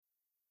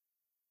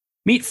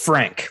Meet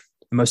Frank,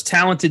 the most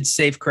talented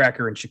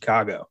safecracker in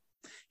Chicago.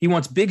 He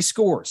wants big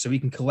scores so he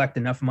can collect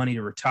enough money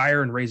to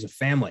retire and raise a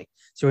family.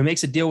 So he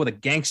makes a deal with a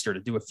gangster to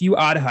do a few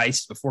odd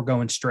heists before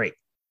going straight.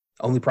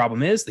 Only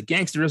problem is the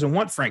gangster doesn't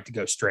want Frank to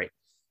go straight.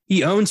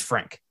 He owns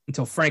Frank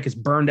until Frank is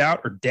burned out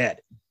or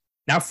dead.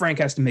 Now Frank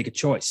has to make a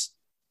choice,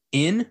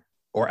 in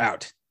or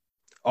out.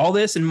 All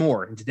this and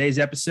more in today's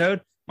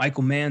episode,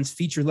 Michael Mann's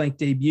feature-length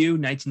debut,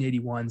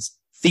 1981's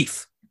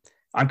Thief.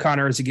 I'm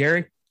Connor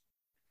Ezagari.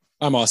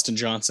 I'm Austin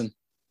Johnson.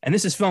 And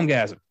this is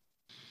FILMGAZM.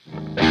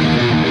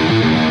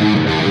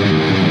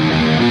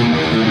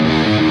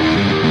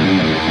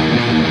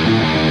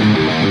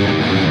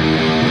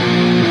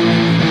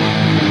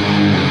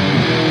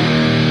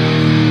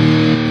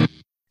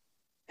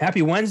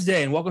 Happy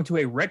Wednesday and welcome to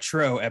a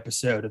retro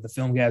episode of the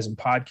FILMGAZM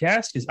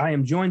podcast, because I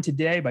am joined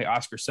today by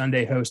Oscar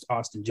Sunday host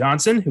Austin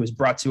Johnson, who has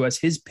brought to us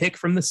his pick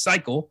from the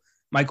cycle,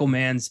 Michael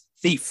Mann's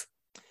Thief.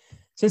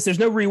 Since there's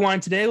no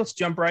rewind today, let's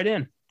jump right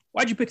in.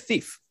 Why'd you pick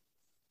Thief?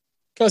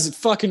 Because it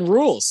fucking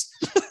rules.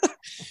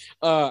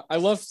 I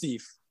love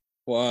Thief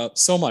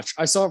so much.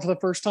 I saw it for the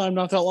first time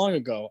not that long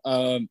ago.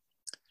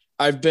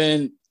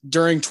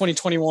 During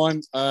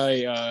 2021,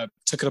 I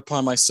took it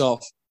upon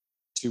myself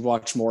to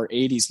watch more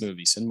 80s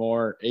movies and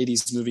more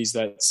 80s movies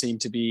that seem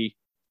to be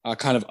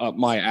kind of up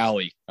my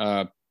alley.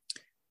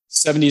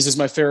 70s is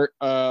my favorite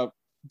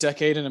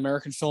decade in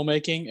American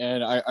filmmaking,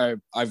 and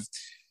I've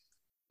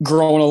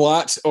grown a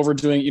lot over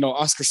doing,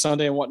 Oscar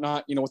Sunday and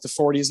whatnot, with the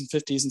 40s and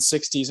 50s and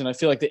 60s. And I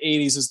feel like the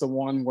 80s is the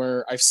one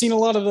where I've seen a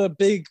lot of the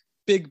big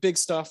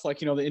stuff, like,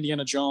 the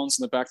Indiana Jones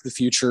and the Back to the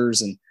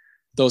Futures and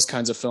those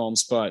kinds of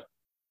films. But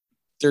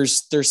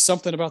there's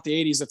something about the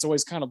 80s that's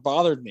always kind of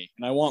bothered me,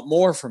 and I want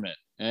more from it.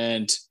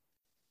 And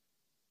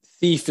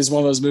Thief is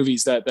one of those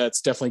movies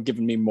that's definitely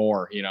given me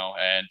more,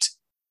 and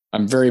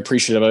I'm very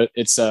appreciative of it.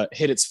 It's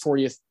hit its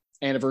 40th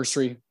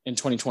anniversary in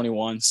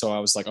 2021. So I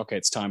was like, okay,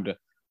 it's time to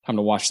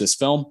watch this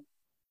film.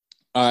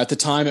 At the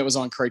time it was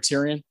on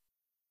Criterion,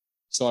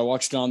 so I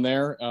watched it on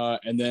there.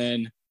 And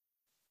then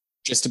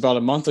just about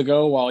a month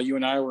ago, while you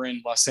and I were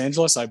in Los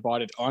Angeles, I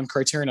bought it on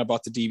Criterion. I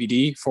bought the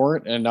DVD for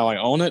it, and now I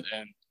own it.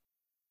 And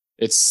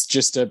it's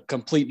just a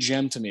complete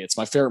gem to me. It's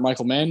my favorite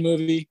Michael Mann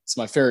movie. It's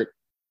my favorite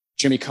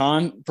Jimmy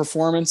Caan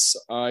performance.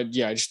 I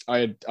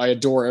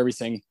adore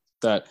everything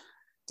that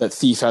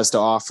Thief has to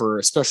offer,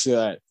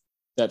 especially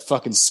that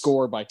fucking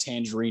score by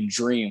Tangerine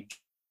Dream.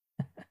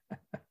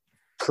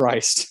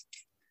 Christ.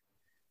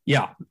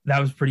 Yeah,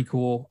 that was pretty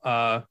cool.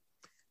 It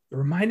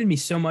reminded me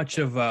so much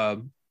of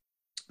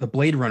the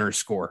Blade Runner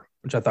score,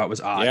 which I thought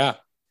was odd.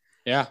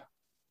 Yeah.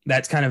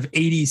 That's kind of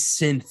 80s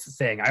synth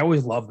thing. I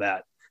always love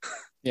that.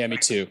 Yeah, me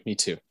too.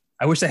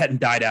 I wish that hadn't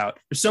died out.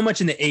 There's so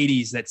much in the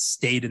 80s that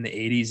stayed in the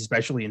 80s,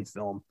 especially in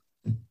film.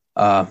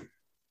 Yeah,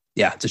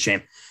 it's a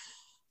shame.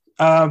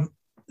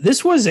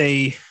 This was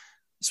a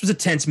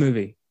tense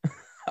movie.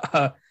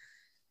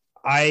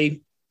 I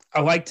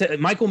like to.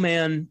 Michael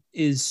Mann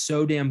is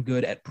so damn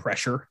good at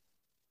pressure.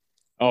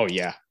 Oh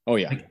yeah.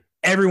 Like,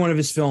 every one of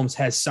his films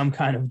has some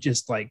kind of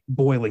just like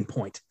boiling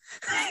point.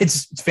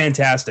 It's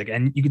fantastic,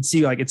 and you can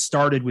see like it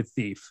started with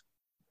Thief.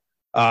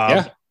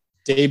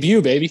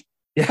 Debut, baby.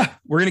 Yeah,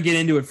 we're going to get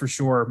into it for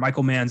sure.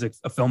 Michael Mann's a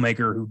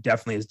filmmaker who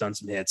definitely has done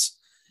some hits.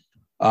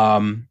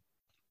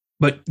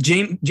 But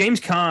James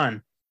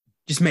Caan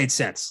just made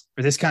sense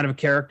for this kind of a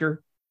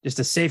character. Just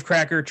a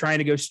safecracker trying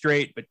to go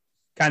straight, but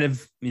kind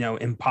of,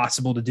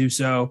 impossible to do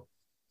so.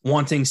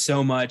 Wanting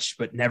so much,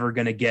 but never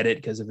going to get it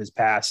because of his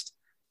past.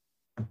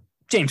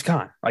 James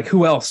Caan, like,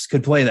 who else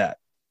could play that?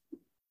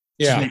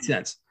 Yeah. Just made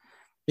sense.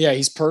 Yeah,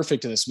 he's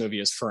perfect in this movie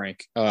as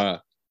Frank.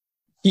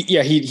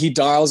 He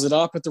dials it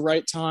up at the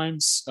right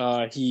times.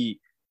 He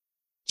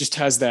just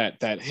has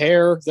that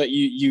hair that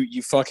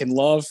you fucking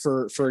love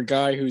for a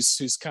guy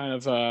who's kind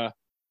of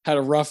had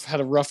a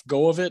rough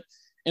go of it.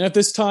 And at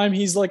this time,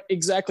 he's like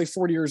exactly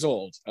 40 years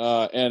old.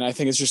 And I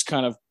think it's just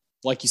kind of,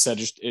 like you said,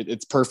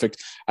 it's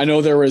perfect. I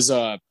know there was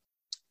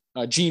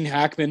Gene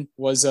Hackman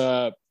was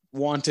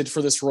wanted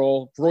for this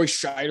role. Roy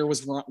Scheider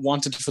was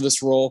wanted for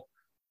this role.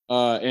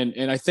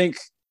 And I think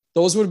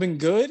those would have been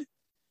good.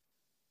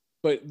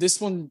 But this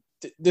one's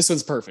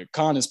perfect.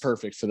 Caan is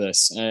perfect for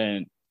this.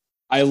 And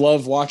I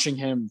love watching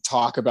him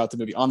talk about the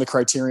movie on the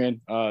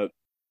Criterion.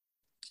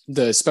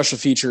 The special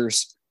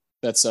features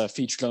that's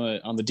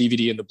featured on the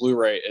DVD and the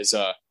Blu-ray is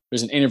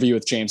there's an interview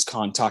with James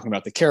Caan talking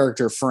about the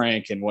character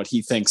Frank and what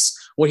he thinks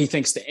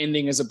the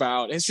ending is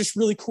about. And it's just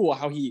really cool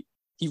how he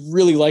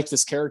really liked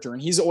this character.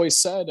 And he's always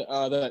said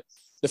that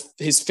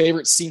his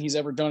favorite scene he's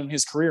ever done in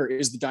his career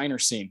is the diner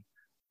scene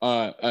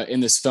in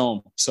this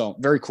film. So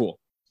very cool.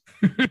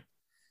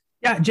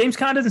 Yeah, James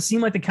Caan doesn't seem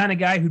like the kind of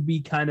guy who'd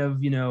be kind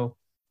of, it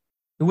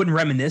wouldn't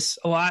reminisce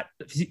a lot.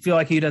 I feel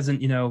like he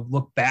doesn't,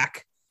 look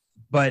back.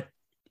 But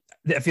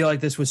I feel like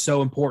this was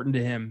so important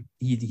to him.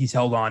 He's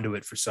held on to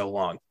it for so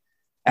long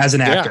as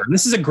an actor. Yeah.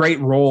 This is a great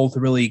role to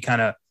really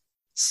kind of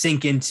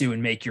sink into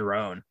and make your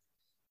own.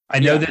 I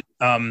know that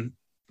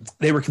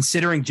they were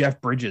considering Jeff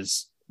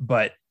Bridges,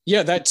 but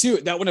Yeah, that too.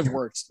 That would have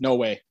worked. No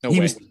way. No he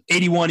way. was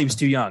 81. He was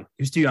too young.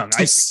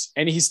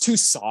 And he's too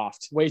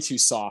soft. Way too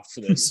soft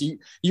for this.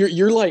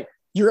 You're like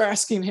you're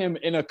asking him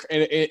in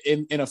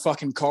a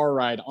fucking car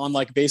ride on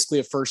like basically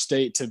a first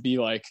date to be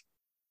like,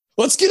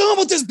 let's get on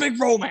with this big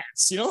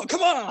romance. You know,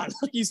 come on.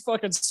 He's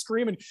fucking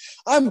screaming.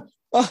 I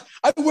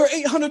wear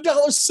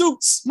 $800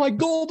 suits. My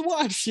gold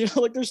watch. You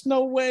know, like there's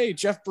no way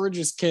Jeff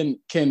Bridges can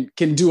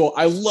do.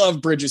 I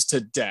love Bridges to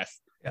death.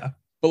 Yeah.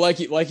 But like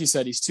you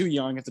said, he's too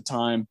young at the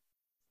time.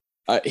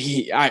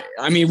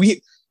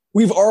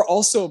 We've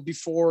also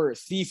before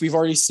Thief, we've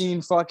already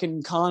seen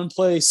fucking Khan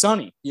play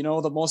Sonny, you know,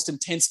 the most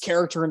intense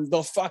character in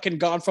the fucking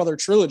Godfather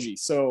trilogy.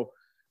 So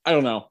I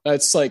don't know.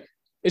 It's like,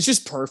 it's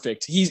just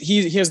perfect.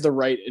 He has the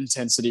right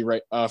intensity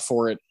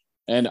for it.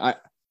 And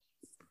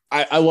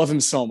I love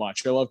him so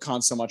much. I love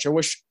Khan so much. I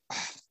wish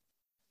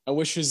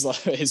his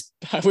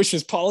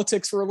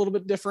politics were a little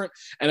bit different,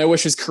 and I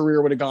wish his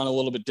career would have gone a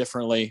little bit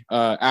differently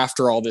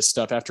after all this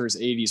stuff, after his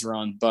 80s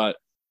run. But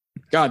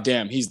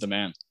goddamn, he's the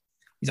man.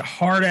 He's a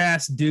hard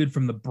ass dude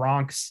from the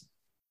Bronx.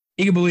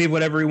 He can believe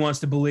whatever he wants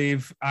to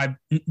believe.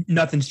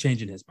 Nothing's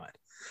changing his mind.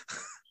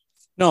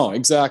 No,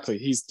 exactly.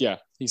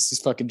 He's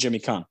fucking Jimmy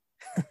Khan.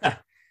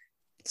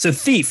 So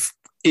Thief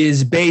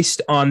is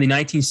based on the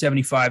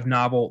 1975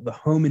 novel The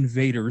Home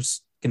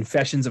Invaders: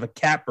 Confessions of a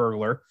Cat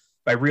Burglar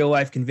by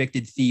real-life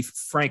convicted thief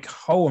Frank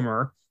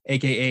Hoemer,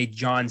 a.k.a.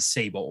 John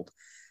Saybold.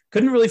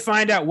 Couldn't really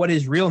find out what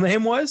his real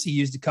name was. He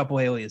used a couple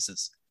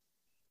aliases.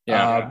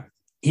 Yeah.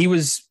 He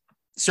was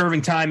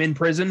serving time in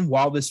prison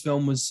while this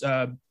film was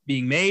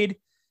being made.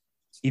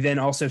 He then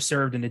also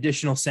served an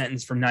additional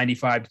sentence from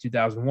 95 to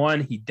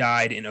 2001. He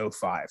died in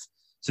 2005.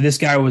 So this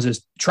guy was a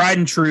tried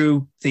and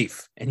true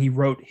thief, and he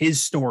wrote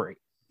his story.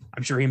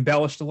 I'm sure he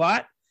embellished a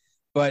lot,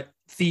 but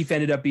Thief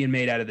ended up being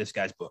made out of this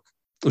guy's book,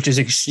 which is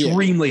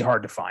extremely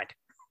hard to find.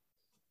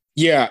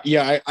 Yeah.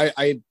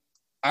 I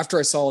after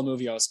I saw the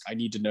movie, I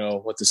need to know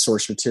what the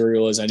source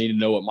material is. I need to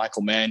know what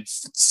Michael Mann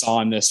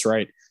saw in this,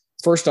 right?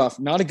 First off,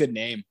 not a good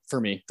name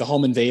for me. The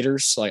Home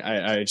Invaders, like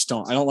I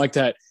don't like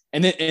that.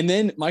 And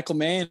then Michael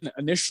Mann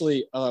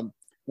initially,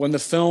 when the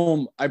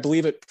film, I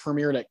believe it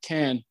premiered at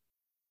Cannes,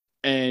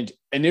 and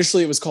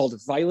initially it was called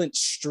Violent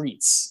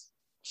Streets.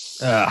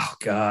 Oh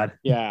God.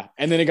 Yeah.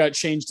 And then it got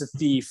changed to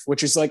Thief,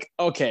 which is like,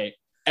 okay,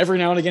 every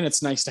now and again,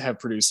 it's nice to have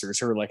producers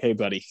who are like, hey,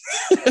 buddy.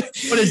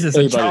 What is this?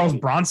 A Charles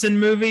Bronson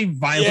movie?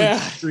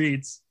 Violent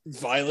Streets.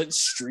 Violent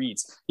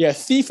Streets. Yeah.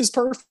 Thief is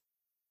perfect.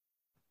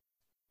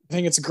 I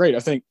think it's great. I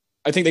think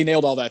they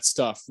nailed all that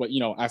stuff, but, you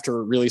know,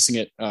 after releasing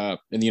it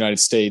in the United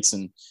States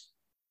and,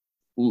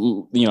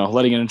 you know,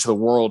 letting it into the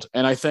world.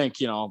 And I think,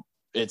 you know,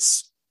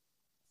 it's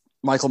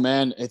Michael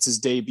Mann, it's his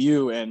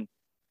debut, and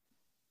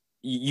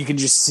you can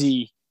just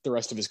see the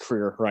rest of his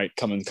career, right,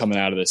 coming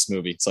out of this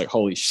movie. It's like,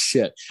 holy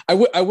shit.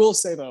 I will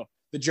say, though,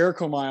 the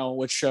Jericho Mile,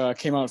 which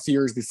came out a few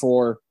years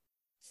before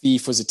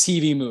Thief, was a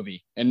TV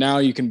movie, and now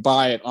you can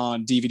buy it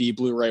on DVD,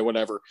 Blu-ray,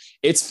 whatever.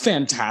 It's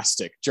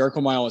fantastic.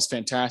 Jericho Mile is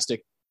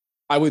fantastic.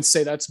 I would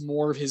say that's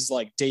more of his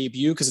like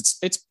debut, because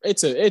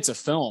it's a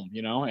film,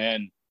 you know,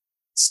 and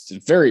it's a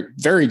very,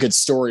 very good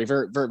story.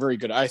 Very, very, very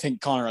good. I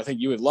think, Connor,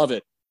 you would love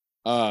it.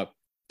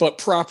 But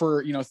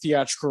proper, you know,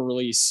 theatrical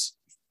release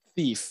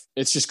Thief,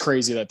 it's just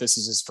crazy that this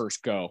is his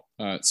first go.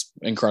 It's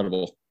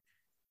incredible.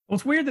 Well,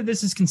 it's weird that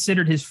this is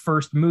considered his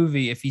first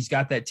movie if he's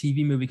got that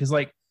TV movie, because,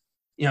 like,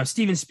 you know,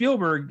 Steven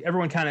Spielberg,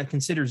 everyone kind of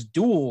considers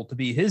Duel to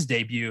be his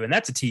debut, and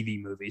that's a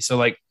TV movie. So,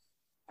 like,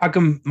 how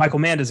come Michael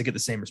Mann doesn't get the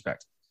same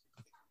respect?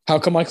 How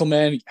come Michael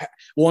Mann?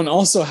 Well, and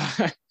also,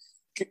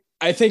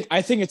 I think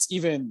it's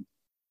even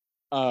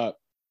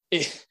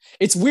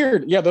it's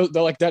weird. Yeah, they're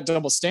like that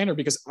double standard,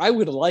 because I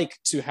would like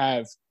to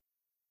have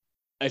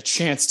a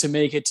chance to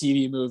make a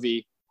TV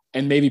movie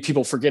and maybe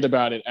people forget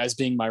about it as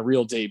being my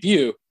real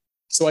debut,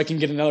 so I can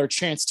get another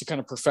chance to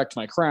kind of perfect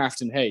my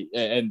craft. And hey,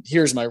 and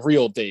here's my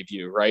real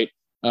debut, right?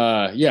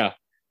 Yeah,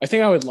 I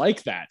think I would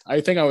like that.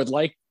 I think I would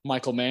like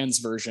Michael Mann's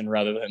version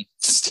rather than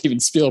Steven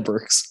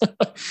Spielberg's.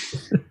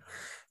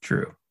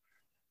 True.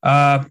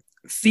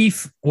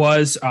 Thief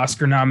was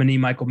Oscar nominee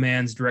Michael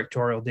Mann's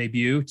directorial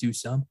debut to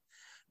some.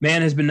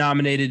 Mann has been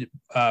nominated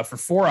for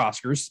 4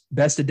 Oscars: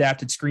 Best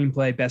Adapted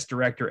Screenplay, Best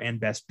Director, and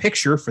Best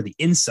Picture for The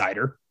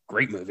Insider.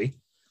 Great movie.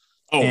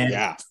 Oh,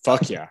 yeah.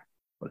 Fuck yeah.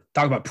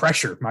 Talk about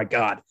pressure. My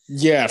God.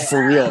 Yeah,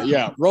 for real.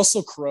 Yeah.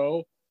 Russell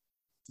Crowe,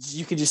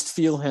 you can just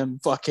feel him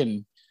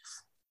fucking...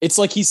 It's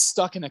like he's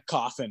stuck in a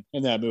coffin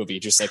in that movie.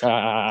 Just like,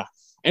 ah.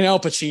 And Al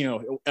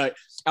Pacino.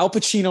 Al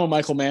Pacino and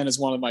Michael Mann is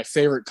one of my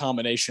favorite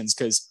combinations,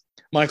 because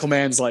Michael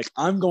Mann's like,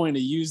 I'm going to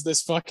use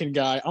this fucking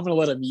guy. I'm going to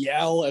let him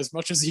yell as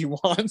much as he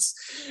wants.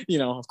 You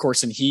know, of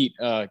course, in Heat.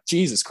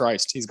 Jesus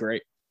Christ, he's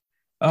great.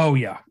 Oh,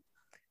 yeah.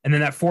 And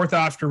then that 4th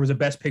Oscar was a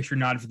Best Picture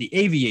nod for The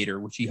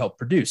Aviator, which he helped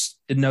produce.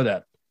 Didn't know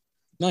that.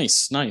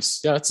 Nice.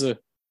 Yeah, that's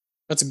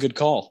a good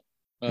call.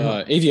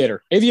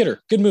 Aviator,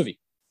 good movie.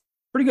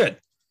 Pretty good.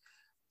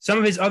 Some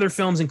of his other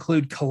films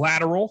include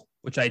Collateral,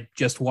 which I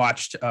just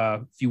watched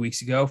a few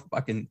weeks ago.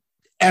 Fucking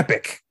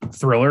epic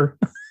thriller.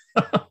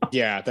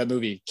 Yeah, that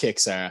movie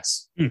kicks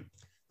ass. The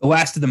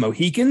Last of the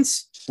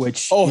Mohicans.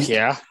 which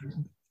yeah,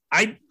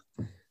 I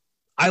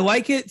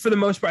like it for the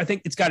most part. I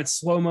think it's got its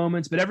slow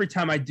moments, but every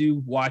time I do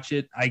watch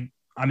it,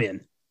 I'm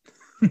in.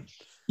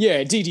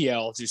 Yeah,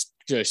 DDL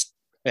just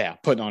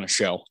putting on a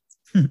show.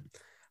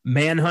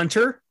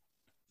 Manhunter,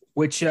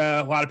 which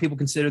a lot of people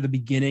consider the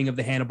beginning of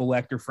the Hannibal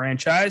Lecter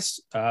franchise.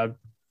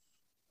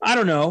 I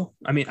don't know.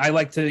 I mean, I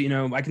like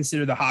to, I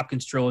consider the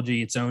Hopkins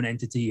trilogy its own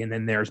entity, and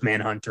then there's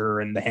Manhunter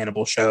and the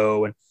Hannibal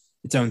show and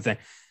its own thing.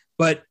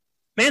 But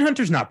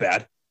Manhunter's not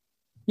bad.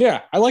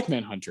 Yeah, I like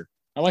Manhunter.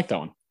 I like that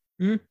one.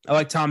 I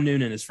like Tom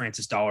Noonan as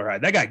Francis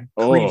Dollarhide. That guy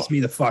creeps me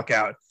the fuck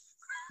out.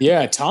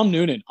 Yeah, Tom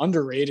Noonan,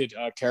 underrated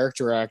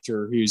character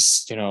actor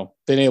who's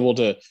been able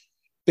to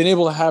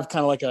have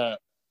kind of like a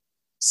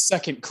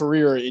second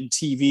career in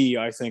TV.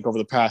 I think over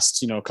the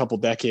past couple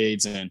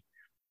decades,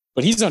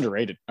 but he's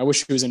underrated. I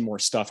wish he was in more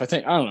stuff. I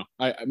don't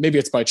know. Maybe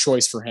it's by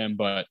choice for him,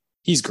 but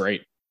he's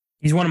great.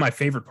 He's one of my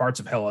favorite parts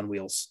of Hell on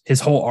Wheels.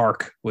 His whole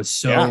arc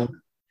was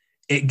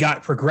it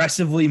got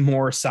progressively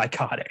more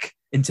psychotic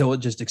until it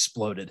just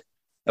exploded.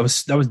 That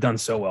was done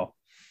so well.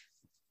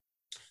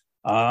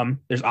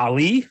 There's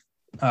Ali,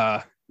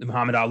 the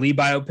Muhammad Ali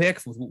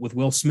biopic with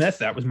Will Smith.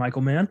 That was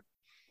Michael Mann.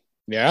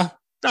 Yeah,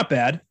 not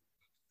bad.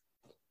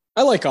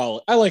 I like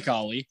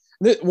Ali.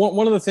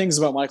 One of the things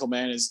about Michael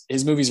Mann is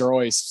his movies are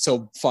always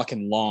so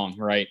fucking long,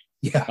 right?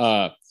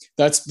 Yeah.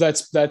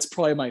 That's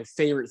probably my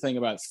favorite thing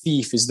about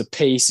Thief is the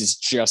pace is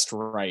just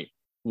right.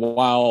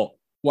 While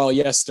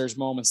yes, there's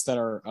moments that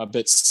are a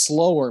bit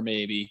slower,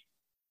 maybe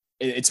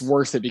it's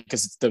worth it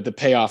because the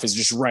payoff is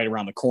just right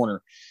around the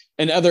corner.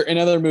 And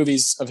other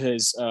movies of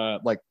his,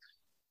 like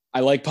I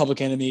like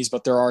Public Enemies,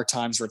 but there are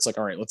times where it's like,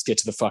 all right, let's get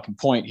to the fucking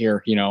point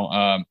here,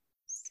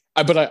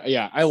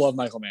 I love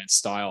Michael Mann's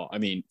style. I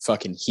mean,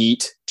 fucking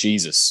Heat,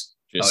 Jesus,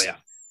 just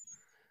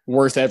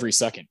worth every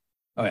second.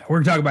 Oh yeah,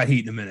 we're gonna talk about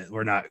Heat in a minute.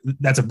 We're not.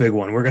 That's a big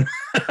one. We're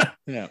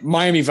gonna.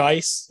 Miami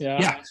Vice.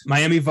 Yeah,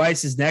 Miami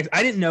Vice is next.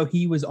 I didn't know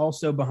he was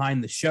also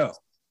behind the show.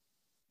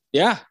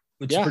 Yeah,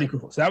 which is pretty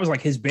cool. So that was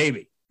like his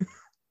baby.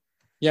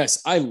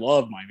 Yes, I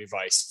love Miami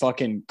Vice.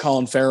 Fucking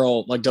Colin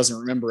Farrell doesn't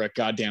remember a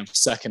goddamn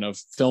second of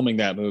filming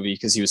that movie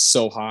because he was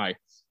so high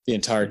the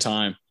entire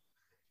time.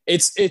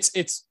 It's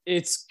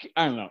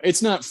I don't know.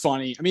 It's not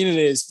funny. I mean, it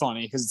is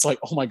funny because it's like,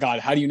 oh my God,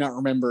 how do you not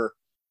remember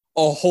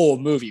a whole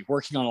movie,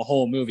 working on a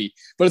whole movie?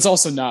 But it's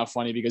also not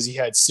funny because he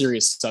had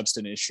serious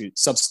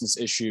substance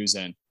issues,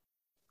 and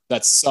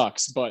that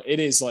sucks. But it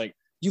is like,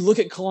 you look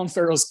at Colin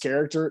Farrell's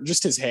character,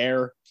 just his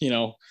hair,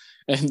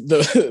 and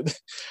the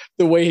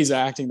way he's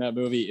acting that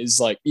movie is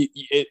like,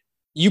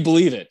 you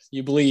believe it.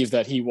 You believe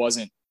that he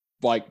wasn't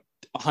like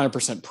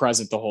 100%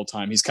 present the whole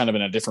time. He's kind of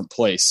in a different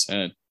place,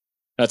 and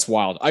that's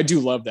wild. I do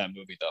love that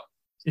movie though.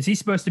 Is he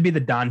supposed to be the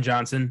Don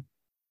Johnson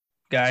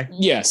guy?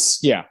 Yes.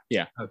 Yeah.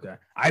 Okay.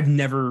 I've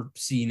never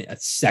seen a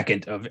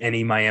second of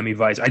any Miami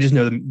Vice. I just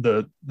know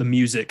the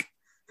music.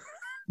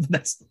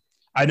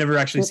 I've never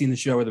actually seen the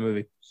show or the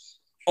movie.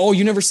 Oh,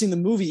 you never seen the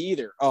movie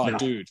either? Oh, no.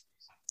 Dude.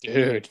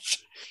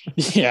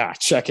 Yeah,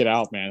 check it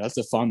out, man. That's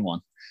a fun one.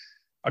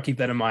 I'll keep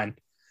that in mind.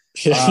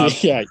 Yeah,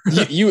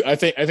 I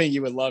think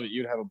you would love it.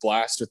 You'd have a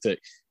blast with it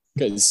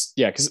because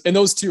and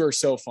those two are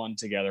so fun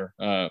together.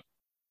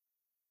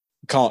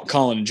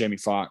 Colin and Jamie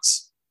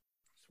Foxx.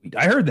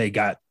 I heard they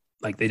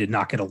did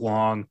not get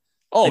along.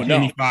 Oh, no.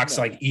 Jamie Foxx,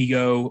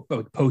 ego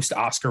post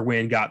Oscar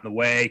win got in the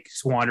way,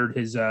 squandered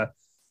his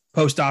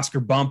post Oscar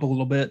bump a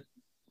little bit.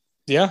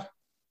 Yeah.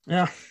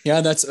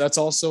 That's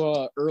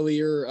also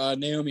earlier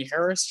Naomi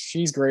Harris.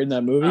 She's great in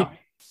that movie. Oh.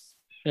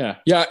 Yeah.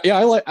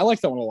 I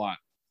like that one a lot.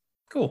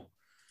 Cool.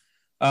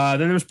 Then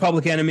there's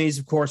Public Enemies,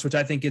 of course, which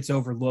I think gets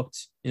overlooked.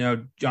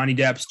 Johnny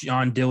Depp's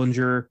John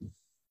Dillinger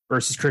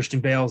versus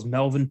Christian Bale's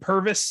Melvin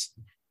Purvis.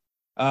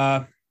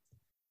 Not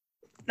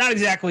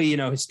exactly,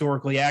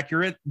 historically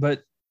accurate,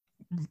 but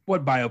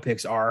what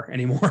biopics are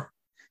anymore.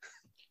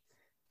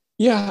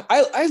 Yeah,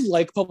 I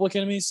like Public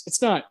Enemies.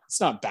 It's not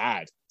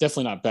bad.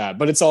 Definitely not bad,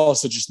 but it's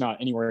also just not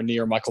anywhere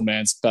near Michael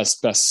Mann's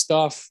best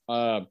stuff.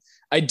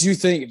 I do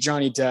think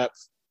Johnny Depp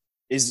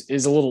is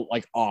a little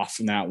off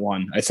in that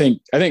one. I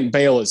think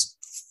Bale is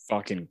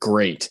fucking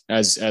great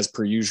as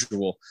per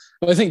usual.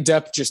 But I think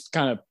Depp just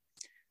kind of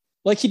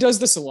he does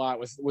this a lot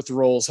with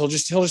roles. He'll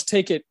just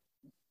take it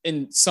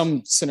in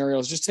some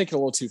scenarios, just take it a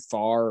little too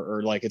far,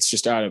 or it's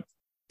just out of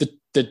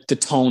the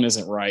tone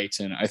isn't right.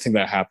 And I think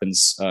that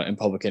happens in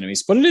Public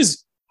Enemies, but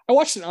I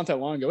watched it not that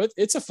long ago.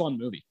 It's a fun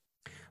movie.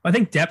 I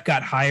think Depp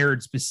got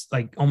hired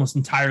almost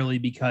entirely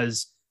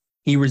because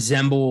he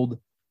resembled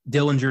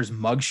Dillinger's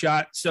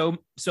mugshot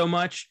so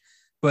much.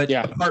 But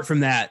apart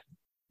from that,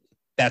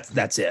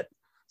 that's it.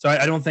 So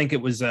I don't think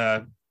it was.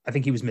 I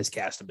think he was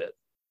miscast a bit.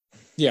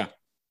 Yeah,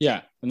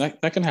 and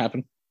that can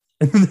happen.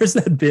 And then there's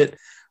that bit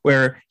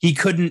where he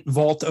couldn't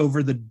vault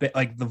over the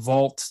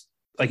vault,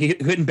 he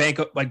couldn't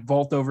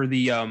vault over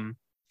the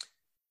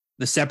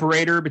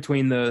separator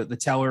between the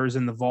tellers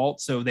and the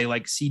vault. So they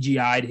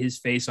CGI'd his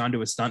face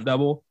onto a stunt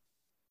double,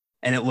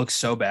 and it looks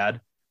so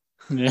bad.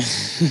 Yeah.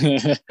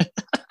 It's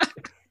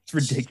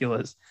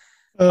ridiculous.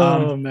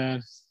 Oh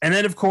man. And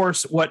then of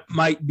course, what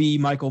might be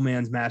Michael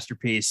Mann's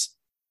masterpiece,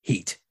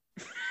 Heat.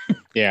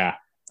 Yeah.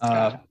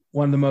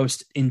 One of the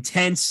most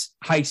intense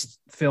heist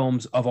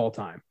films of all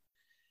time.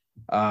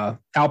 Al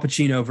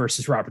Pacino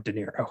versus Robert De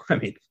Niro. I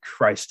mean,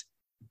 Christ.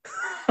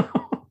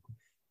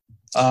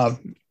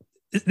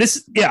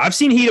 I've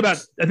seen Heat I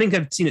think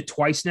I've seen it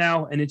twice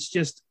now, and it's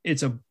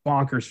a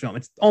bonkers film.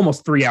 It's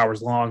almost 3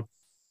 hours long,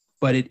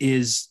 but it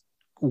is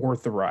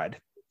worth the ride.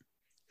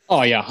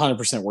 Oh yeah,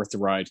 100% worth the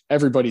ride.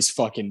 Everybody's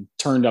fucking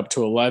turned up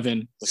to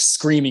 11,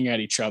 screaming at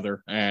each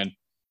other, and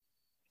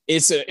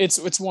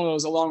it's one of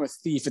those, along with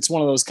Thief, it's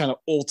one of those kind of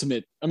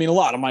ultimate. I mean, a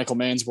lot of Michael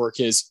Mann's work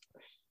is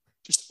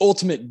just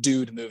ultimate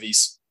dude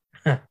movies.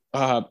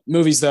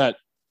 Movies that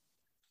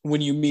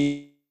when you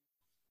meet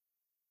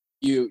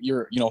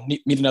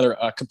meet another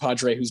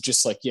compadre who's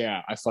just like,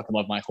 yeah, I fucking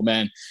love Michael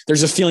Mann.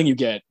 There's a feeling you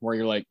get where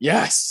you're like,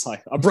 yes,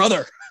 like a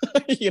brother,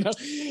 and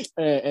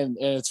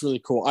it's really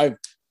cool.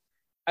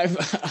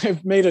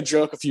 I've made a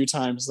joke a few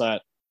times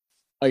that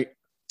like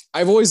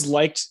I've always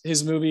liked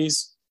his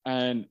movies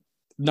and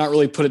not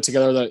really put it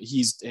together that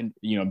he's been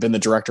the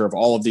director of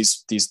all of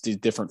these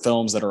different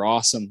films that are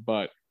awesome.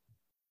 But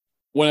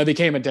when I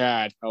became a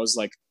dad,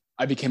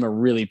 I became a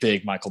really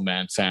big Michael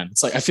Mann fan.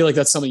 It's like I feel like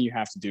that's something you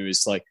have to do,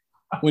 is like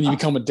when you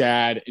become a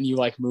dad and you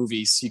like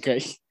movies, you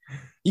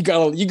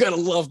gotta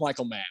love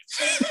Michael Mann.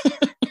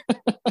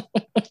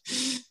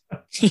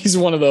 He's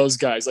one of those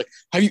guys. Like,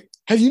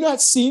 have you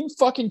not seen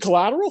fucking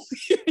Collateral?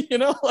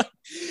 Like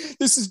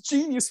this is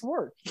genius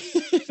work.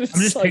 I'm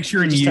just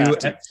picturing you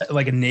at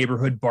like a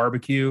neighborhood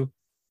barbecue,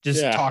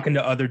 just talking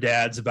to other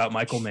dads about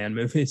Michael Mann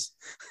movies.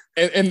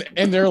 And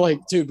they're like,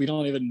 dude, we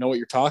don't even know what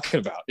you're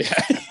talking about. Yeah.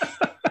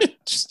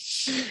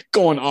 Just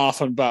going off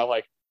about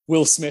like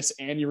Will Smith's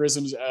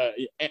mannerisms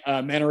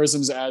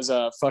as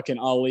fucking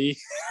Ali.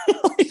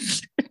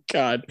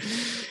 God,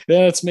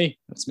 yeah, that's me.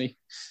 That's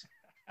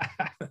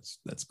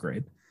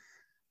great.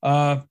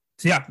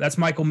 That's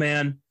Michael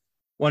Mann,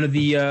 one of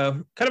the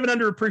kind of an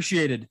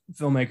underappreciated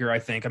filmmaker, I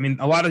think. I mean,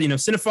 a lot of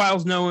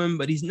cinephiles know him,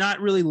 but he's not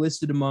really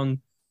listed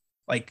among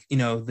like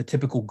the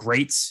typical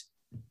greats.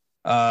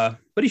 But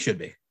he should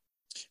be.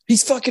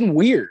 He's fucking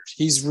weird.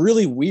 He's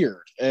really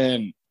weird,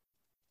 and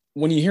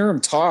when you hear him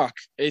talk,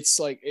 it's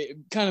like it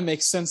kind of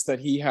makes sense that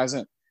he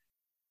hasn't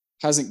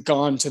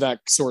gone to that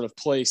sort of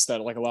place that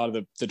like a lot of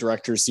the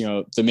directors,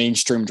 the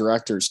mainstream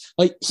directors,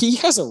 like he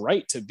has a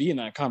right to be in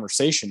that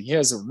conversation. He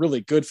has a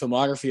really good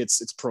filmography.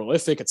 It's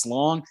prolific. It's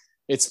long.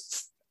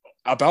 It's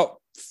about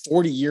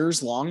 40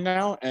 years long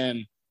now.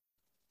 And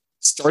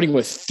starting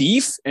with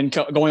Thief and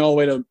going all the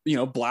way to,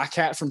 Black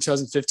Hat from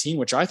 2015,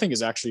 which I think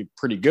is actually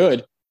pretty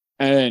good.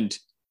 And,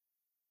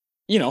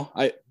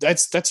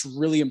 that's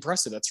really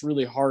impressive. That's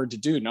really hard to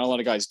do. Not a lot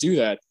of guys do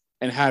that.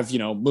 And have,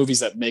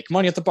 movies that make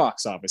money at the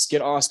box office,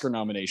 get Oscar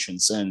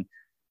nominations, and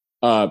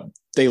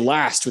they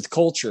last with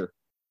culture.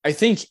 I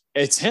think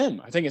it's him.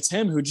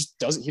 Who just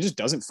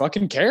doesn't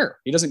fucking care.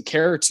 He doesn't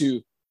care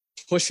to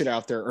push it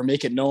out there or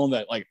make it known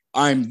that like,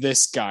 I'm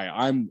this guy,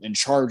 I'm in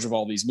charge of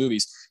all these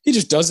movies. He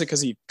just does it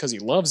because he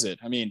loves it.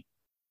 I mean,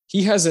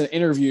 he has an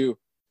interview,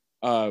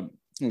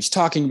 he's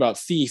talking about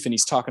Thief, and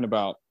he's talking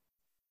about,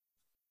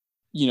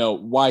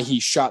 why he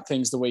shot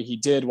things the way he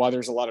did, why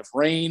there's a lot of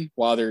rain,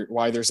 why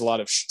there's a lot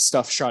of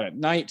stuff shot at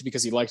night,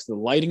 because he liked the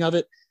lighting of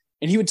it.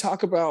 And he would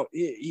talk about,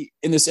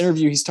 in this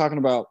interview, he's talking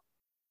about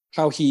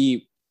how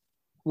he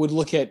would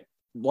look at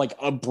like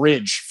a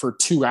bridge for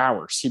 2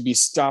 hours. He'd be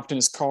stopped in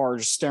his car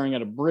just staring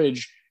at a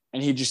bridge,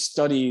 and he'd just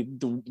study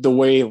the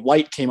way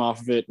light came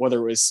off of it, whether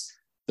it was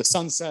the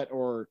sunset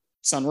or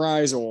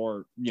sunrise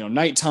or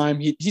nighttime.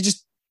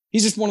 He's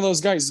just one of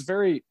those guys. He's a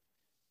very,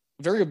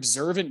 very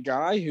observant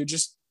guy who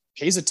just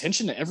pays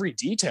attention to every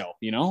detail,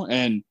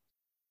 and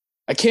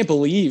I can't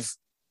believe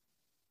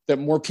that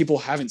more people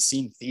haven't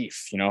seen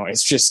Thief.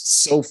 It's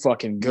just so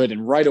fucking good.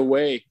 And right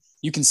away,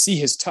 you can see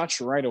his touch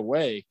right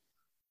away.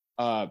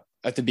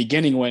 At the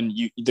beginning, when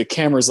the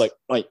camera's like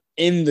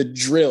in the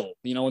drill,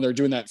 when they're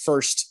doing that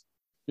first,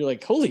 you're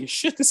like, holy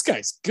shit, this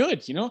guy's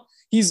good.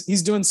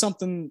 He's doing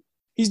something.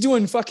 He's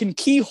doing fucking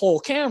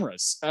keyhole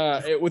cameras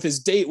with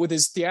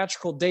his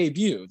theatrical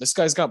debut. This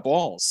guy's got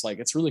balls. Like,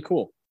 it's really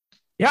cool.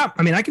 Yeah,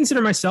 I mean, I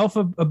consider myself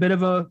a bit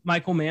of a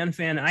Michael Mann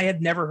fan. I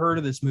had never heard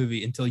of this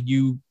movie until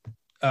you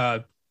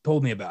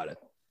told me about it.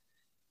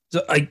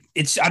 So I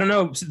don't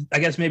know. I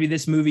guess maybe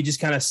this movie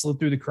just kind of slid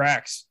through the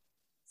cracks,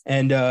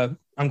 and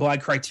I'm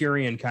glad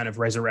Criterion kind of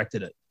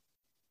resurrected it.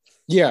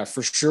 Yeah,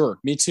 for sure.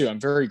 Me too. I'm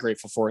very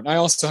grateful for it. And I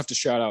also have to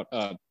shout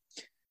out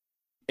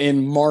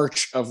in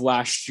March of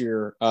last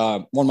year,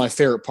 one of my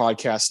favorite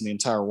podcasts in the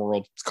entire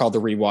world. It's called The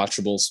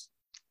Rewatchables.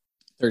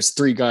 There's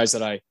 3 guys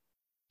that I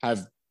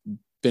have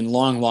been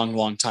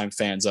long time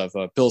fans of,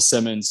 Bill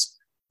Simmons,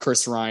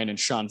 Chris Ryan, and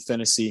Sean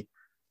Fennessy.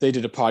 They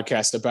did a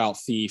podcast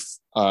about Thief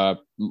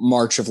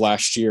March of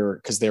last year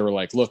because they were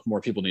like, look,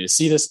 more people need to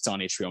see this. It's on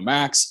HBO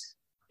Max.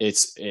 It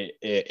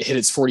hit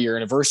its 40-year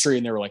anniversary,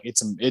 and they were like,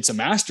 it's a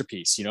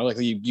masterpiece, like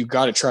you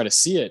got to try to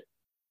see it.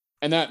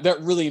 And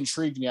that really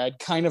intrigued me. I'd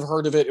kind of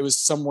heard of it. It was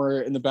somewhere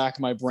in the back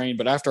of my brain,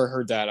 but after I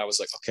heard that, I was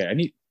like, okay, I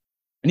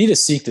need to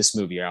seek this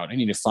movie out. I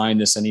need to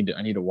find this. I need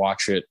to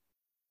watch it.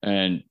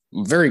 and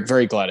I'm very,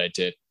 very glad I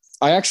did.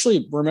 I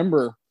actually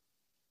remember,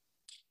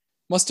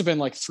 must have been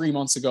like 3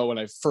 months ago when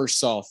I first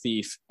saw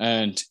Thief,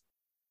 and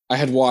I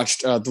had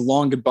watched The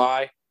Long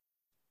Goodbye,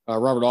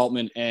 Robert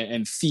Altman,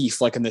 and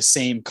Thief like in the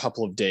same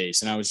couple of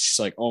days, and I was just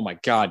like, oh my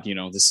god,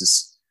 this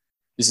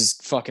is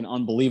fucking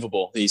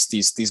unbelievable.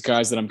 These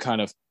guys that I'm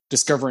kind of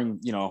discovering,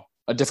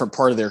 a different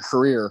part of their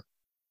career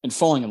and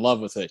falling in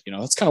love with it.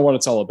 That's kind of what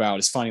it's all about,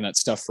 is finding that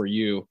stuff for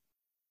you.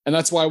 And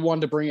that's why I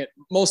wanted to bring it,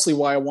 mostly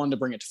why I wanted to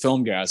bring it to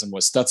FILMGAZM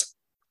that's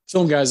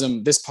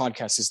FILMGAZM. This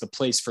podcast is the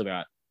place for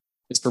that.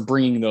 It's for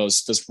bringing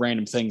those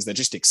random things that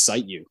just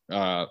excite you.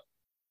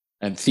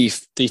 And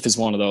Thief is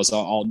one of those.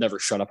 I'll never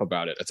shut up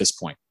about it at this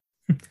point.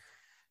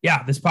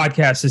 Yeah, this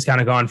podcast has kind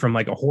of gone from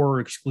like a horror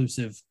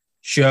exclusive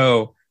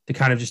show to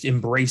kind of just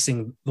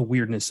embracing the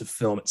weirdness of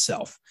film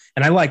itself.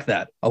 And I like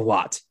that a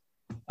lot.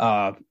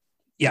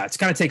 It's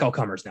kind of take all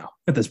comers now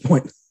at this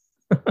point.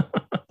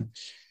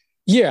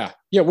 Yeah,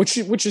 which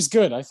is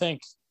good. I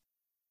think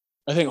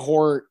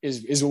horror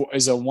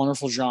is a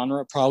wonderful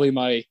genre. Probably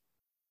my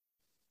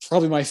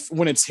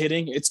when it's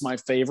hitting, it's my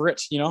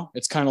favorite.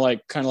 It's kind of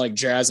like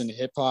jazz and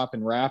hip hop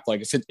and rap.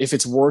 Like if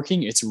it's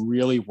working, it's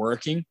really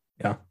working.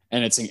 Yeah,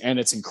 and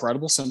it's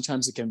incredible.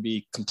 Sometimes it can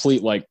be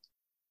complete like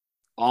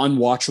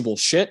unwatchable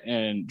shit,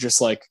 and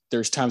just like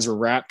there's times where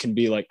rap can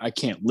be like, I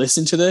can't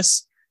listen to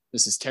this.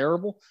 This is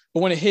terrible.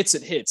 But when it hits.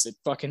 It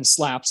fucking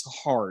slaps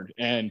hard.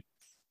 And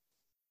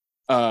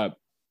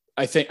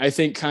I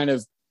think kind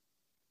of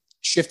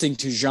shifting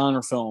to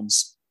genre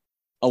films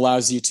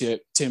allows you to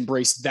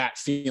embrace that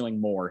feeling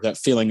more, that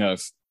feeling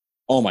of,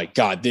 oh my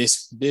God,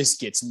 this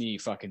gets me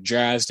fucking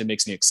jazzed. It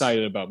makes me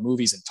excited about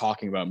movies and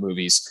talking about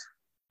movies.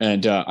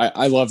 And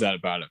I love that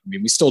about it. I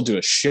mean, we still do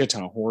a shit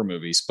ton of horror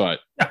movies, but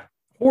yeah,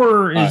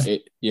 horror is,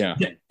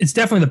 it's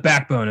definitely the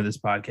backbone of this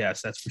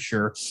podcast. That's for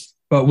sure.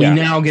 But we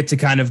now get to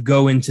kind of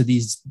go into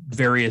these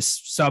various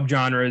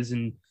subgenres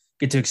and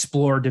get to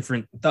explore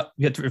different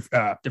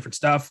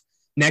stuff.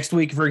 Next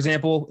week, for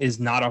example, is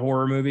not a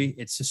horror movie.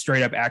 It's a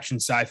straight up action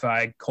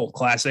sci-fi cult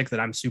classic that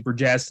I'm super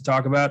jazzed to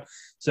talk about.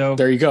 So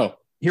there you go.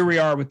 Here we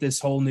are with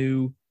this whole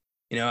new,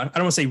 I don't want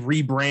to say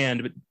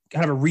rebrand, but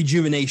kind of a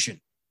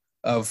rejuvenation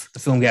of the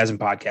FILMGAZM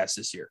podcast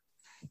this year.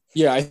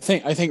 Yeah, I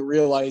think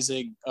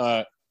realizing,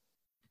 I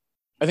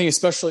think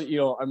especially,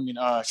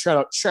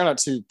 shout out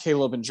to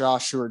Caleb and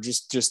Josh, who are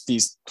just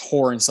these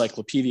horror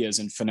encyclopedias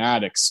and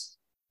fanatics.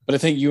 But I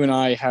think you and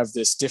I have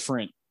this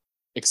different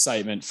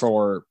excitement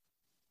for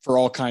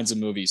all kinds of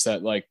movies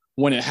that, like,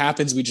 when it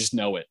happens, we just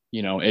know it,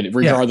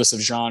 regardless of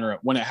genre.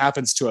 When it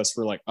happens to us,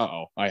 we're like,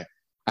 I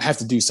have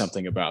to do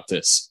something about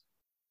this.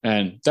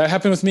 And that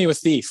happened with me with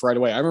Thief right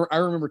away. I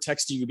remember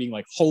texting you being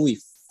like, holy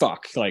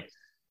fuck, like,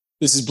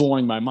 this is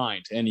blowing my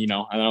mind. And, and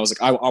I was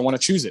like, I want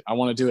to choose it. I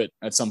want to do it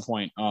at some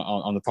point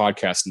on the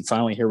podcast. And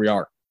finally, here we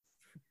are.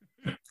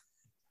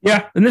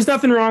 Yeah. And there's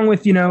nothing wrong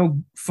with,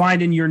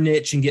 finding your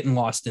niche and getting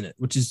lost in it,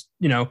 which is,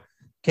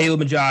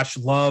 Caleb and Josh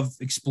love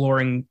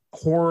exploring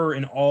horror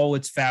in all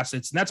its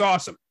facets. And that's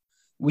awesome.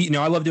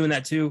 I love doing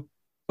that too.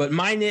 But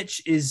my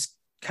niche is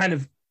kind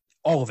of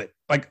all of it.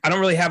 Like, I don't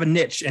really have a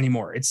niche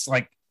anymore. It's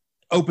like,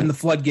 open the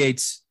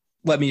floodgates,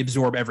 let me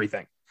absorb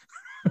everything.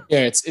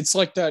 Yeah, it's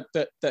like that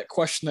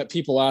question that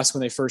people ask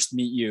when they first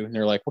meet you, and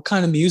they're like, what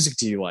kind of music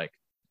do you like?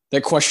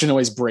 That question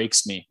always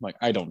breaks me. I'm like,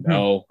 I don't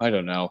know.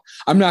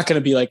 I'm not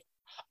going to be like,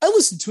 I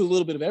listen to a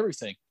little bit of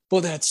everything,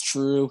 but that's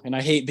true. And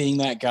I hate being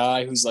that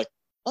guy who's like,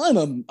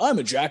 I'm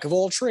a jack of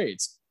all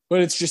trades.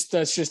 But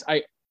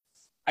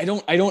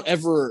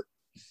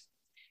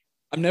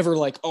I'm never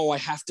like, oh, I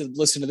have to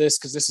listen to this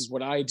because this is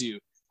what I do.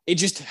 It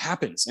just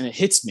happens and it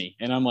hits me.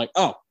 And I'm like,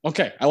 oh,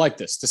 okay, I like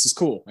this. This is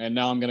cool. And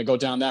now I'm going to go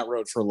down that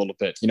road for a little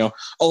bit.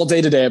 All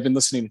day today, I've been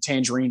listening to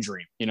Tangerine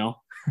Dream,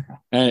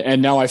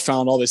 and now I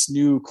found all this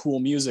new cool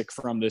music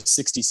from the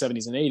 60s,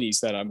 70s, and 80s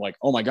that I'm like,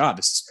 oh my God,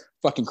 this is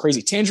fucking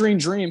crazy. Tangerine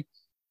Dream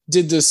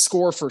did the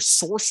score for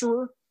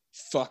Sorcerer.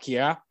 Fuck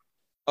yeah.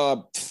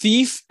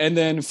 Thief, and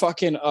then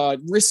fucking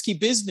Risky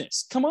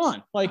Business. Come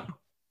on. Like,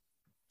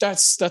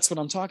 that's what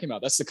I'm talking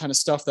about. That's the kind of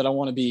stuff that I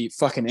want to be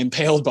fucking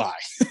impaled by.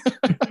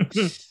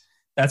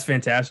 That's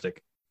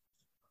fantastic.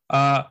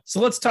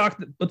 So let's talk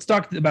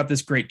about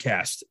this great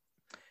cast.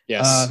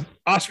 Yes.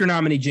 Oscar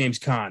nominee James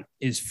Caan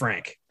is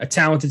Frank, a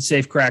talented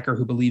safecracker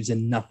who believes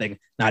in nothing,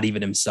 not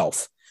even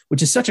himself,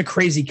 which is such a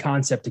crazy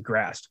concept to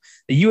grasp,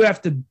 that you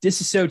have to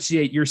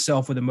disassociate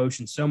yourself with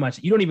emotion so much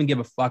that you don't even give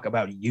a fuck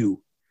about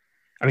you.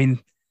 I mean,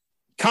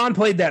 Caan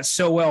played that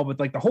so well, but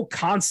like the whole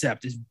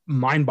concept is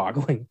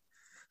mind-boggling.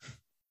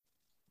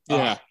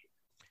 Yeah.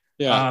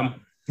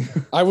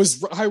 I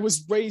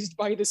was raised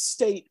by the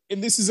state,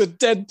 and this is a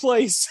dead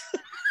place.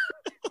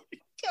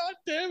 God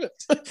damn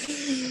it.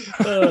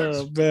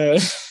 Oh, man.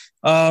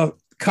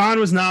 Caan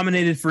was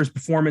nominated for his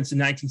performance in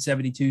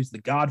 1972's The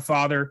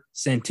Godfather,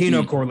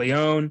 Santino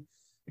Corleone.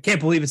 I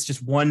can't believe it's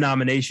just one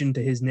nomination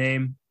to his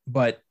name,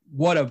 but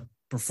what a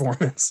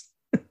performance.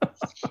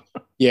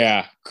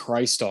 Yeah,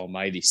 Christ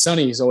almighty.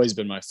 Sonny has always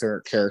been my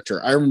favorite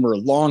character. I remember a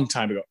long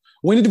time ago.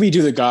 When did we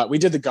do we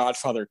did The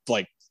Godfather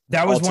like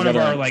That was one of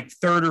altogether. our like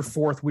third or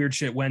fourth Weird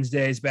Shit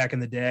Wednesdays back in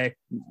the day.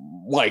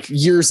 Like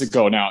years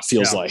ago now, it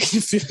feels Yeah. like.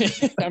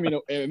 I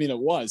mean, it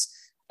was.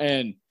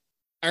 And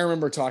I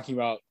remember talking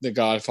about The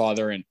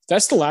Godfather, and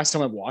that's the last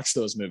time I watched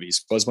those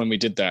movies was when we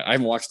did that. I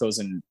haven't watched those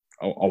in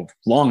a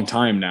long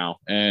time now.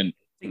 And I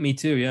think me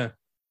too. Yeah.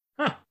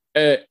 Huh.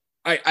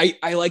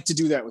 I like to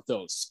do that with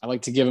those. I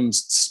like to give them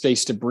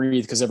space to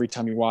breathe because every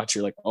time you watch,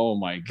 you're like, oh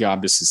my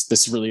God,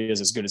 this really is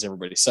as good as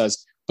everybody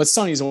says. But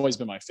Sonny's always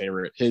been my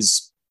favorite.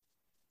 His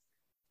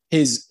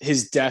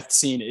death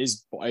scene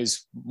is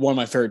one of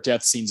my favorite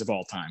death scenes of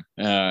all time.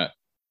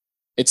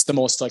 It's the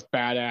most like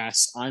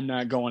badass. I'm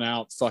not going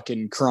out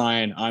fucking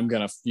crying. I'm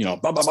gonna,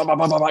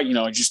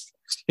 just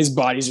his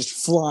body's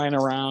just flying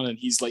around, and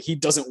he's like, he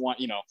doesn't want,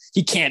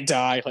 he can't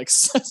die. Like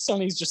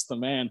Sonny's just the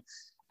man,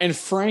 and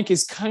Frank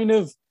is kind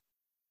of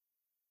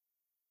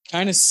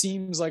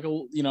seems like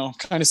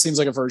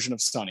a version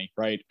of Sonny,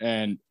 right?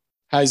 And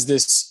has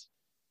this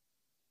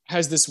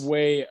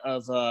way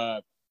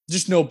of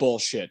just no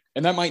bullshit.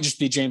 And that might just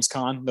be James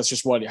Caan. That's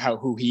just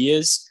who he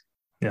is.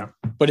 Yeah.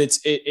 But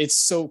it's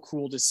so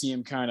cool to see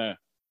him kind of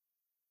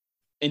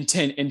in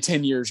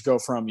 10 years go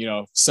from,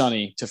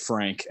 Sonny to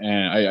Frank.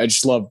 And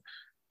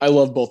I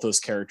love both those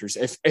characters.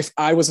 If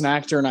I was an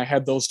actor and I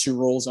had those two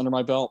roles under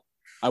my belt,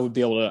 I would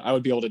be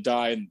able to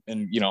die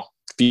and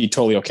be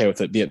totally okay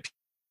with it.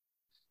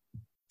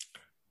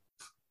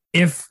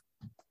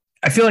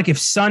 I feel like if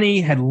Sonny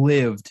had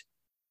lived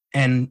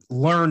and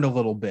learned a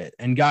little bit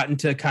and gotten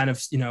to kind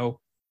of,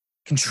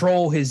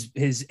 control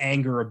his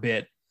anger a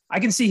bit, I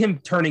can see him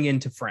turning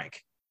into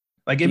Frank.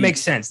 Like it makes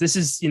sense. This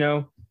is,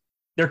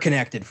 they're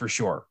connected for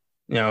sure.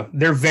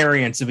 They're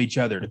variants of each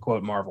other, to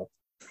quote Marvel.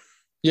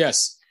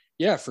 Yes.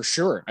 Yeah, for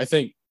sure. I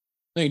think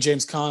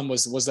James Caan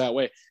was that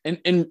way. And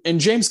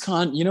James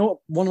Caan,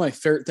 one of my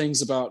favorite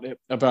things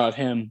about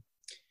him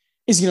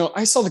is,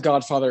 I saw The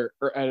Godfather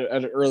at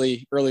an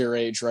earlier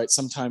age, right?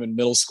 Sometime in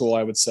middle school,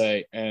 I would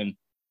say. And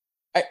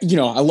I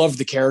loved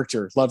the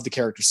character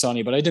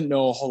Sonny, but I didn't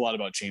know a whole lot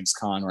about James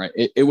Caan, right?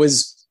 It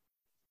was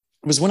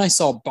when I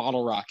saw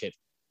Bottle Rocket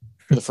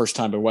for the first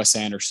time by Wes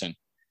Anderson.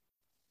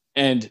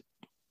 And,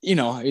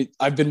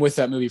 I've been with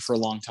that movie for a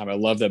long time. I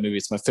love that movie.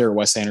 It's my favorite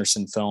Wes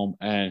Anderson film.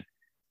 And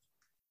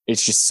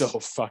it's just so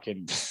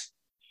fucking,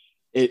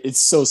 it's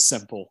so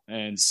simple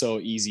and so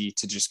easy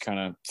to just kind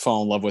of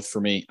fall in love with for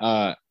me.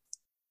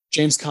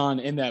 James Caan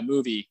in that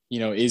movie,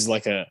 is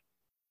like a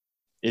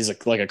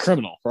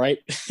criminal, right?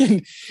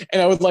 And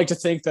I would like to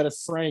think that if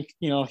Frank,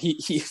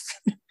 he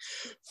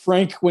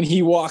Frank, when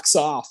he walks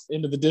off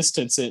into the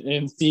distance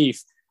in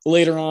Thief,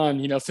 later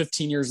on,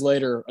 15 years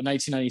later, a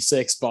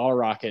 1996 Bottle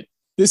Rocket,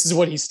 this is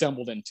what he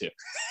stumbled into.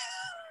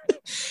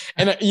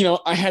 And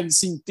I hadn't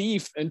seen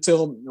Thief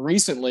until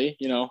recently,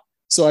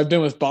 so I've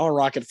been with Bottle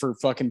Rocket for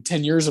fucking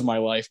 10 years of my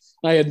life.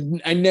 I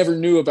never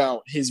knew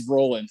about his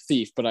role in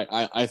Thief, but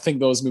I think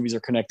those movies are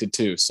connected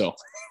too. So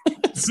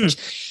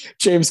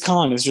James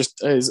Caan is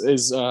just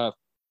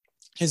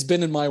has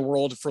been in my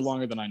world for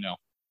longer than I know.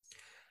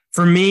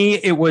 For me,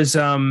 it was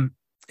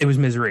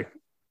Misery.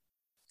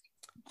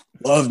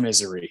 Love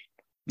Misery.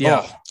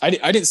 Yeah. Oh, I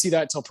didn't see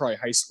that till probably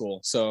high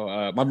school.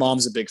 So my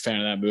mom's a big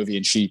fan of that movie,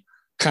 and she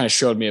kind of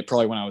showed me it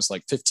probably when I was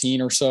like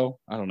 15 or so.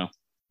 I don't know.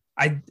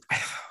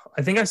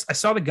 I think I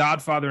saw The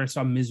Godfather and I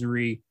saw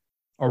Misery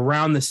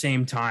around the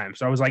same time.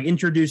 So I was like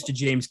introduced to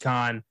James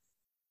Caan,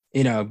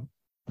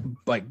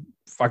 like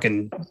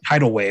fucking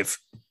tidal wave.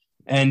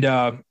 And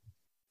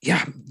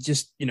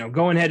just,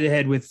 going head to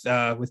head with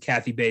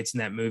Kathy Bates in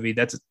that movie.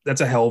 That's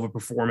a hell of a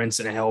performance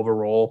and a hell of a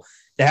role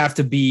to have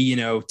to be,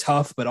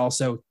 tough, but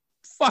also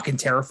fucking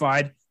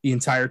terrified the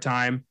entire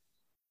time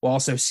while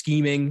also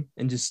scheming,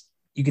 and just,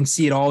 you can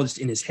see it all just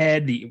in his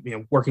head,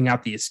 working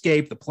out the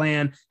escape, the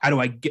plan. How do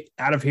I get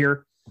out of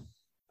here?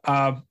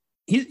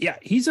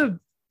 He's a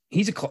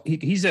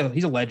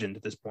legend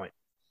at this point.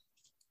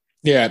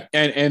 Yeah.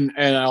 And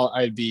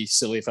I'd be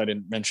silly if I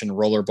didn't mention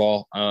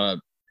Rollerball.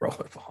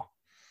 Rollerball.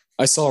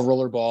 I saw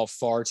Rollerball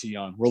far too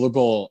young.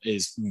 Rollerball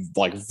is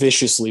like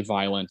viciously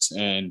violent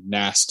and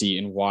nasty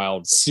and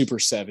wild, super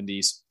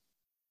 70s.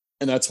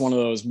 And that's one of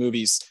those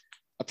movies.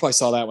 I probably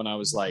saw that when I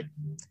was like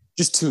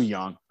just too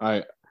young.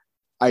 I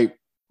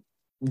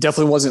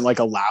definitely wasn't like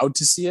allowed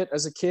to see it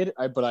as a kid,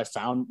 but I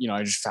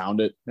just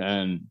found it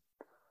and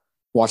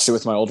watched it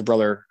with my older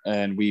brother,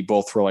 and we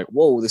both were like,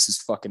 whoa, this is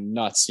fucking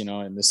nuts,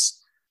 and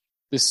this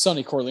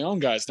Sonny Corleone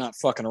guy is not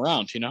fucking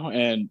around,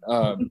 and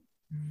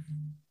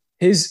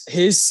his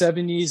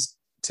 70s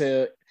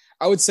to,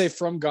 I would say,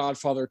 from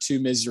Godfather to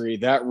Misery,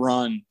 that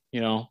run,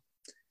 is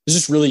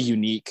just really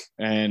unique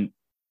and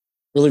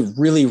really,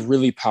 really,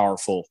 really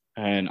powerful.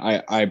 And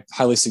I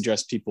highly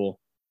suggest people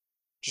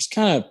just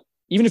kind of,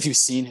 even if you've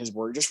seen his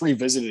work, just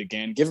revisit it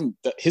again. Give him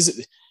I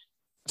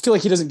feel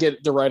like he doesn't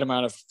get the right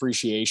amount of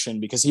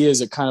appreciation because he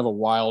is a kind of a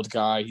wild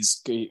guy.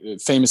 He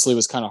famously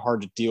was kind of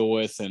hard to deal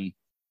with and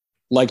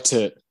like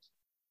to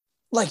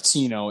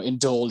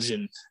indulge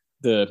in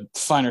the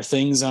finer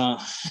things on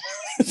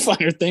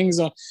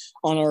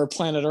our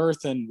planet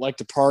Earth, and like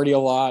to party a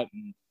lot.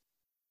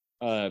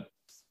 And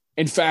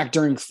In fact,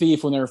 during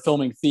Thief, when they were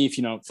filming Thief,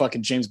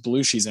 fucking James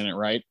Belushi's in it,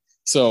 right?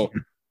 So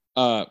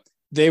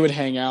they would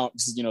hang out,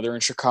 they're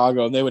in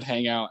Chicago, and they would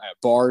hang out at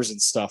bars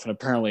and stuff, and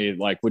apparently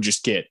like would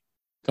just get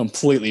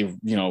completely,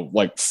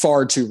 like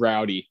far too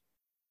rowdy.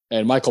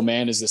 And Michael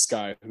Mann is this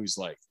guy who's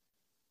like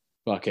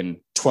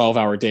fucking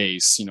 12-hour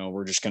days,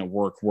 we're just gonna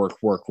work.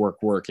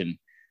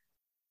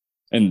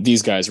 And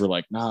these guys were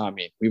like, nah, I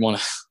mean, we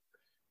want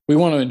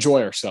to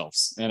enjoy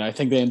ourselves. And I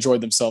think they enjoyed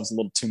themselves a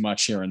little too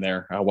much here and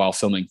there while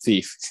filming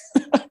Thief.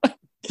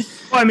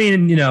 Well, I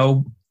mean,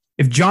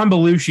 if John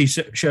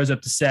Belushi shows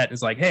up to set and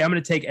is like, hey, I'm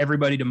going to take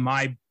everybody to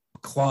my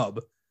club.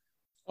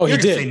 Oh, he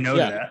did. Say no to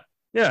that.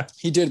 Yeah.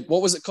 He did.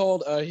 What was it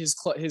called?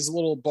 His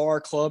little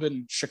bar club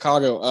in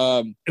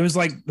Chicago. It was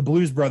like the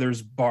Blues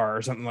Brothers bar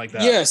or something like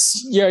that.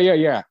 Yes.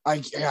 Yeah.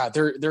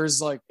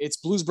 There's like, it's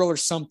Blues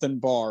Brothers something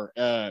bar.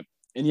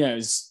 And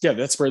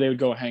that's where they would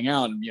go hang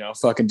out and,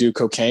 fucking do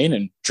cocaine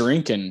and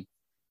drink and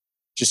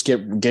just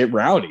get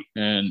rowdy.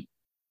 And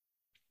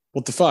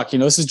what the fuck,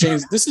 this is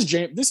James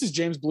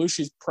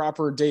Belushi's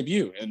proper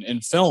debut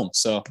in film.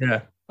 So,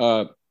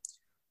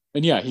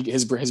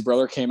 his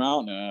brother came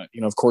out and,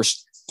 of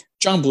course,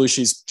 John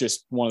Belushi's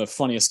just one of the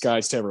funniest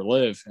guys to ever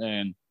live.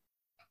 And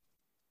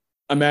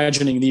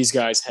imagining these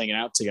guys hanging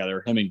out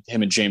together, him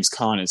and James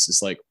Caan is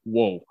just like,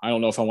 whoa, I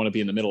don't know if I want to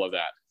be in the middle of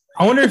that.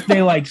 I wonder if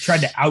they like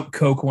tried to out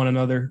coke one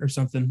another or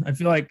something. I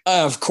feel like,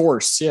 of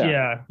course,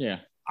 yeah.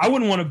 I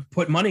wouldn't want to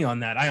put money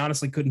on that. I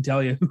honestly couldn't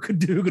tell you who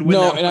could win.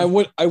 No, and I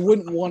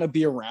wouldn't want to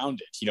be around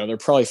it. They're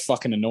probably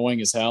fucking annoying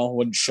as hell.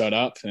 Wouldn't shut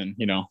up, and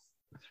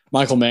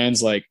Michael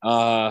Mann's like,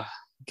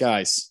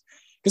 guys,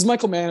 because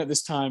Michael Mann at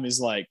this time is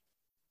like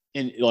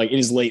in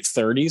his late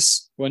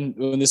 30s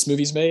when this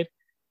movie's made,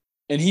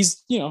 and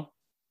he's new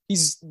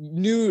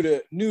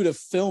to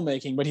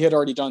filmmaking, but he had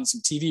already done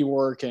some TV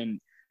work and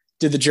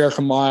did the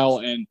Jericho Mile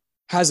and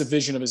has a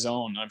vision of his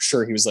own. I'm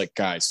sure he was like,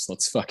 guys,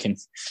 let's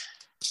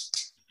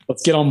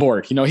get on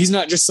board. He's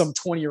not just some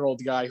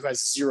 20-year-old guy who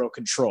has zero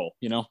control,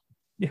 Yeah.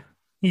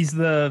 He's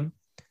the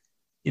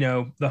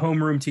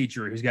homeroom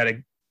teacher who's got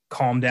to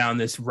calm down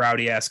this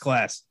rowdy ass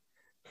class.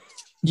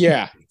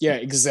 Yeah,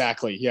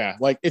 exactly. Yeah.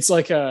 Like it's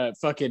like a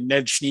fucking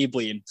Ned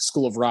Schneebly in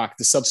School of Rock,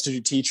 the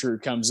substitute teacher who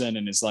comes in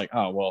and is like,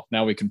 oh, well,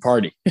 now we can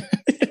party.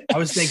 I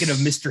was thinking of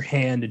Mr.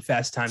 Hand in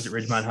Fast Times at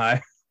Ridgemont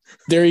High.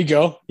 There you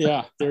go.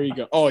 Yeah, there you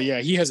go. Oh, yeah,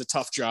 he has a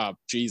tough job.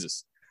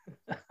 Jesus.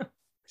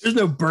 There's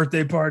no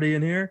birthday party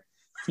in here.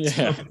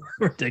 Yeah. So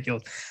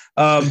ridiculous.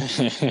 I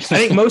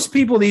think most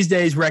people these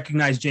days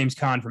recognize James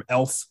Caan from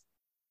Elf.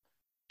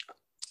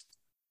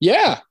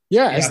 Yeah.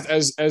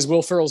 As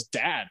Will Ferrell's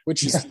dad,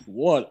 which is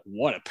what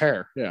a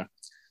pair. Yeah.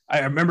 I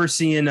remember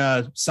seeing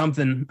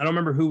something. I don't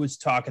remember who was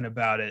talking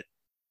about it.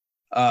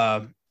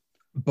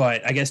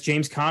 But I guess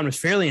James Caan was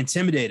fairly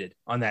intimidated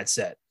on that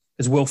set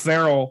because Will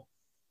Ferrell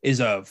is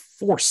a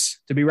force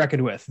to be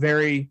reckoned with.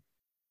 Very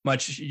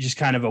much just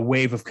kind of a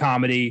wave of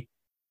comedy,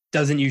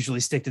 doesn't usually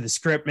stick to the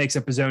script, makes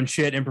up his own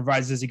shit,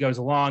 improvises as he goes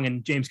along.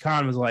 And James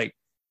Caan was like,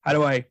 how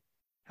do I'm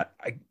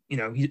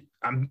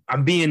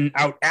being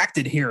out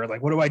acted here.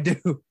 Like, what do I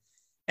do?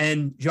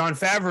 And Jon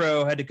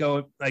Favreau had to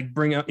go like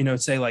bring up,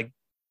 say like,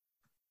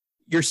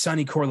 you're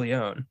Sonny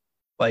Corleone,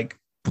 like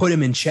put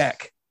him in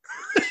check.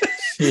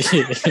 And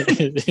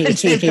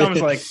James Caan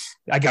was like,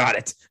 I got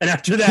it. And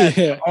after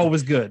that, all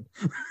was good.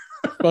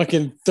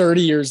 Fucking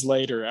 30 years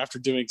later, after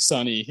doing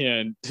Sonny,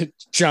 and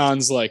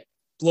John's like,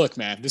 look,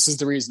 man, this is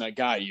the reason I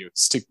got you.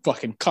 It's to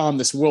fucking calm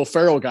this Will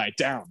Ferrell guy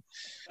down.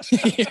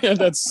 Yeah,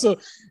 that's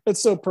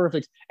so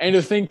perfect. And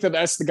to think that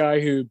that's the guy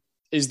who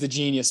is the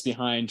genius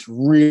behind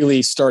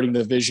really starting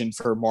the vision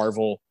for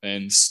Marvel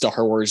and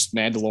Star Wars,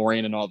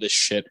 Mandalorian, and all this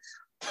shit.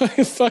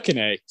 Fucking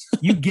A.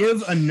 You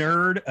give a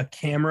nerd a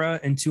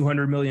camera and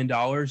 $200 million,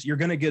 you're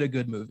going to get a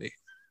good movie.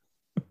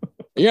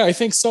 Yeah, I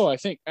think so. I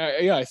think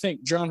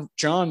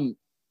John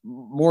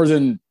more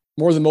than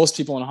most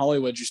people in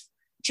Hollywood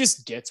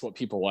just gets what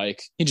people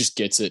like. He just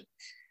gets it.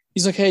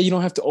 He's like, hey, you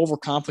don't have to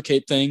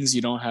overcomplicate things.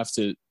 You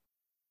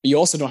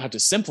also don't have to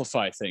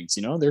simplify things.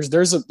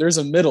 There's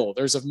a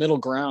middle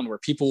ground where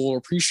people will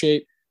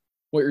appreciate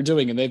what you're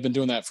doing. And they've been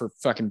doing that for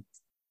fucking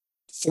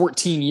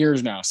 14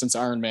 years now since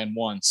Iron Man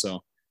 1.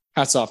 So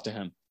hats off to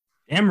him.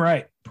 Damn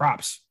right.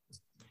 Props.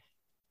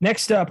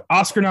 Next up,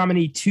 Oscar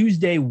nominee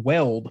Tuesday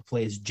Weld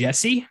plays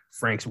Jesse,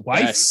 Frank's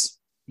wife. Yes.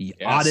 The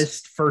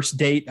oddest first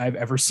date I've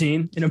ever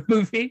seen in a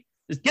movie.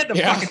 Just get in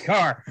the fucking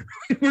car.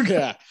 We're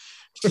good.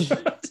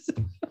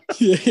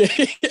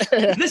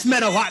 This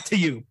meant a lot to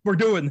you. We're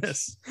doing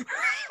this.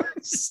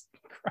 Jesus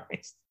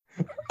Christ.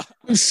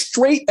 I'm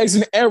straight as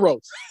an arrow.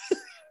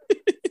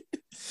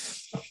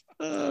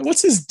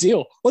 What's his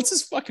deal? What's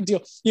his fucking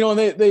deal?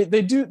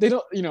 They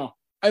don't,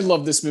 I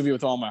love this movie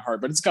with all my heart,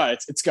 but it's got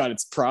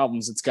its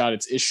problems. It's got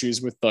its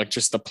issues with like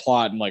just the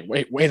plot and like,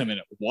 wait a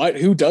minute. What?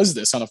 Who does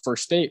this on a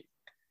first date?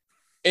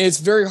 And it's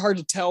very hard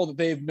to tell that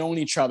they've known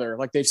each other.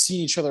 Like they've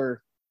seen each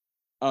other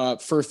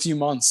for a few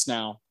months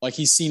now. Like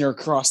he's seen her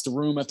across the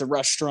room at the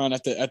restaurant,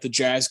 at the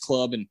jazz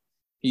club. And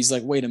he's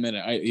like, wait a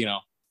minute.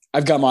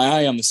 I've got my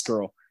eye on this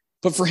girl.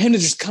 But for him to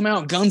just come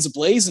out guns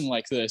a-blazing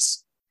like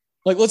this,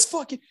 like, let's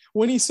fucking,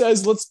 when he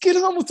says, let's get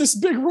on with this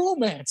big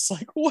romance,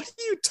 like, what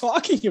are you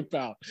talking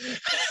about?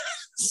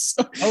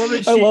 So, I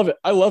love it.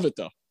 I love it,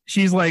 though.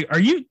 She's like,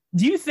 do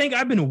you think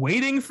I've been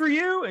waiting for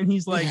you? And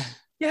he's like,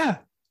 yeah.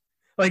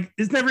 Like,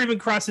 it's never even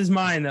crossed his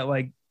mind that,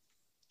 like,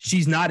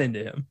 she's not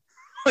into him.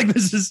 Like,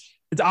 it's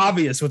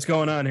obvious what's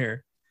going on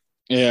here.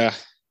 Yeah.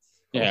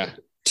 Yeah.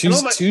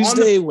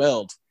 Tuesday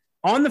Weld.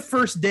 On the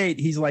first date,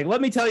 he's like,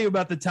 let me tell you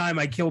about the time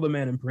I killed a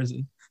man in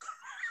prison.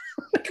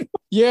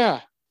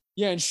 Yeah.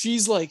 Yeah. And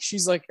she's like,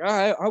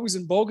 I was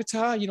in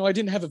Bogota, you know, I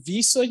didn't have a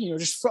visa, you know,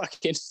 just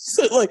fucking,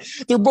 like,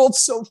 they're both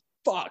so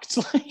fucked.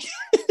 Like,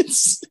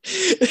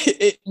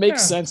 it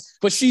makes sense.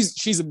 But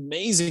she's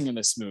amazing in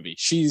this movie.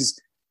 She's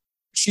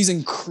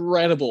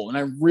incredible. And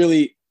I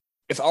really,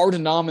 if I were to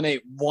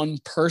nominate one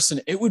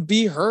person, it would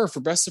be her for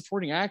Best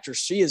Supporting Actress.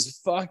 She is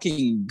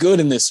fucking good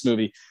in this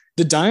movie.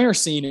 The diner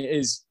scene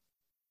is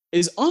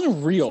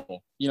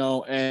unreal, you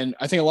know, and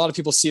I think a lot of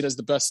people see it as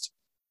the best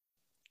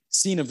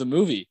scene of the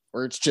movie,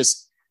 where it's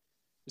just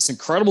this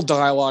incredible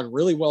dialogue,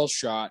 really well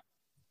shot.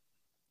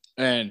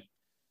 And,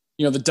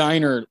 you know, the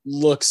diner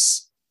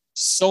looks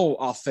so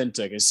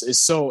authentic. It's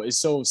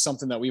so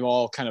something that we've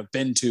all kind of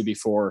been to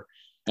before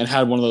and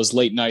had one of those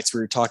late nights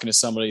where you're talking to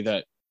somebody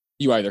that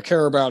you either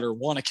care about or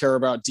want to care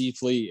about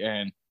deeply.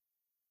 And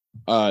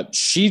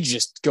she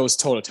just goes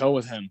toe to toe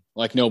with him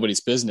like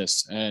nobody's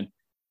business. And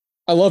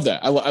I love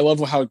that. I love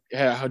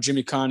how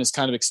Jimmy Caan is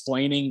kind of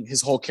explaining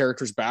his whole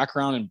character's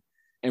background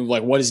and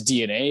like what his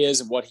DNA is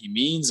and what he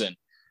means.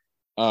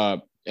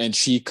 And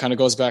she kind of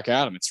goes back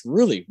at him. It's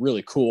really,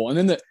 really cool. And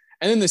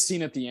then the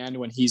scene at the end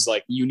when he's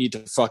like, you need to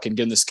fucking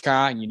get in this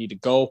car and you need to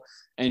go.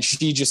 And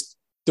she just,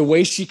 the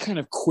way she kind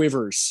of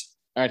quivers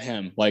at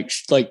him, like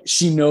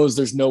she knows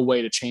there's no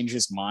way to change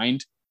his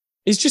mind.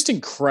 It's just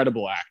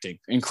incredible acting,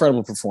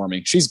 incredible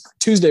performing. She's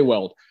Tuesday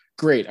Weld.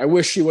 Great. I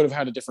wish she would have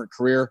had a different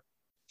career.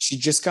 She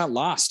just got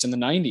lost in the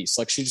 90s.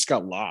 Like, she just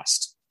got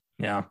lost.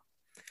 Yeah.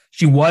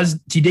 She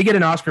did get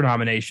an Oscar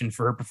nomination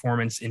for her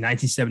performance in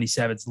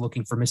 1977's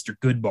Looking for Mr.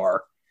 Goodbar.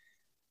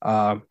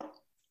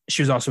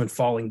 She was also in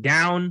Falling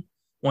Down,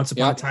 Once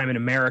Upon a Time in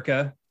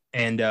America,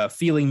 and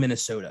Feeling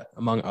Minnesota,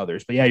 among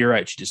others. But yeah, you're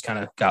right. She just kind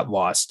of got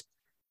lost.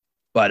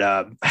 But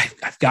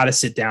I've got to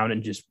sit down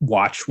and just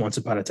watch Once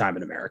Upon a Time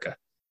in America.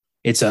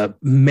 It's a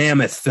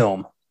mammoth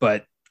film,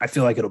 but I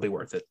feel like it'll be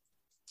worth it.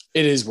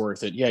 It is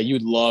worth it. Yeah,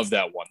 you'd love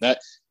that one.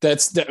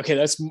 That's kind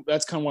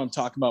of what I'm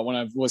talking about when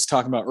I was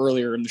talking about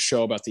earlier in the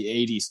show about the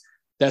 80s.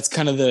 That's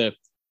kind of the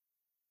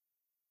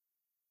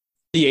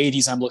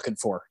 80s I'm looking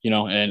for, you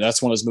know, and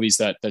that's one of those movies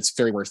that's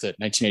very worth it.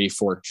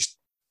 1984, just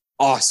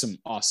awesome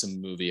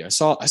movie. I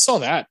saw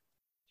that.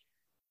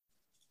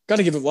 Got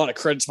to give a lot of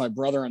credit to my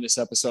brother on this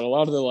episode. A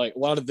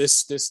lot of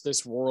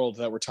this world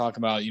that we're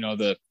talking about, you know,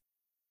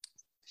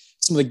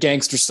 some of the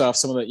gangster stuff,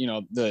 some of the, you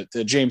know,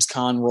 the James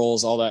Caan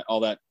roles, all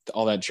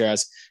that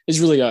jazz is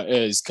really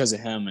is because of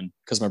him and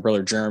because my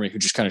brother Jeremy, who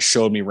just kind of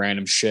showed me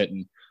random shit.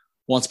 And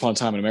Once Upon a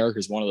Time in America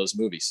is one of those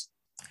movies.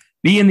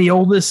 Being the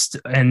oldest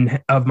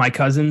and of my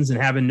cousins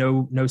and having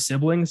no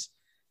siblings,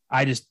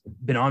 I just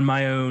been on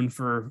my own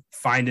for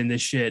finding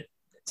this shit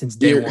since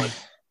day one.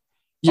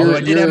 Although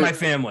I did have my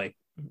family.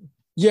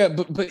 Yeah,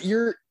 but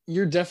you're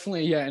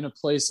definitely in a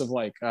place of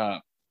like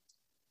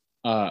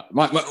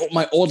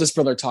my oldest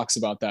brother talks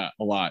about that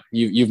a lot.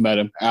 You've met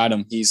him,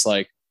 Adam. He's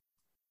like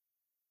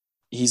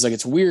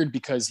it's weird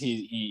because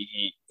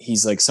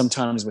he's like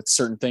sometimes with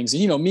certain things,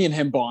 and you know, me and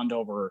him bond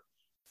over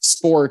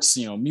sports,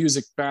 you know,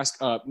 music,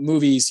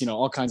 movies, you know,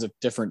 all kinds of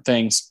different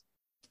things,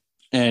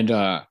 and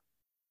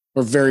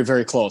we're very,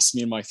 very close.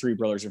 Me and my three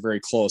brothers are very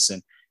close,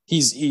 and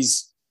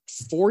he's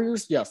 4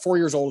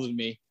 years older than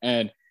me,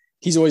 and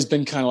he's always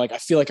been kind of like, I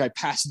feel like I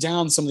passed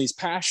down some of these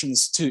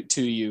passions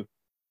to you,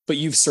 but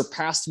you've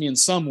surpassed me in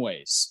some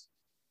ways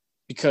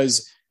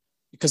because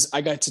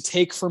I got to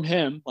take from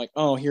him, like,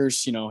 oh,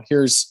 here's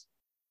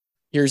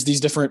these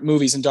different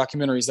movies and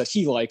documentaries that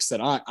he likes that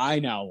I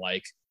now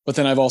like. But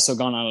then I've also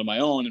gone out on my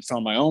own and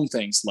found my own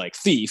things like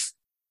Thief.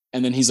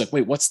 And then he's like,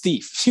 wait, what's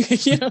Thief?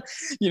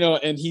 you know,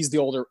 and he's the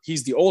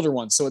older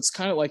one. So it's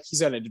kind of like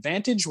he's at an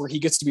advantage where he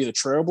gets to be the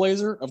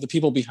trailblazer of the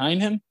people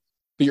behind him.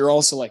 But you're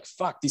also like,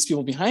 fuck, these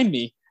people behind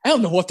me, I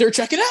don't know what they're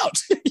checking out.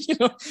 You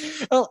know,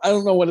 I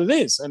don't know what it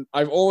is. And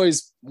I've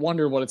always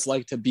wondered what it's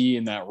like to be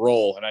in that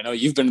role. And I know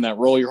you've been in that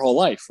role your whole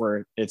life,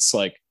 where it's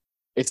like,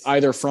 it's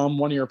either from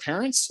one of your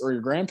parents or your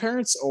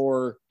grandparents,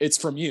 or it's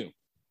from you.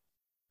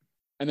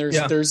 And there's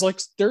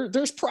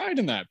pride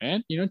in that,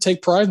 man. You know,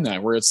 take pride in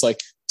that, where it's like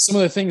some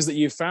of the things that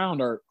you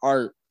found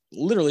are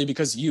literally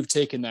because you've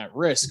taken that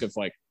risk of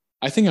like,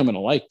 I think I'm going to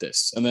like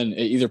this. And then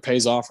it either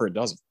pays off or it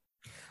doesn't.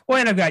 Well,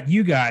 and I've got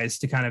you guys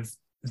to kind of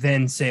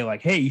then say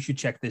like, hey, you should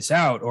check this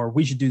out, or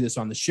we should do this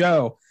on the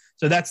show.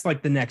 So that's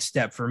like the next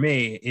step for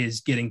me,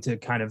 is getting to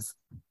kind of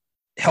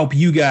help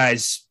you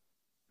guys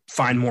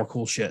find more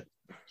cool shit.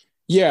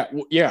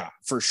 Yeah,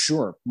 for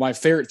sure. My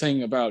favorite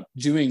thing about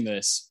doing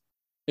this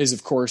is,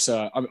 of course,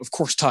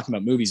 talking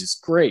about movies is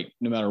great,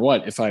 no matter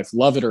what, if I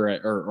love it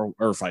or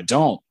if I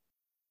don't.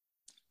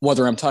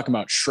 whether I'm talking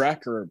about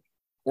Shrek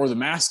or The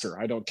Master.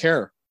 I don't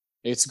care.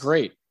 It's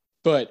great.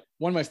 But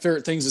one of my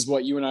favorite things is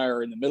what you and I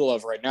are in the middle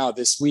of right now.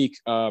 This week,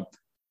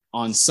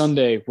 on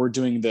Sunday, we're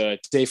doing the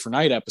Day for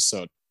Night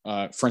episode,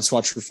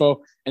 Francois Truffaut,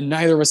 and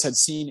neither of us had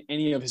seen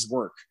any of his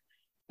work.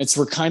 And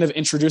so we're kind of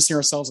introducing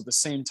ourselves at the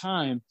same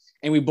time.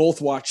 And we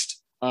both watched,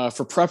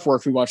 for prep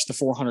work, we watched The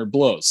 400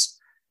 Blows.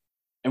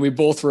 And we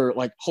both were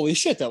like, holy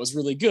shit, that was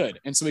really good.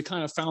 And so we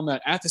kind of found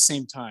that at the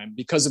same time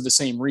because of the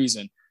same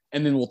reason.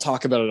 And then we'll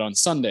talk about it on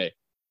Sunday.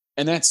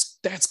 And that's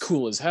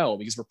cool as hell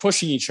because we're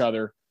pushing each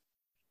other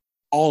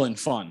all in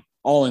fun,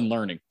 all in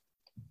learning.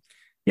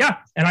 Yeah.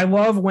 And I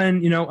love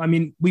when,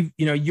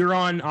 you're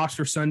on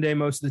Oscar Sunday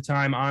most of the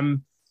time.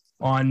 I'm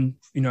on,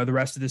 the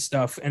rest of this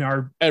stuff and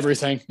our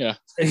everything. Yeah.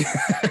 I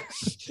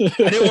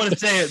didn't want to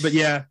say it, but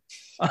yeah.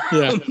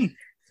 Yeah.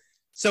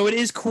 So it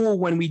is cool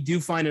when we do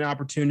find an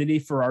opportunity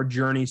for our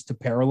journeys to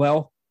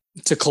parallel.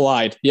 To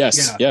collide.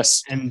 Yes. Yeah.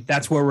 Yes. And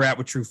that's where we're at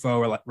with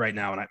Truffaut right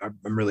now. And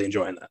I'm really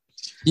enjoying that.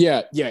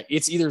 Yeah. Yeah.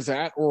 It's either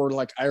that or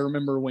like, I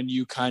remember when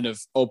you kind of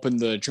opened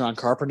the John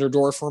Carpenter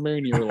door for me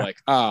and you were like,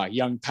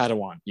 young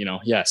Padawan,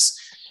 yes.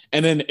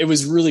 And then it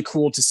was really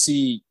cool to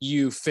see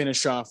you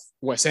finish off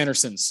Wes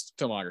Anderson's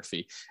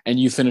filmography and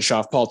you finish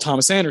off Paul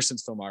Thomas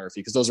Anderson's filmography.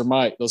 Because those are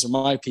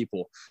my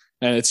people.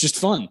 And it's just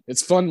fun.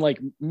 It's fun, like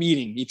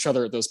meeting each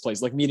other at those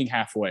places, like meeting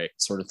halfway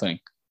sort of thing.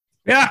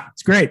 Yeah.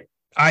 It's great.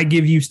 I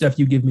give you stuff,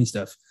 you give me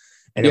stuff,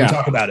 and then we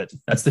talk about it.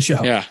 That's the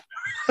show. Yeah.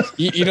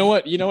 You know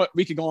what?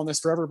 We could go on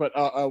this forever, but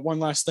one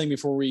last thing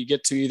before we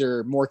get to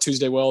either more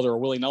Tuesday Weld or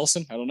Willie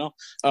Nelson. I don't know.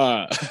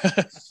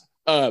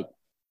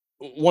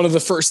 One of the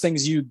first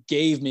things you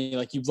gave me,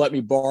 like you let me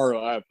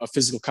borrow a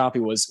physical copy,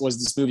 was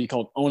this movie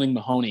called Owning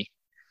Mahoney,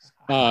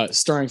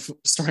 starring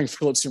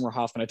Philip Seymour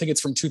Hoffman. I think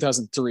it's from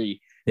 2003.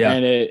 Yeah,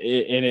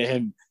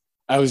 and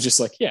I was just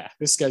like, yeah,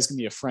 this guy's gonna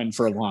be a friend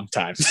for a long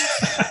time.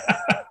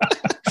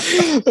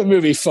 The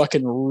movie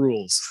fucking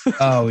rules.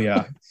 Oh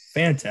yeah,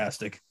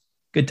 fantastic,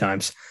 good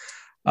times.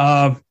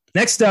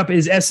 Next up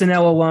is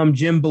SNL alum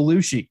Jim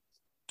Belushi,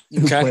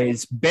 who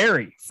plays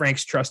Barry,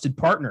 Frank's trusted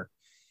partner.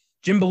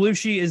 Jim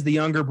Belushi is the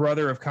younger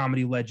brother of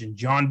comedy legend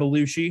John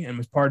Belushi and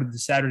was part of the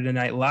Saturday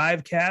Night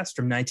Live cast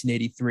from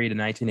 1983 to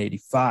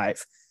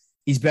 1985.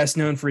 He's best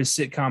known for his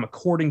sitcom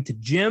According to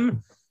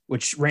Jim,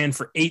 which ran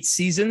for 8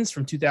 seasons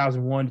from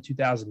 2001 to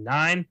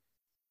 2009.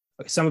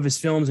 Some of his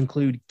films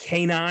include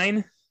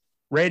K-9,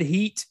 Red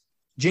Heat,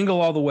 Jingle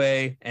All the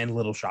Way, and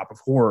Little Shop of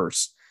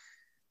Horrors.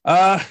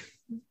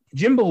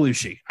 Jim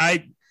Belushi,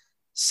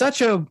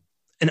 such an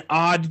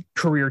odd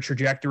career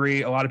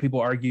trajectory. A lot of people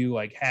argue,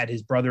 like, had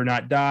his brother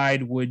not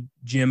died, would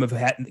Jim have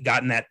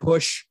gotten that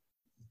push?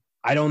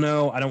 I don't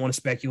know. I don't want to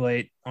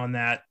speculate on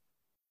that.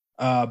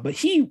 But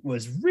he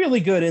was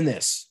really good in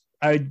this.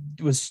 I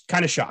was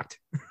kind of shocked.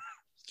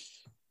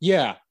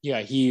 Yeah,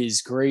 he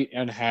is great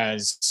and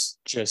has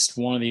just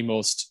one of the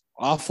most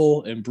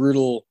awful and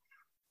brutal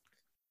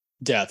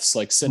deaths,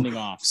 like sending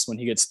offs when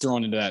he gets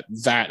thrown into that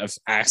vat of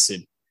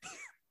acid.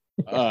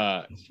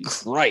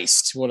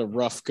 Christ, what a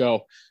rough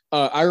go.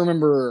 I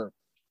remember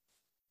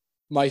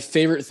my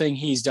favorite thing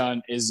he's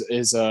done is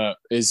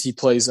he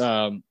plays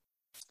the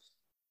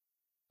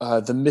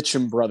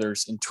Mitchum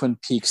brothers in Twin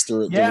Peaks: The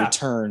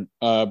Return.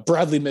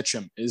 Bradley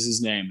Mitchum is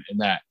his name in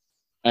that,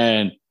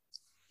 and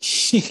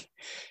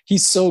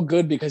he's so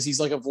good because he's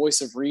like a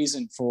voice of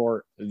reason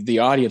for the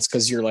audience,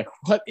 because you're like,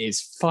 what is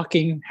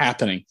fucking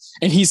happening?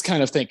 And he's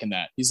kind of thinking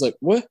that. He's like,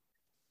 what?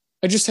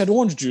 I just had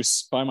orange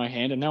juice by my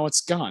hand and now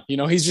it's gone.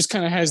 He's just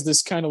kind of has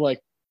this kind of like,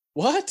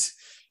 what?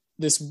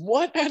 This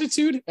what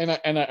attitude? And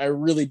I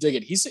really dig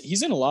it.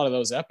 He's in a lot of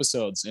those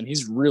episodes and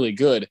he's really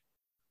good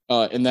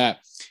in that.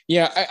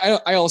 Yeah,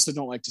 I also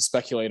don't like to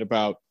speculate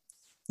about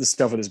the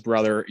stuff with his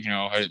brother.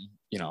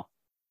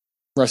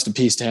 Rest in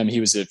peace to him. He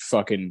was a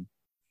fucking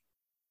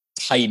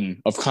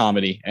titan of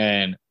comedy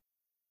and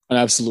an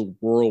absolute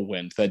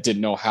whirlwind that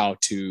didn't know how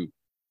to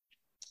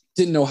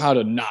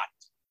not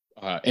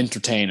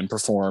entertain and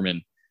perform,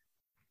 and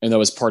that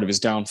was part of his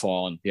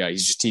downfall. And yeah,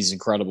 he's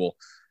incredible.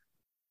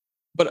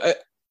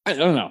 But I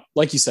don't know,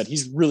 like you said,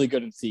 he's really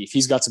good in Thief.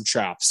 He's got some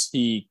chops.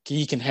 He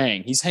can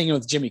hang. He's hanging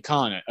with Jimmy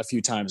Kahn a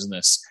few times in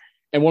this.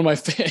 And one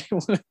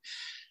of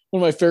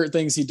my favorite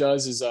things he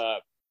does is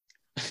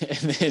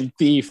in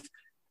Thief,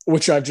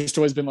 which I've just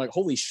always been like,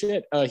 holy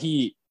shit.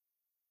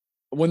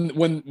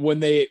 When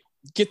they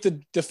get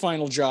the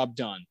final job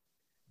done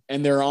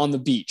and they're on the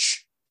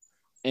beach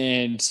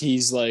and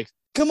he's like,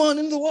 come on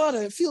into the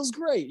water, it feels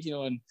great,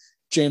 and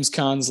James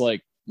Caan's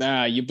like,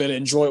 nah, you better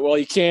enjoy it while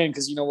you can,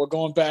 because we're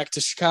going back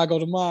to Chicago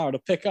tomorrow to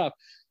pick up.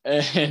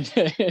 And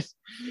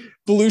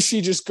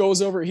Belushi just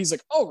goes over, he's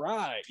like, all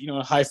right,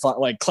 high five,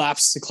 like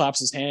claps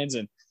his hands,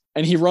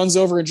 and he runs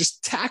over and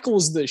just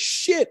tackles the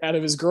shit out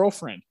of his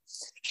girlfriend.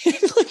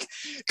 Like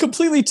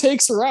completely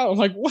takes her out. I'm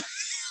like, what?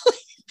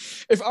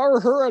 If I were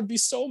her, I'd be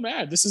so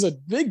mad. This is a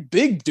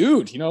big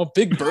dude,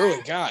 big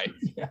burly guy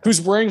who's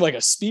wearing like a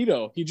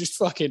Speedo. He just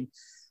fucking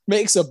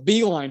makes a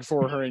beeline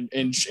for her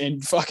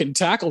and fucking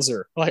tackles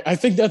her. Like, I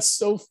think that's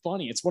so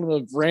funny. It's one of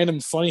the random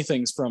funny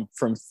things from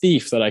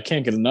Thief that I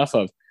can't get enough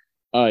of.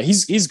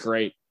 He's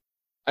great.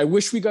 I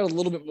wish we got a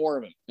little bit more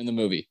of him in the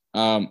movie.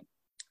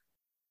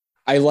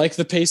 I like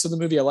the pace of the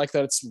movie. I like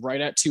that it's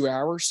right at 2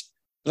 hours,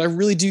 but I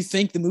really do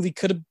think the movie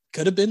could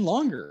have been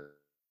longer.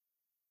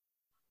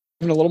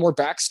 Even a little more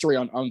backstory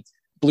on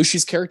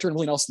Belushi's character and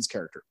Willie Nelson's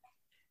character.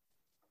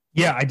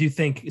 Yeah, I do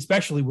think,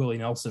 especially Willie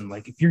Nelson.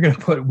 Like, if you're going to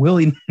put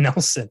Willie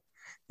Nelson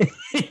in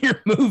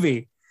your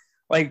movie,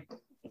 like,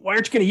 why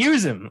aren't you going to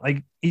use him?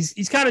 Like,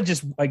 he's kind of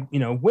just like,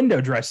 window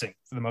dressing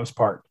for the most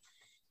part.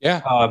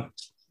 Yeah.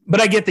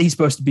 But I get that he's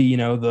supposed to be,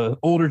 the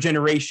older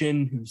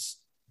generation who's,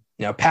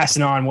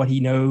 passing on what he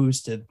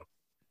knows to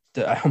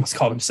I almost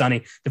called him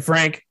Sonny, to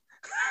Frank.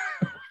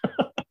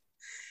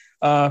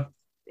 Yeah,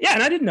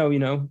 and I didn't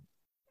know,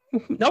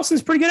 Nelson's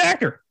a pretty good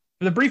actor.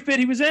 For the brief bit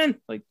he was in,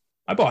 like,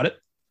 I bought it.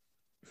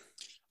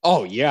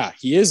 Oh yeah,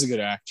 he is a good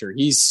actor.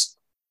 He's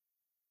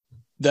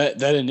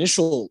that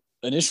initial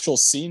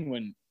scene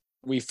when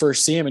we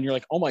first see him, and you're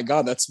like, oh my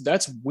god,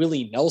 that's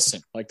Willie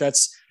Nelson. Like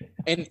that's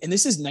and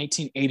this is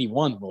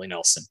 1981 Willie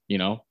Nelson.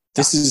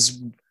 This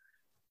is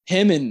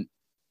him, and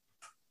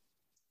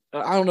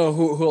I don't know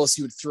who else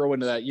you would throw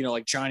into that.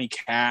 Like Johnny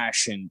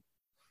Cash and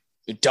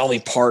Dolly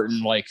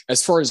Parton. Like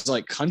as far as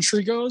like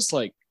country goes,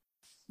 like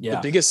the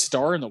biggest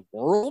star in the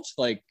world.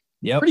 Like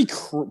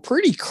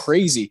pretty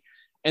crazy.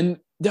 And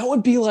that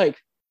would be like,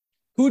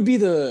 who would be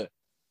the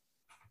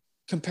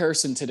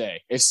comparison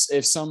today?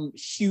 If some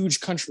huge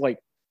country, like,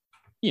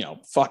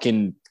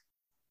 fucking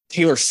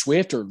Taylor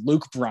Swift or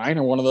Luke Bryan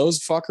or one of those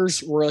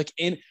fuckers were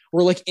in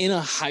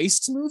a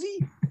heist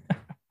movie.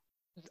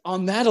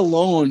 On that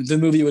alone, the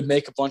movie would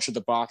make a bunch at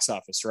the box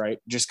office, right?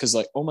 Just because,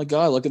 like, oh my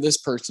god, look at this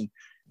person.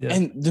 Yeah.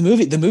 And the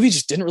movie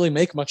just didn't really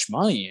make much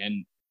money.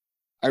 And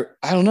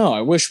I don't know.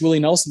 I wish Willie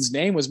Nelson's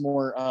name was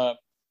more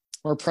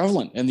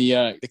prevalent in the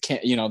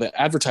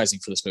advertising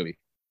for this movie.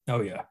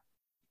 Oh yeah.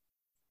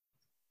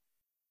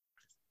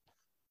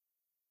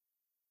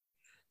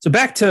 So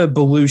back to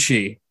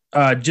Belushi.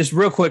 Just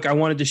real quick, I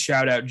wanted to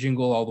shout out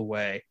Jingle All the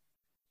Way,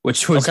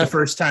 which was the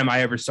first time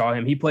I ever saw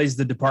him. He plays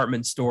the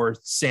department store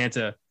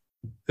Santa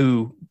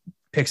who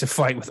picks a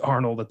fight with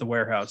Arnold at the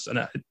warehouse.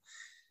 And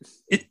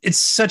it's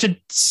such a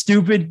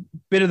stupid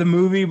bit of the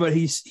movie, but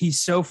he's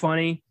so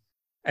funny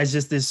as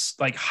just this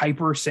like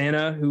hyper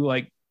Santa who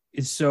like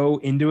is so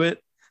into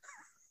it.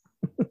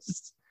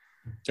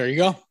 There you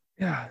go.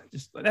 Yeah,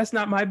 just that's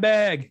not my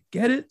bag.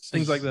 Get it?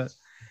 Things like that.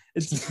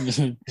 It's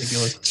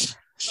ridiculous.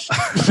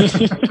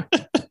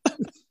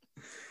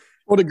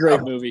 What a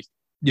great movie.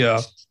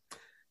 Yeah.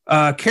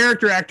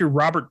 Character actor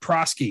Robert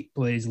Prosky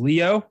plays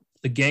Leo,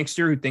 the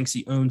gangster who thinks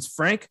he owns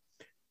Frank.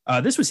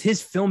 This was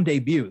his film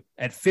debut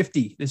at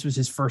 50. This was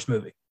his first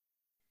movie.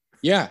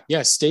 Yeah.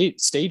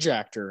 Stage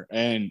actor,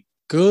 and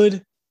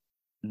good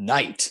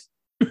night.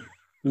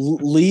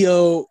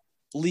 Leo,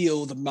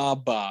 the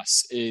mob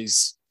boss,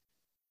 is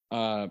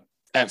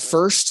at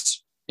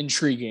first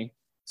intriguing,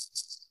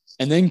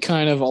 and then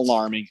kind of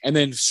alarming, and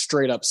then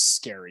straight up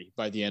scary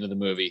by the end of the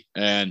movie.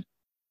 And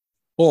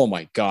oh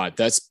my god,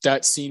 that's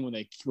that scene when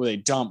they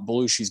dump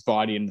Belushi's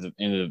body into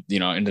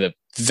the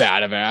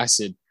vat of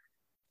acid,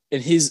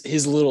 and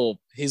his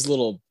little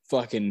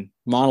fucking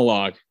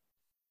monologue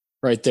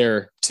right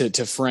there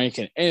to Frank,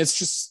 and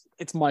it's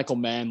Michael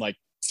Mann, like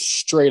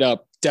straight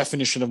up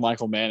definition of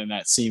Michael Mann in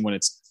that scene when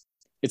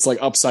it's like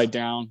upside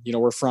down.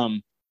 We're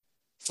from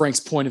Frank's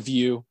point of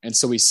view, and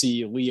so we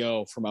see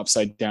Leo from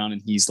upside down,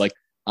 and he's like,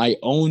 I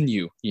own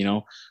you,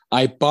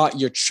 I bought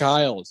your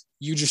child.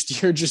 You're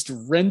just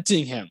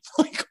renting him.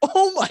 Like,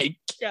 oh my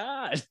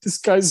God, this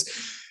guy's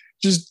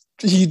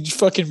he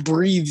fucking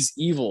breathes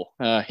evil.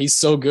 He's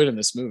so good in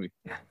this movie.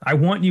 I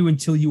want you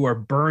until you are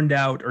burned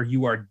out or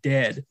you are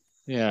dead.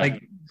 Yeah.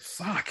 Like,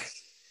 fuck.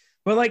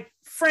 But like,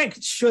 Frank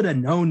should have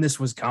known this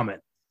was coming.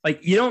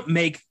 Like, you don't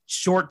make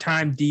short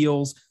time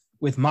deals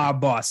with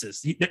mob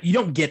bosses. You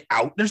don't get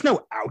out. There's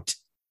no out.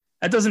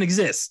 That doesn't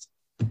exist.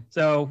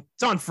 So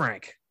it's on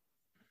Frank.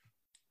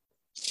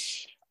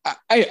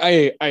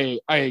 I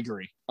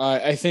agree.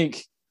 I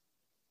think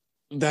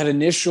that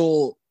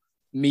initial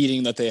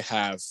meeting that they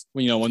have,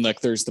 when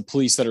like there's the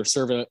police that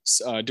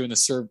are doing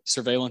the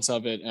surveillance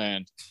of it,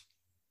 and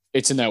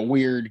it's in that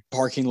weird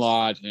parking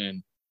lot,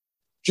 and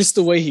just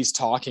the way he's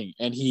talking,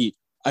 and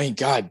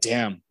god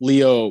damn,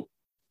 Leo,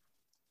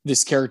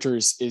 this character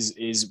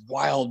is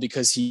wild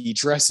because he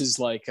dresses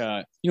like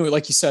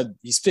like you said,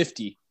 he's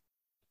 50,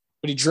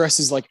 but he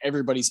dresses like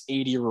everybody's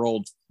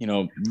 80-year-old,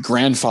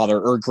 grandfather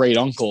or great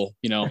uncle,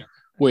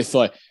 with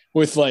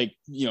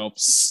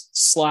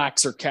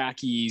slacks or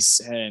khakis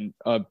and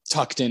a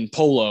tucked in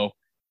polo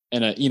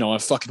and a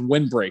fucking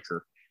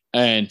windbreaker.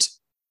 And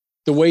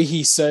the way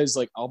he says,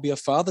 like, I'll be a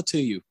father to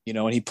you,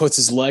 and he puts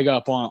his leg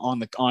up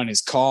on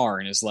his car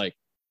and is like,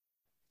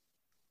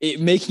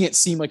 making it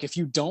seem like if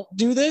you don't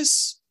do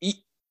this,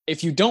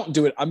 if you don't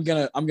do it, I'm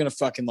gonna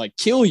fucking like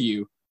kill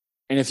you.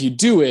 And if you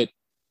do it,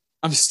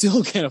 I'm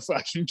still gonna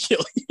fucking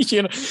kill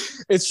you.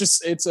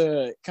 It's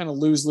a kind of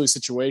lose-lose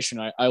situation.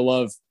 I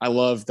love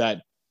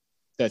that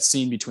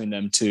scene between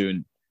them two,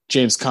 and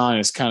James Caan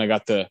has kind of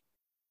got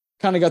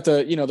kind of got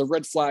the, the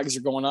red flags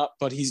are going up,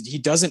 but he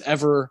doesn't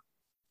ever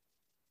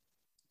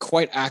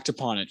quite act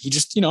upon it. He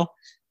just, I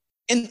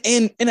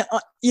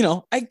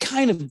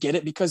kind of get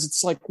it, because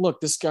it's like, look,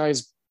 this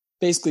guy's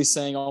basically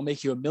saying, I'll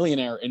make you a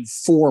millionaire in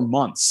 4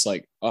 months.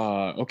 Like,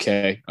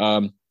 okay.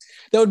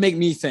 That would make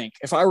me think,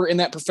 if I were in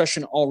that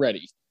profession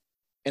already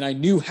and I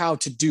knew how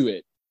to do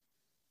it,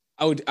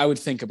 I would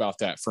think about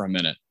that for a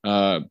minute.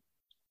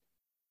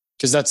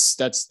 Because that's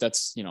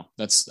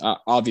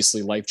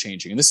obviously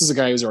life-changing. And this is a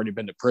guy who's already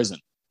been to prison,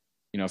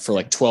 for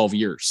like 12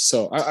 years.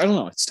 So I don't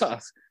know. It's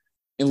tough.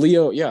 And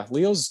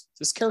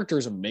this character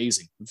is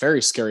amazing.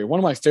 Very scary. One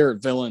of my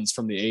favorite villains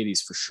from the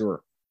 80s for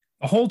sure.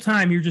 The whole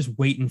time you're just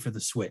waiting for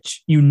the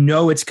switch. You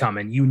know it's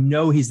coming. You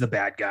know he's the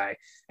bad guy,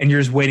 and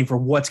you're just waiting for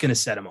what's going to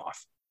set him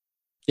off.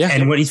 Yeah.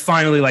 And when he's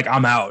finally like,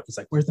 I'm out, he's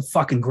like, where's the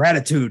fucking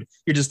gratitude?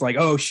 You're just like,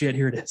 oh shit,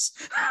 here it is.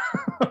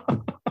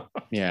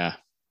 Yeah.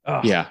 Oh.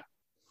 Yeah.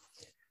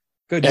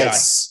 Good guy.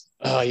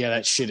 Oh yeah,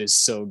 that shit is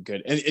so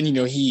good. And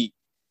he,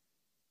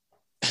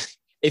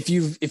 if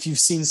you've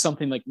seen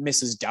something like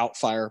Mrs.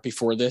 Doubtfire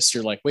before this,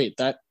 you're like, wait,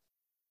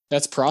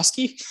 that's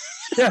Prosky?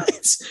 Yeah.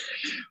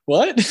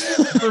 What?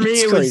 For me,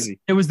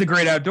 it was the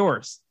great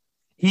outdoors.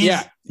 He's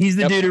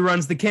the dude who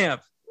runs the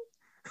camp.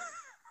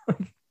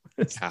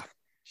 Yeah.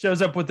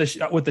 Shows up with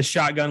the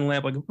shotgun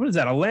lamp. Like, what is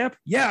that? A lamp?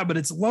 Yeah, but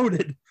it's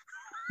loaded.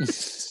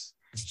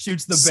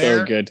 Shoots the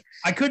bear. So good.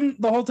 I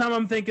couldn't, the whole time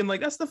I'm thinking, like,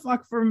 that's the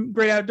fuck from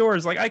Great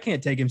Outdoors. Like, I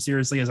can't take him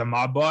seriously as a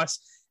mob boss.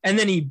 And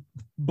then he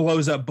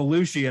blows up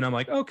Belushi, and I'm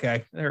like,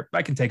 okay,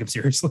 I can take him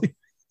seriously.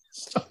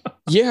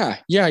 Yeah.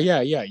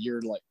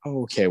 You're like,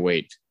 oh, okay,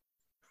 wait.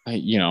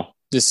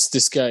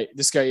 This guy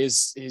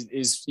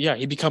is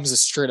he becomes a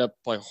straight up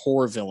like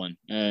horror villain.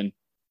 And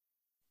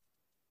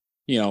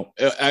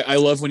I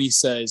love when he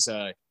says,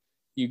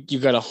 you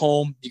got a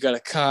home, you got a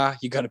car,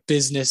 you got a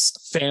business, a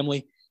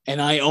family, and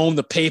I own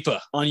the paper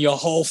on your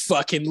whole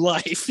fucking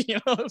life.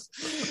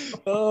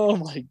 Oh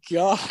my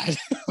God.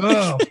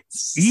 Oh,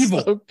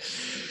 evil.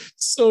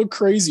 So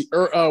crazy.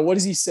 Or what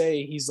does he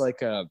say? He's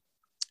like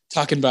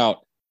talking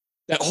about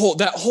that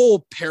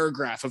whole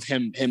paragraph of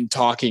him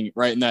talking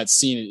right in that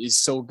scene is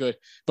so good.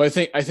 But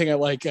I think I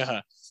like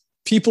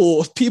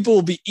people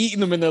will be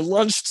eating them in their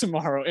lunch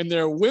tomorrow in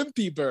their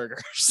wimpy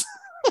burgers.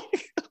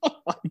 Oh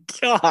my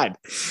God.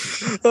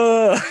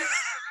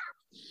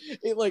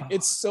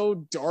 It's so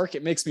dark.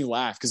 It makes me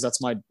laugh because that's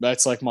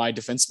like my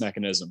defense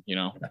mechanism,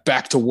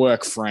 back to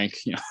work, Frank,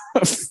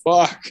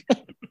 fuck.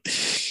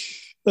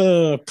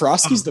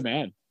 Prosky's the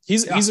man.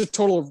 He's a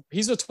total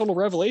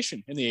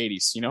revelation in the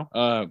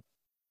 80s,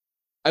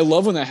 I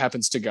love when that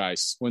happens to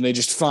guys, when they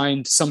just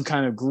find some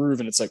kind of groove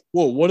and it's like,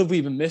 whoa, what have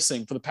we been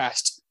missing for the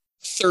past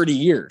 30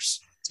 years?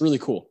 It's really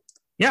cool.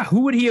 Yeah.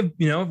 Who would he have,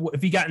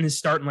 if he gotten his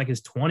start in like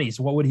his 20s,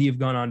 what would he have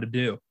gone on to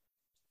do?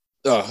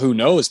 Who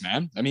knows,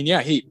 man? I mean,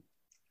 yeah, he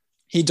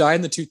died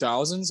in the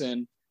 2000s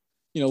and,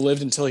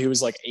 lived until he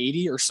was like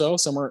 80 or so,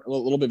 somewhere a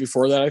little bit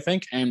before that, I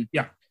think. And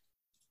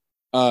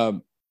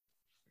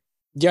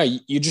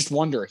you just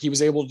wonder, he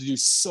was able to do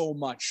so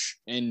much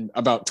in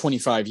about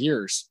 25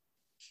 years.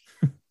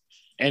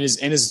 And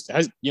is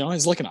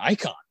like an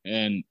icon.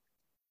 And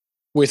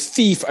with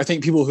Thief, I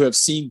think people who have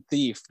seen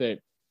Thief, that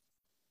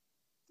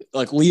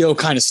like Leo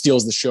kind of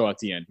steals the show at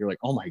the end. You're like,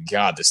 oh my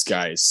God, this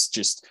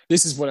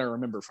is what I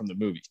remember from the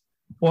movie.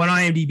 Well, on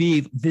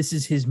IMDb, this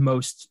is his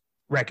most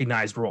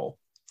recognized role.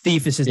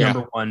 Thief is his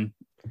number one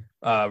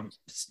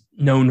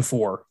known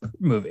for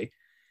movie.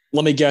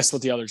 Let me guess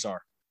what the others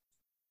are.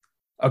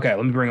 Okay,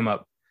 let me bring them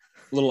up.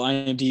 Little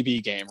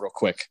IMDb game real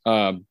quick.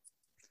 Okay,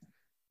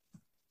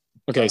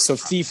 so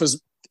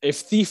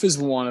if Thief is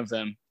one of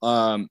them,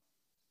 Mrs.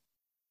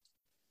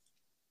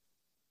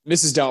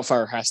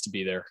 Doubtfire has to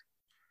be there.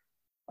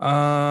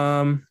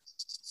 Almost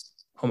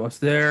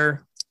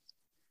there.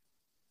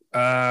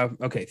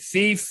 Okay,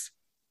 Thief,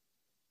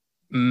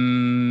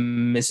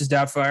 Mrs.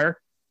 Doubtfire.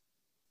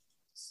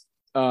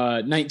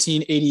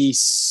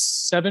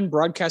 1987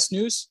 Broadcast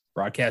News.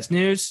 Broadcast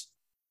News.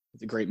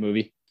 It's a great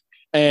movie.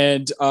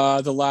 And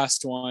the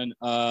last one,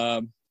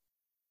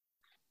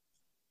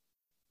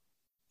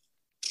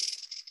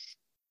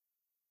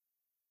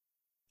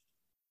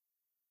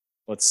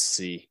 let's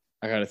see.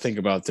 I got to think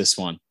about this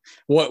one.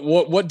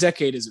 What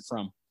decade is it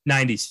from?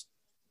 90s.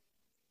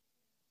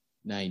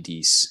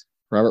 90s.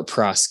 Robert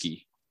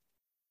Prosky.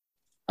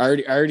 I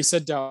already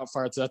said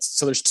Doubtfire.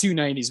 So there's two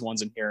 90s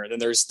ones in here. Then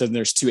there's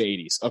two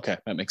 80s. Okay,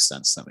 that makes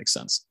sense. I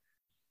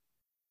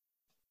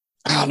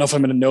don't know if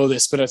I'm going to know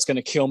this, but it's going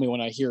to kill me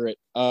when I hear it.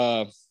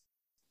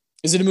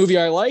 Is it a movie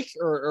I like,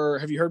 or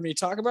have you heard me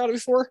talk about it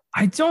before?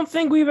 I don't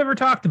think we've ever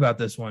talked about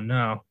this one.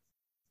 No.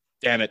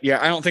 Damn it. Yeah,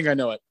 I don't think I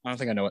know it.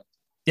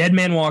 Dead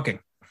Man Walking.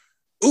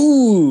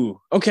 Ooh,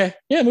 okay.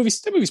 Yeah, that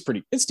movie's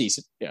pretty. It's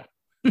decent. Yeah.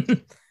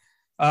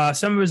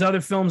 Some of his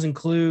other films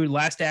include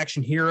Last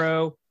Action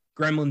Hero,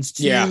 Gremlins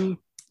 2,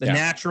 The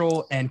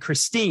Natural, and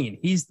Christine.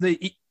 He's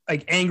the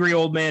angry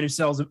old man who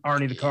sells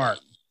Arnie the car.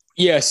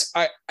 Yes,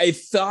 I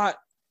thought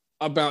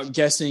about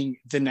guessing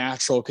The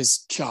Natural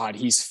because God,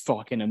 he's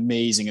fucking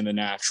amazing in The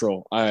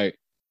Natural.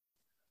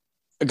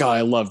 God,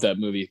 I love that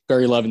movie.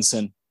 Barry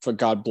Levinson, for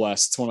God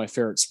bless. It's one of my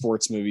favorite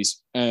sports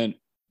movies. And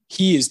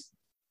he is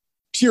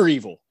pure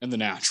evil in The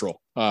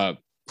Natural.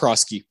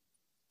 Prosky.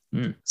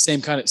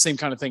 Same kind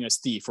of thing as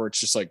Thief, where it's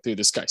just like, dude,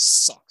 this guy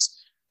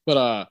sucks.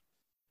 But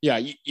yeah,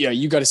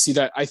 you got to see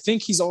that. I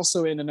think he's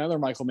also in another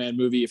Michael Mann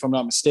movie, if I'm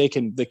not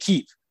mistaken, The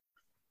Keep.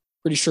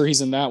 Pretty sure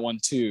he's in that one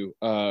too,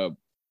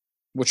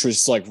 which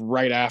was like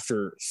right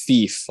after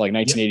Thief, like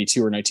 1982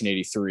 or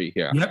 1983.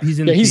 Yeah, yep, he's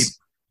in The Keep.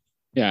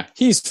 Yeah,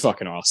 he's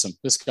fucking awesome.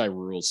 This guy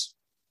rules.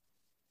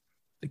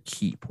 The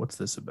Keep. What's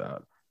this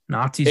about?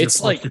 Nazis are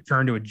forced to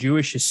turn to a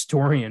Jewish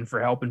historian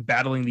for help in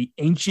battling the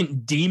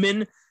ancient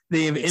demon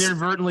they have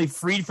inadvertently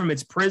freed from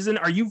its prison.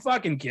 Are you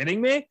fucking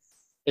kidding me?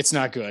 It's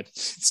not good.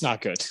 It's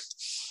not good.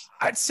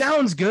 It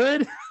sounds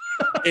good.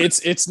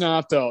 It's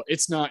not though.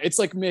 It's not. It's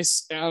like I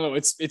don't know.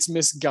 It's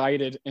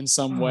misguided in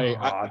some way.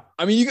 I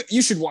mean,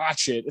 you should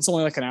watch it. It's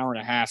only like an hour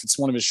and a half. It's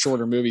one of his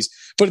shorter movies,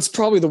 but it's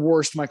probably the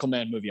worst Michael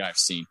Mann movie I've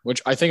seen.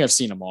 Which I think I've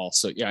seen them all.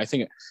 So yeah, I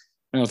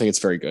don't think it's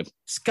very good.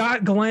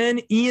 Scott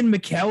Glenn, Ian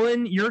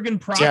McKellen, Jurgen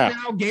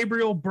Prochnow,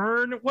 Gabriel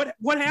Byrne. What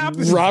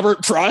happened?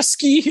 Robert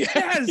Prosky.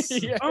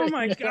 Yes. Yeah, oh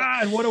my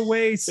God, what a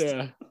waste.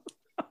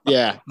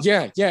 Yeah.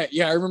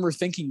 I remember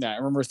thinking that. I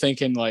remember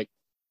thinking like,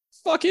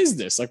 fuck is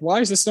this? Like, why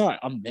is this not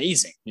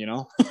amazing? You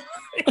know?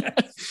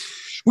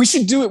 We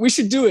should do it. We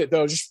should do it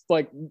though. Just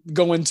like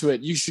go into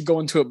it. You should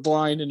go into it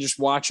blind and just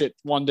watch it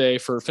one day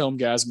for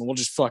FILMGAZM, and we'll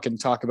just fucking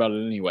talk about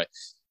it anyway.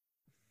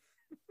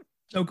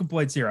 No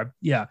complaints here.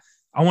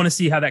 I want to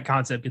see how that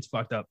concept gets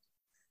fucked up.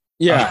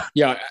 Yeah.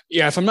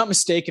 If I'm not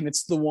mistaken,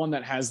 it's the one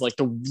that has like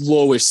the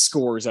lowest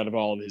scores out of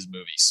all of his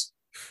movies.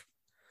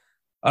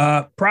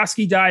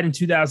 Prosky died in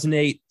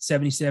 2008,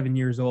 77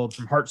 years old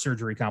from heart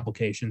surgery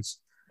complications.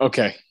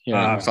 Okay.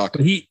 Yeah.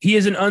 He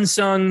is an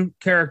unsung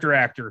character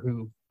actor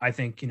who I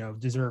think,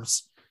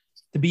 deserves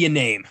to be a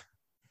name.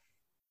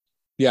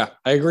 Yeah,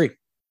 I agree.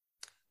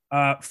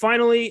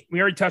 Finally,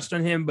 we already touched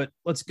on him, but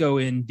let's go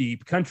in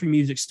deep. Country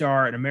music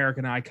star and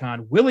American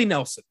icon Willie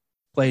Nelson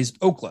plays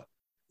Okla,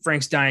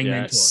 Frank's dying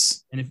mentor.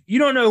 And if you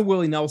don't know who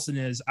Willie Nelson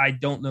is, I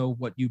don't know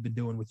what you've been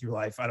doing with your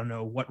life. I don't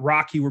know what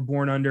rock you were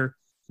born under,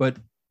 but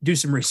do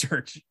some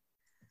research.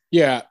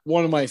 Yeah,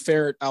 one of my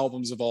favorite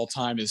albums of all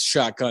time is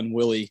Shotgun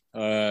Willie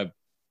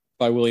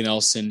by Willie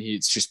Nelson.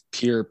 It's just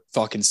pure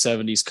fucking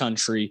 70s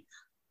country.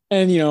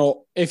 And,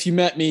 if you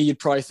met me, you'd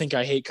probably think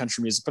I hate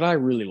country music, but I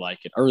really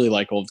like it. I really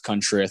like old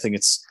country. I think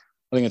it's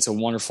a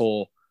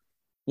wonderful,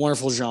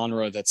 wonderful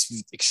genre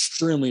that's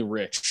extremely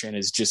rich and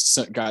has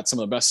just got some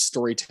of the best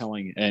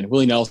storytelling. And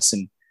Willie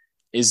Nelson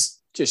is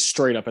just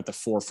straight up at the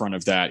forefront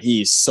of that.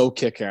 He's so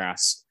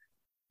kick-ass,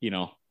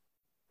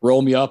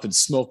 roll me up and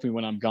smoke me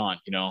when I'm gone.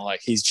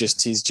 Like he's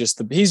just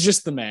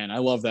the man. I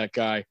love that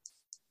guy.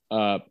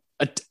 A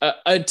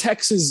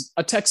Texas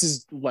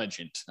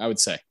legend, I would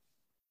say.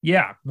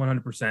 Yeah,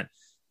 100%.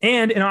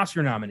 And an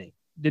Oscar nominee.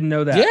 Didn't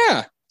know that.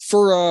 Yeah,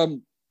 for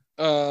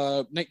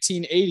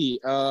 1980,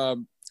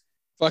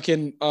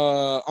 fucking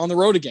On the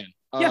Road Again.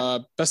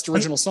 Best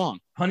original song.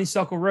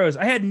 Honeysuckle Rose.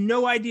 I had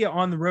no idea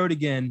On the Road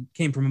Again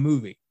came from a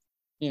movie.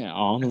 Yeah,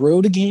 On the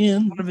Road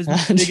Again. One of his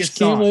biggest songs.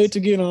 Can't wait to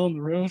get on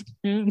the road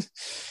again.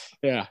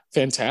 Yeah,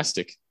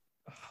 fantastic.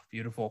 Oh,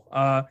 beautiful.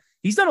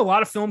 He's done a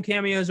lot of film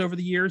cameos over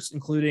the years,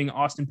 including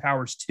Austin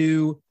Powers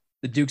 2,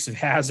 The Dukes of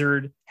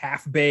Hazzard,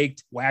 Half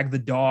Baked, Wag the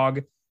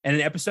Dog, and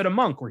an episode of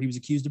Monk where he was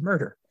accused of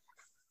murder.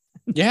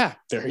 Yeah,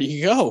 there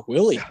you go,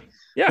 Willie.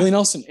 Yeah. Willie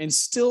Nelson, and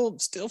still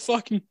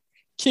fucking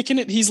kicking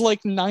it. He's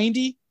like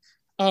 90,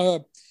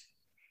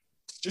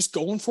 just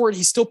going for it.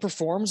 He still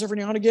performs every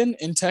now and again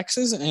in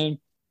Texas, and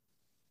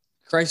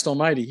Christ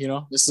almighty,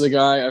 this is a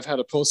guy I've had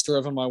a poster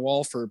of on my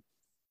wall for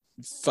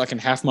fucking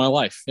half my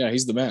life. Yeah,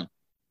 he's the man.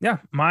 Yeah,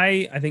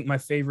 I think my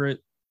favorite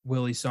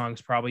Willie song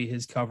is probably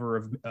his cover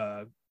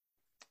of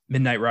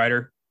Midnight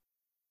Rider.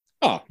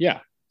 Oh,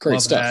 yeah. Great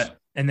Love stuff. That.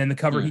 And then the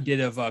cover he did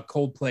of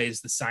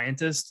Coldplay's The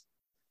Scientist.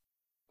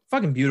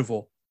 Fucking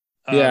beautiful.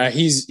 Yeah,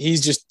 he's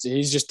just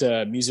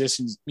a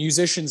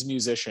musician's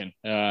musician.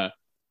 I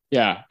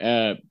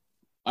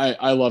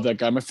love that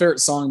guy. My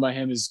favorite song by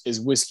him is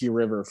Whiskey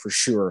River for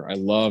sure. I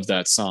love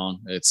that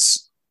song.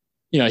 It's,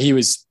 he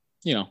was,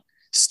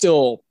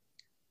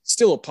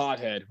 still a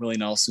pothead, Willie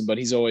Nelson, but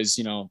he's always,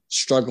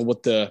 struggled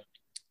with the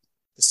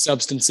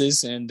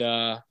substances and,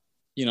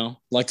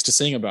 likes to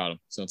sing about them.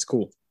 So it's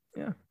cool.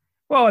 Yeah.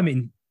 Well, I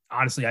mean,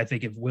 honestly, I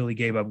think if Willie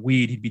gave up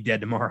weed, he'd be dead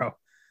tomorrow.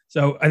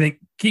 So I think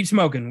keep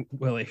smoking,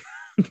 Willie.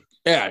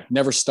 Yeah,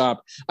 never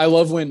stop. I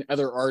love when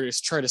other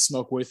artists try to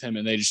smoke with him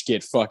and they just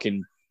get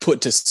fucking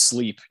put to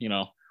sleep,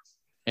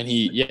 and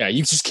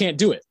you just can't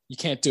do it. You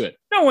can't do it.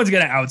 No one's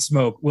going to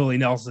outsmoke Willie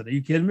Nelson. Are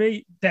you kidding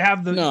me? To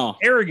have the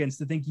arrogance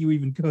to think you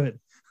even could.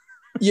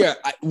 Yeah.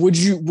 Would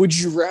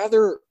you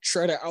rather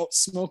try to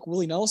outsmoke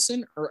Willie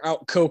Nelson or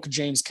outcoke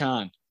James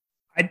Caan?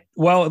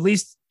 Well, at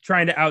least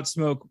trying to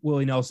outsmoke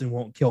Willie Nelson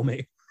won't kill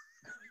me.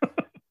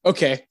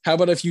 Okay. How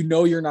about if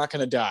you're not going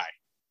to die?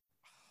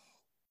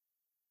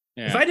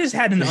 Yeah. If I just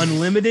had an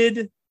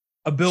unlimited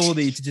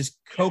ability to just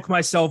coke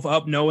myself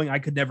up knowing I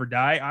could never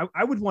die,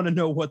 I would want to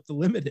know what the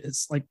limit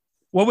is. Like,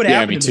 What would Yeah,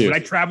 happen me to me? too. Would I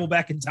travel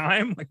back in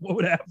time? Like, what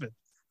would happen?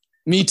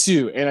 Me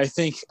too. And I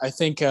think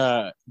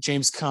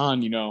James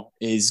Caan,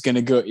 is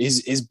gonna go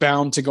is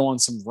bound to go on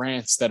some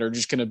rants that are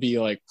just gonna be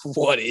like,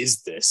 what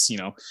is this?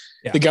 Yeah.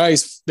 The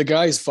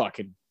guy's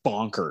fucking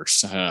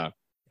bonkers.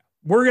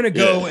 We're gonna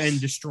go Yeah.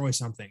 and destroy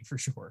something for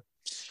sure.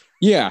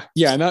 Yeah,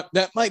 and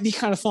that might be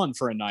kind of fun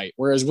for a night.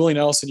 Whereas Willie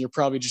Nelson, you're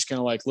probably just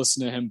gonna like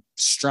listen to him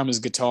strum his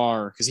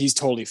guitar because he's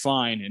totally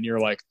fine, and you're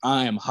like,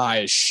 I am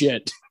high as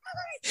shit.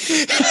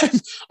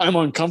 I'm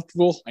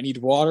uncomfortable. I need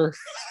water.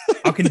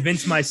 I'll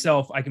convince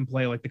myself I can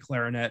play like the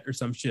clarinet or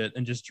some shit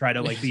and just try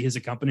to like be his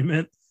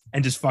accompaniment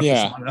and just fuck the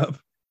song up.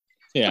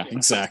 Yeah,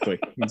 exactly.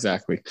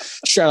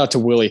 Shout out to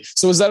Willie.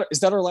 So is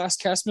that our last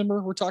cast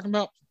member we're talking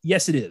about?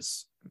 Yes, it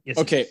is. Yes,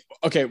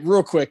 okay.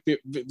 Real quick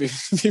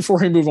before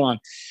we move on,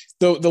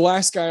 the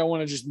last guy I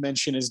want to just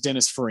mention is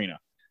Dennis Farina.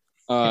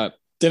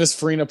 Dennis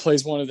Farina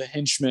plays one of the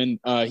henchmen.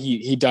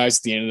 He dies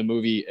at the end of the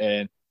movie,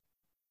 and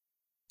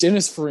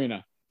Dennis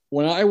Farina.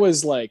 When I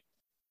was like,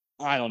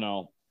 I don't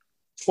know,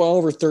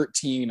 12 or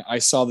 13, I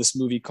saw this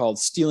movie called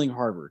Stealing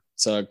Harvard.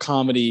 It's a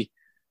comedy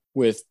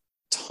with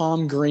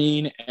Tom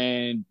Green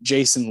and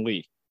Jason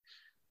Lee.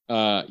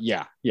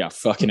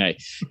 Fucking A.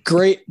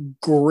 Great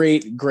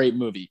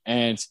movie.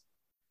 And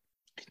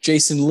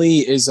Jason Lee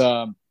is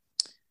I'm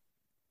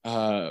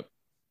trying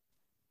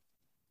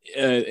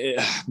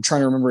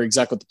to remember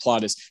exactly what the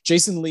plot is.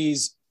 Jason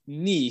Lee's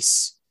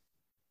niece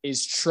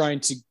is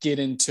trying to get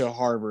into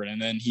Harvard, and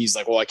then he's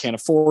like, well, I can't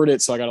afford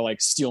it, so I gotta like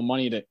steal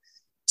money to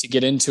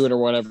get into it or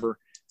whatever.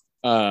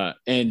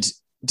 And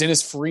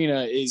Dennis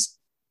Farina is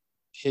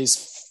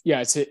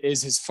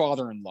his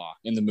father-in-law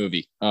in the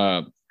movie,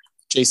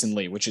 Jason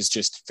Lee, which is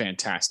just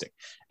fantastic.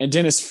 And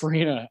Dennis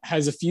Farina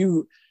has a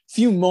few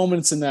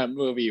moments in that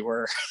movie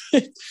where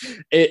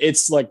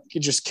it's like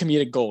just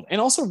comedic gold.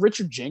 And also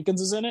Richard Jenkins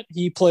is in it.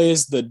 He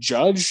plays the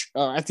judge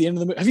at the end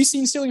of the movie. Have you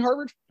seen Stealing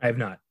Harvard? I have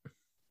not.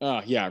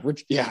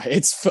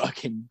 It's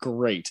fucking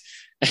great.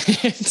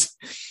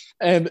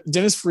 And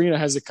Dennis Farina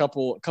has a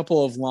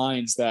couple of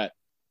lines that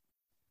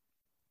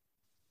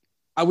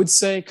I would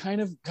say kind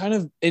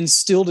of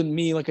instilled in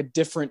me like a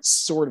different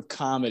sort of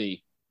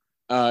comedy,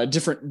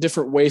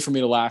 different way for me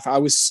to laugh. I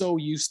was so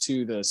used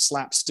to the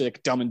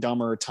slapstick Dumb and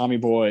Dumber, Tommy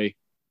Boy,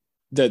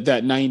 that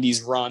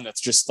 90s run that's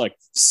just like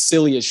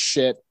silly as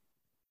shit.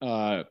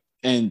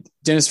 And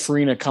Dennis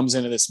Farina comes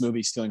into this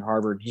movie, Stealing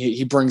Harvard.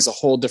 He brings a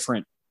whole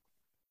different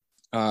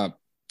like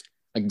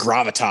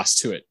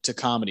gravitas to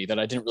comedy that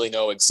I didn't really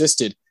know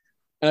existed.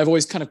 And I've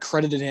always kind of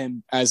credited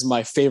him as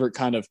my favorite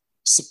kind of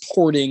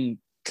supporting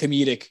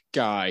comedic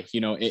guy,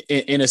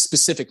 in a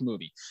specific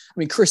movie. I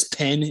mean, Chris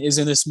Penn is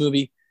in this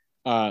movie.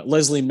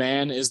 Leslie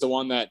Mann is the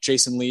one that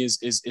Jason Lee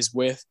is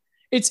with.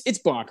 It's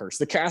bonkers.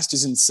 The cast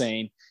is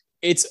insane.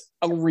 It's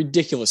a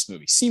ridiculous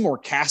movie. Seymour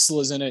Castle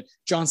is in it.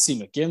 John C.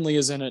 McGinley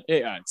is in it.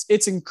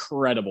 It's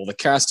incredible. The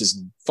cast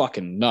is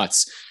fucking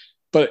nuts.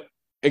 But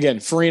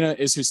again, Farina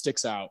is who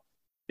sticks out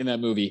in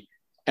that movie.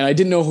 And I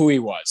didn't know who he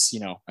was,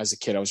 as a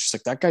kid. I was just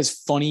like, that guy's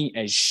funny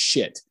as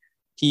shit.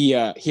 He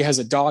has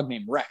a dog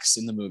named Rex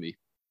in the movie.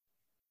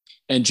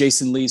 And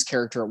Jason Lee's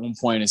character at one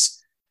point is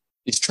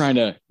trying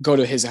to go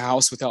to his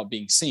house without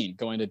being seen,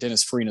 going to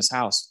Dennis Farina's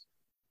house.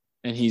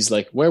 And he's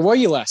like, where were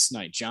you last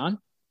night, John?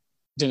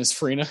 Dennis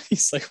Farina,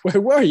 he's like, where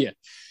were you?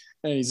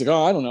 And he's like,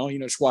 oh, I don't know,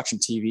 just watching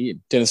TV.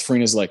 And Dennis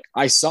Farina's like,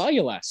 I saw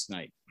you last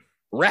night.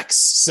 Rex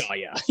saw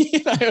you.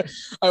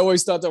 I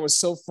always thought that was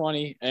so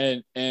funny.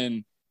 And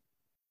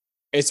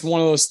it's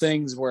one of those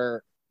things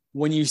where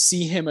when you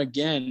see him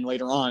again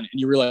later on and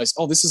you realize,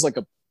 oh, this is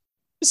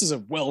a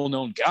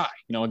well-known guy,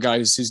 a guy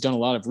who's done a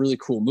lot of really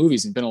cool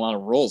movies and been in a lot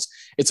of roles.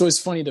 It's always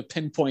funny to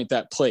pinpoint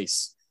that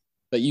place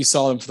that you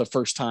saw them for the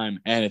first time,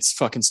 and it's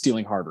fucking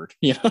Stealing Harvard.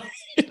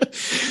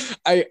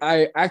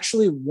 I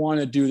actually want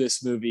to do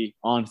this movie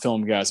on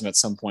FILMGAZM at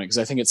some point because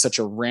I think it's such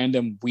a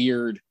random,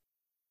 weird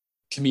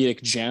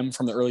comedic gem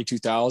from the early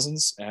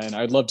 2000s, and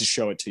I'd love to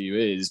show it to you.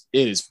 It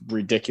is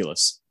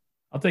ridiculous.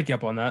 I'll take you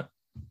up on that.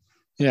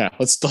 Yeah,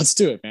 let's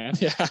do it, man.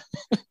 Yeah.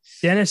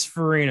 Dennis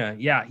Farina.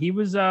 Yeah, he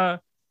was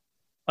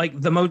like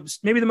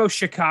maybe the most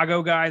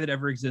Chicago guy that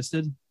ever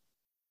existed.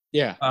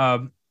 Yeah.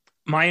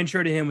 My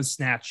intro to him was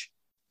Snatch.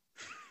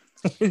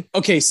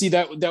 Okay, see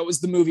that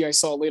was the movie I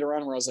saw later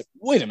on where I was like,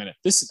 wait a minute,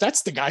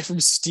 that's the guy from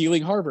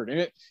Stealing Harvard,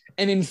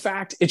 and in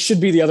fact, it should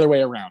be the other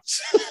way around.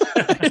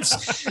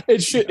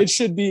 It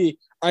should be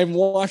I'm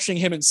watching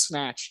him in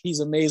Snatch. He's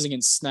amazing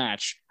in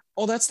Snatch.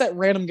 Oh, that's that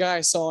random guy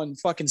I saw in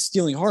fucking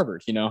Stealing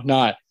Harvard.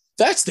 Not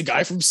that's the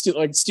guy from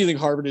Stealing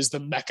Harvard is the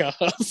mecca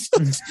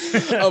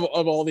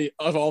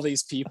of all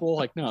these people.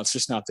 Like, no, it's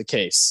just not the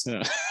case.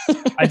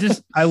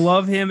 I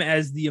love him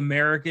as the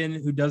American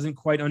who doesn't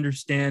quite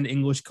understand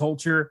English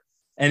culture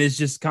and is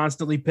just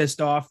constantly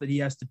pissed off that he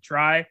has to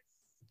try.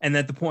 And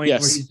at the point where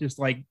he's just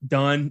like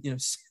done,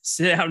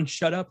 sit down and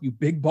shut up, you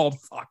big bald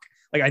fuck.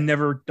 Like, I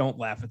never don't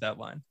laugh at that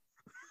line.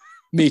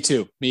 Me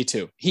too.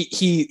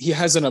 He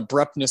has an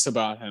abruptness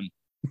about him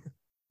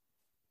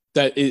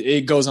that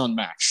it goes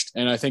unmatched.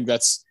 And I think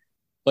that's,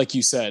 like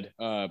you said,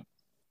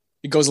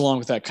 it goes along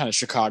with that kind of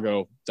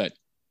Chicago, that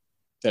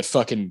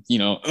fucking,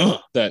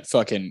 that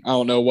fucking, I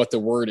don't know what the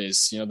word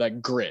is,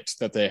 that grit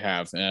that they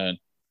have, and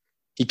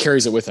he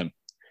carries it with him.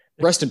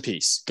 Rest in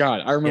peace.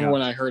 God, I remember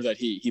when I heard that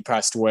he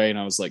passed away, and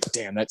I was like,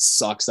 damn, that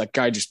sucks. That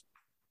guy just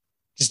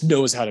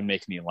knows how to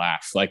make me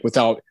laugh, like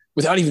without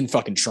even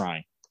fucking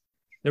trying.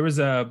 There was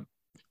a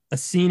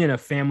scene in a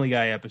Family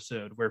Guy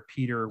episode where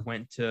Peter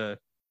went to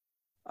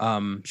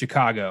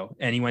Chicago,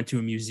 and he went to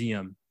a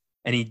museum,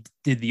 and he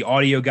did the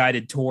audio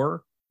guided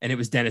tour, and it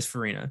was Dennis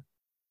Farina.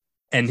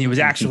 And he was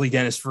actually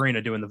Dennis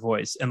Farina doing the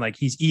voice. And like,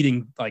 he's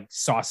eating like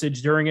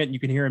sausage during it. And you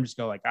can hear him just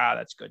go like,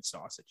 that's good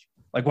sausage.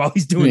 Like while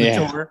he's doing the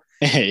tour.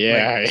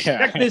 Yeah.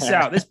 Check this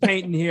out. This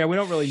painting here. We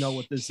don't really know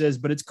what this is,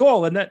 but it's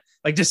cool. And that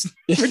like just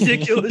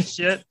ridiculous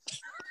shit.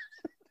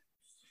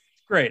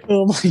 Great.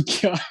 Oh my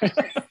God.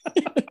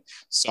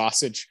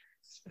 Sausage.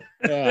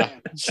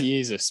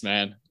 Jesus,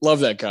 man.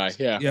 Love that guy.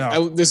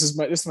 Yeah. This is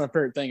my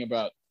favorite thing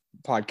about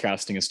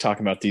podcasting, is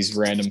talking about these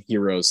random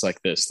heroes like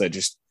this that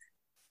just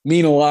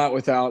mean a lot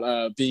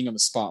without being on the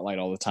spotlight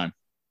all the time.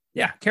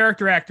 Yeah,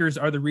 character actors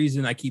are the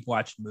reason I keep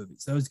watching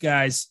movies. Those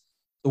guys,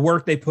 the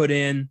work they put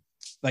in,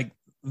 like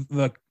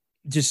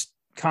just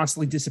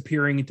constantly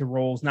disappearing into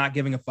roles, not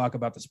giving a fuck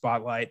about the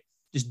spotlight,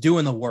 just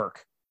doing the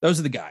work. Those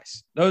are the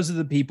guys. Those are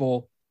the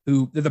people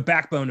who they're the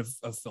backbone of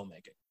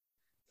filmmaking.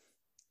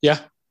 Yeah,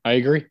 I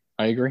agree.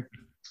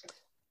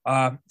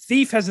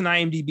 Thief has an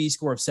IMDb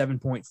score of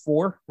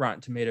 7.4, Rotten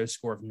Tomatoes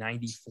score of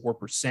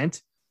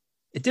 94%.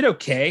 It did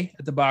okay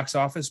at the box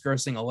office,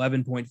 grossing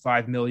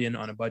 11.5 million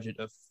on a budget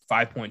of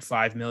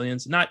 5.5 million.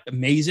 It's not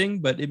amazing,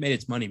 but it made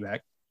its money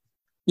back.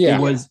 Yeah.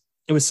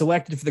 It was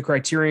selected for the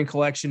Criterion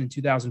Collection in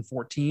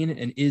 2014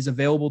 and is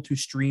available to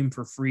stream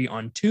for free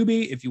on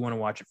Tubi if you want to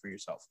watch it for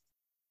yourself.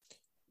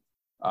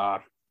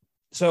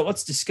 So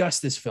let's discuss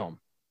this film.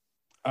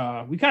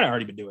 We kind of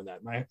already been doing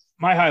that.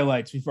 My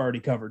highlights we've already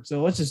covered.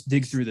 So let's just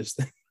dig through this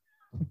thing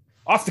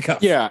off the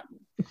cuff. Yeah.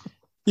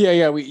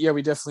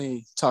 We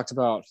definitely talked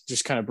about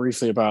just kind of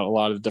briefly about a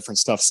lot of different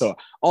stuff. So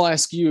I'll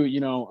ask you,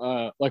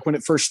 like when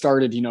it first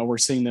started, we're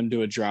seeing them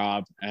do a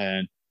job,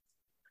 and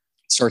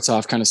it starts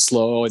off kind of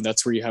slow, and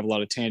that's where you have a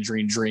lot of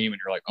Tangerine Dream,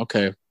 and you're like,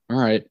 okay, all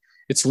right,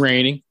 it's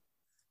raining,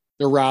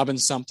 they're robbing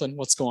something,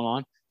 what's going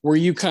on? Were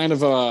you kind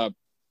of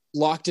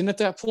locked in at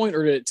that point,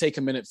 or did it take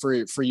a minute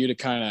for you to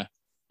kind of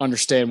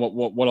understand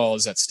what all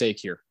is at stake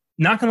here?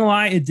 Not gonna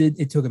lie,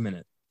 it took a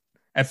minute.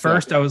 At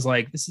first, I was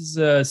like, this is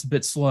it's a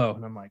bit slow.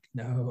 And I'm like,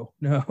 no,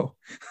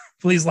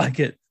 please like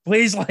it,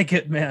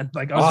 man.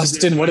 Like,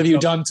 Austin, what have you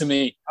done to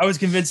me? I was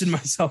convincing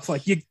myself,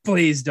 like, you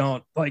please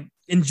don't, like,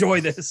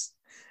 enjoy this.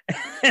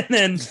 And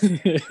then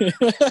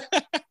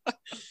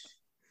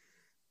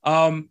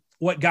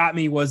what got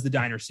me was the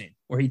diner scene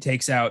where he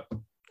takes out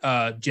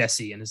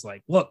Jesse and is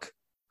like, look,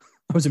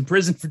 I was in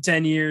prison for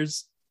 10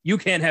 years. You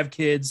can't have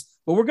kids,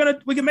 but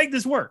we can make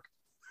this work.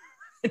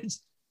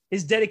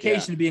 His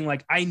dedication to being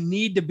like, I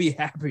need to be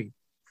happy,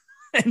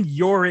 and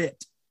you're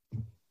it.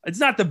 It's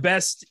not the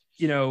best,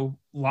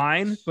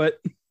 line, but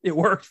it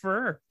worked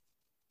for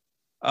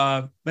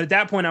her. But at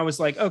that point, I was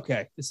like,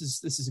 okay, this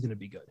is going to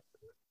be good.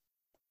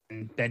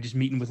 And then just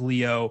meeting with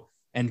Leo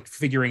and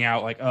figuring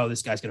out like, oh,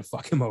 this guy's going to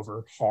fuck him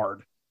over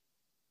hard.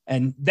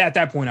 And at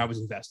that point, I was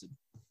invested.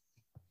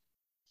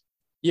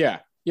 Yeah.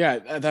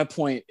 At that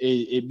point,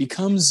 it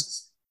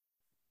becomes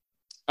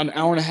an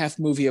hour and a half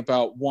movie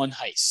about one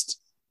heist.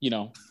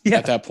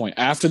 At that point,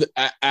 after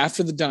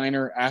the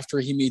diner, after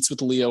he meets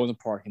with Leo in the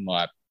parking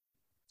lot,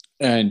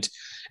 and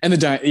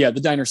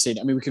the diner scene.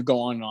 I mean, we could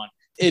go on and on.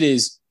 It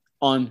is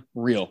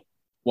unreal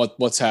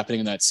what's happening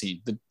in that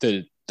scene.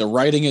 The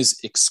writing is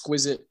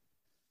exquisite.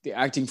 The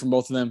acting from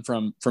both of them,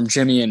 from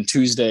Jimmy and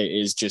Tuesday,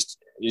 is just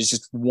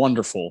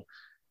wonderful.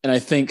 And I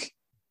think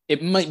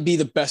it might be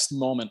the best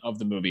moment of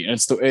the movie.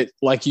 And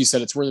like you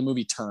said, it's where the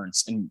movie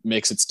turns and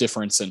makes its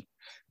difference and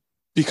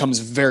becomes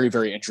very,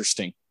 very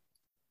interesting.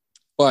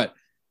 But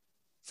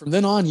from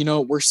then on,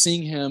 we're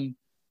seeing him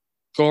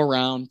go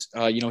around.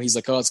 He's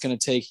like, oh, it's going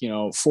to take,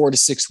 4 to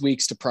 6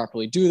 weeks to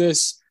properly do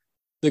this.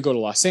 They go to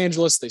Los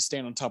Angeles. They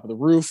stand on top of the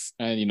roof,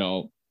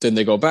 and, then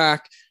they go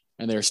back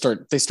and they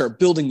start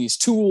building these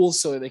tools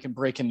so that they can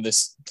break into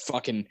this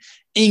fucking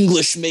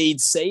English made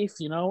safe,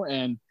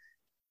 and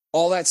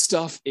all that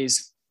stuff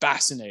is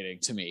fascinating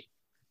to me.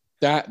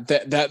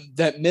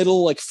 That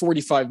middle, like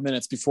 45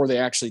 minutes before they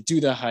actually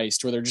do the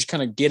heist, where they're just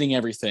kind of getting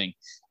everything.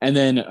 And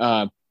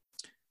then,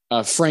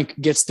 Frank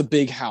gets the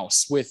big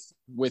house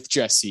with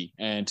Jesse,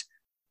 and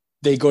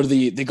they go to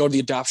the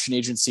adoption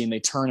agency and they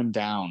turn him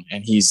down,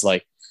 and he's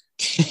like,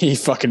 he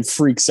fucking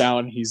freaks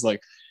out, and he's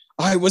like,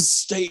 I was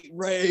state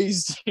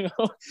raised, You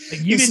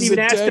didn't even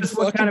ask us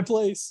what kind of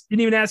place. You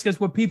didn't even ask us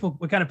what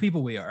kind of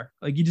people we are.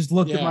 Like, you just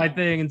looked at my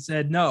thing and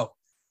said no.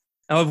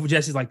 And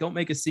Jesse's like, don't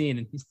make a scene,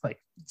 and he's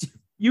like,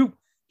 you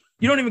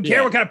don't even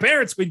care what kind of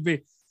parents we'd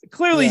be.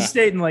 Clearly, he's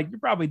stating like, you're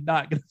probably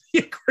not going to be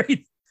a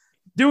great.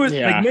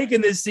 Like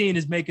making this scene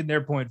is making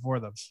their point for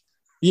them.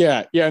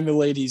 Yeah, yeah. And the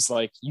lady's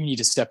like, you need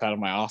to step out of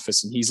my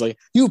office. And he's like,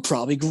 you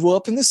probably grew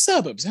up in the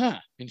suburbs, huh?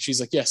 And she's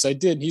like, yes, I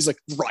did. And he's like,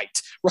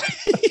 right.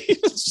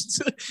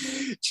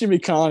 Jimmy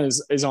Kahn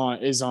is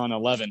on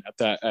 11 at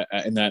that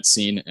in that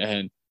scene,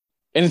 and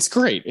it's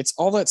great. It's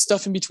all that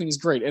stuff in between is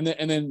great. And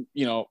then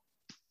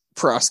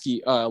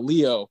Prosky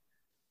Leo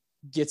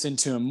gets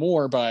into him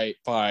more by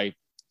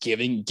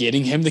getting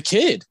him the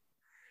kid.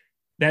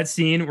 That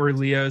scene where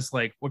Leo's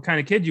like, what kind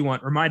of kid you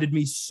want? Reminded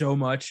me so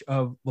much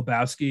of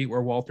Lebowski,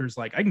 where Walter's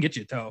like, I can get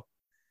you a toe.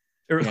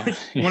 Yeah.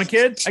 You want a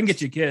kid? I can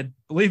get you a kid.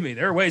 Believe me,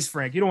 there are ways,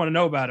 Frank. You don't want to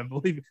know about him.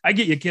 Believe me. I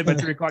get you a kid by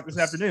 3:00 this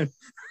afternoon.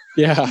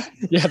 Yeah.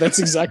 Yeah, that's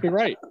exactly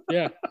right.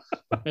 Yeah.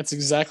 That's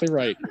exactly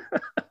right.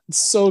 It's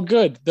so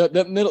good.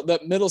 That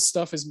middle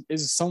stuff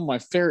is some of my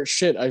favorite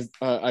shit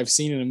I've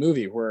seen in a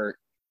movie, where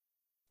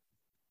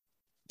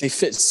they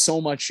fit so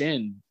much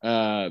in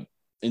and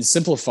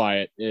simplify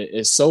it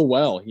is so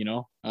well,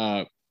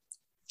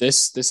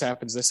 this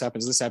happens. It's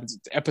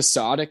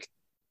episodic.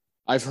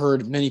 I've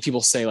heard many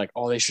people say like,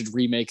 oh, they should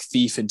remake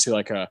Thief into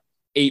like a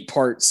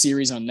 8-part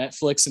series on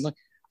Netflix. And like,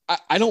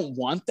 I don't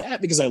want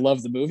that because I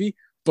love the movie,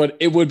 but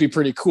it would be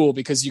pretty cool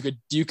because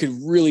you could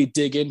really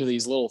dig into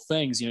these little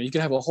things. You could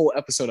have a whole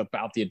episode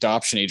about the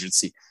adoption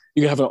agency.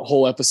 You could have a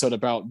whole episode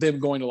about them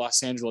going to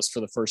Los Angeles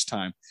for the first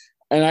time.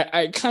 And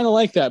I kind of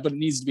like that, but it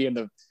needs to be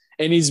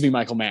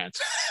Michael Mann.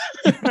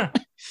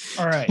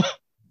 All right.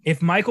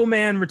 If Michael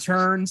Mann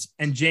returns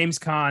and James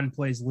Caan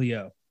plays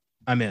Leo,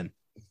 I'm in.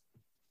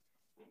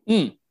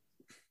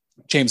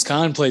 James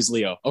Caan plays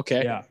Leo.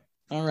 Okay. Yeah.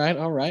 All right.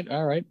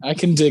 I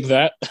can dig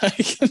that.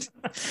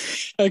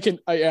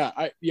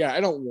 I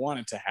don't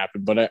want it to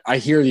happen, but I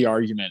hear the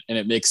argument and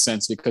it makes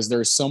sense because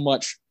there's so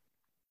much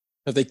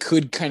that they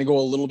could kind of go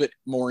a little bit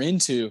more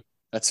into.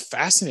 That's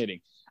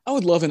fascinating. I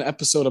would love an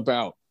episode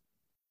about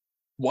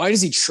why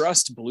does he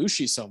trust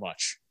Belushi so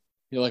much?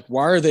 Like,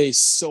 why are they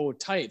so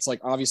tight? It's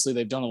like, obviously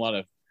they've done a lot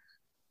of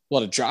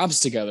jobs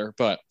together,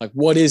 but like,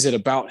 what is it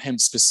about him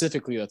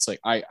specifically that's like,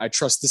 I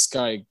trust this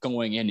guy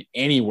going in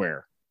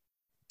anywhere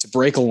to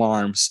break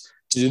alarms,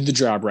 to do the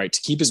job right,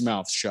 to keep his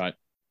mouth shut,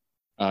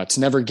 to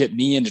never get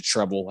me into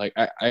trouble. Like,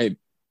 I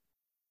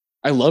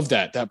love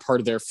that part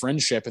of their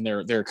friendship and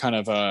their kind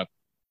of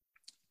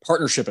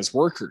partnership as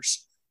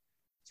workers.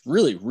 It's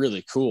really,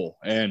 really cool.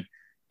 And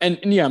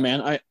yeah,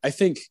 man, I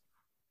think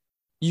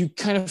you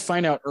kind of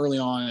find out early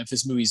on if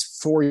this movie's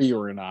for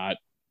you or not,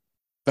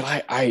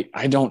 but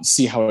I don't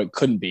see how it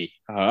couldn't be.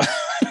 How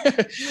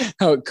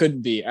it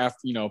couldn't be after,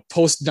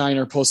 post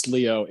Diner, post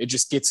Leo. It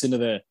just gets into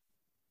the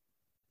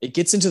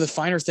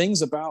finer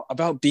things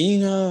about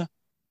being a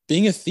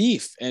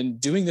thief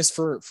and doing this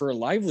for a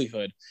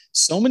livelihood.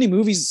 So many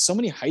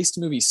heist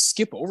movies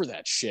skip over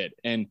that shit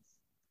and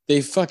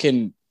they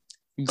fucking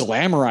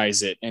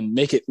glamorize it and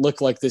make it look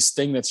like this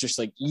thing that's just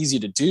like easy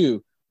to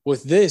do.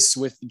 With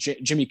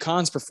Jimmy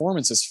Caan's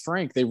performance as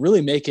Frank, they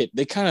really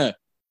they kind of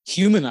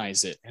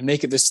humanize it and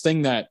make it this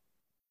thing that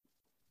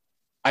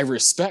I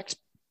respect,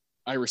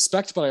 but I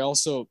respect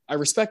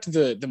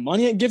the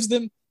money it gives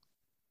them,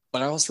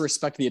 but I also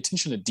respect the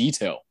attention to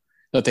detail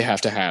that they have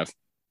to have.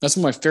 That's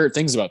one of my favorite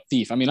things about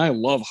Thief. I mean, I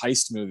love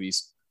heist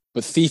movies,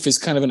 but Thief is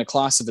kind of in a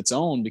class of its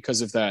own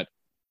because of that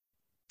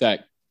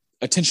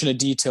attention to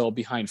detail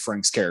behind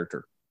Frank's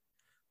character.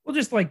 Well,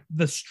 just like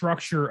the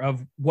structure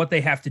of what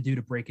they have to do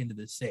to break into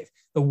this safe,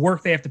 the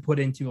work they have to put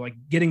into like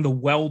getting the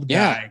weld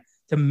guy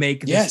to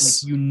make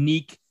this like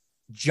unique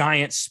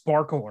giant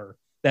sparkler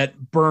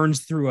that burns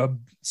through a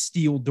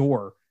steel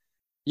door.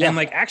 Yeah. And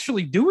like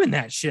actually doing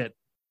that shit.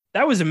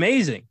 That was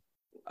amazing.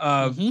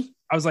 I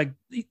was like,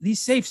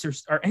 these safes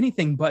are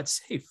anything but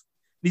safe.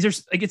 These are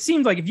like, it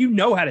seems like if you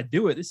know how to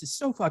do it, this is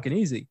so fucking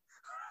easy.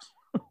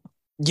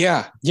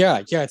 Yeah.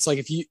 It's like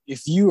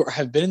if you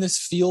have been in this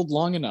field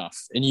long enough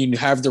and you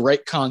have the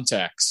right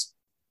contacts,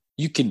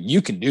 you can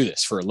do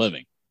this for a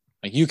living.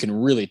 Like you can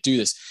really do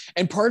this.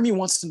 And part of me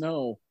wants to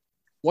know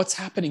what's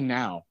happening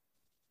now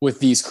with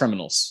these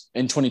criminals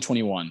in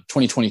 2021,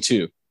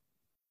 2022.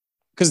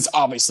 Because it's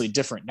obviously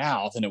different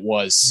now than it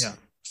was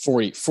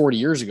 40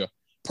 years ago.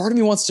 Part of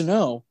me wants to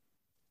know,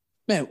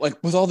 man,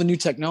 like with all the new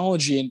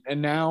technology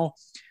and now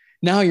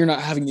you're not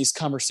having these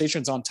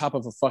conversations on top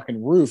of a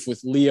fucking roof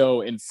with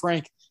Leo and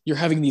Frank. You're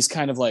having these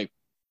kind of like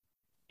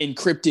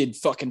encrypted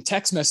fucking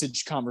text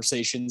message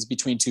conversations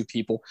between two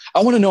people.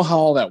 I want to know how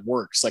all that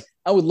works. Like,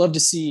 I would love to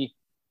see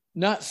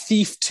not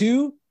Thief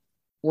 2,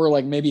 where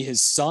like maybe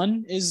his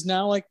son is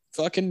now like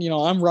fucking,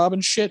 I'm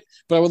robbing shit,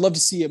 but I would love to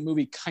see a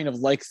movie kind of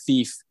like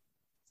Thief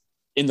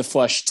in the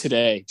flesh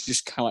today.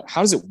 Just kind of like,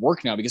 how does it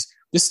work now? Because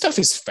this stuff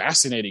is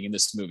fascinating in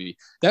this movie.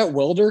 That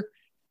welder,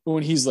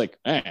 when he's like,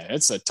 man,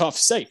 it's a tough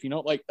safe,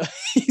 like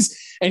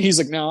he's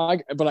like, no,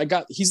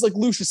 he's like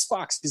Lucius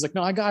Fox. He's like,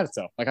 no, I got it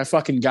though. Like I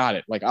fucking got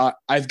it. Like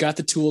I've got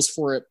the tools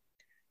for it.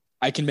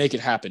 I can make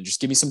it happen.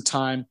 Just give me some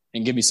time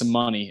and give me some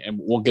money and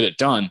we'll get it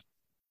done.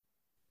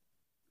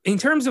 In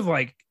terms of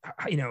like,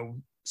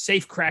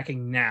 safe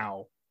cracking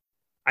now,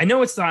 I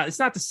know it's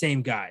not the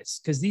same guys,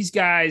 because these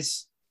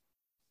guys,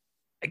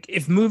 like,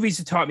 if movies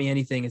have taught me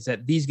anything, is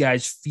that these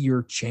guys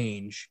fear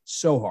change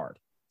so hard.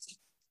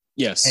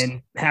 Yes.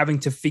 and having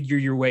to figure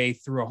your way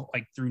through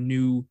through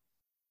new,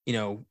 you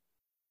know,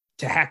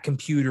 to hack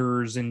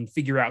computers and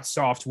figure out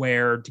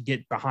software to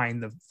get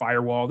behind the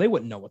firewall. They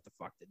wouldn't know what the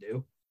fuck to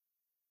do.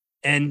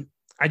 And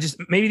I just,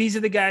 maybe these are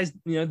the guys,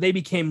 you know, they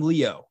became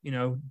Leo, you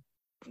know,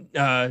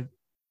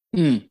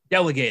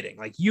 delegating,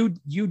 like you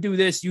do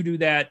this, you do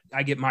that.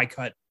 I get my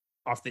cut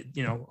off the,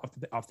 you know,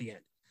 off the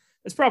end.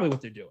 That's probably what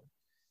they're doing.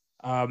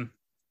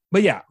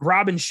 But yeah,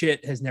 Robin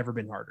shit has never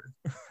been harder,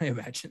 I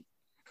imagine.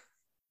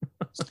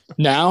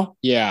 Now,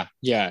 yeah,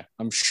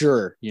 I'm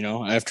sure, you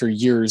know, after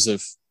years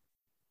of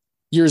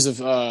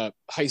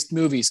heist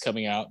movies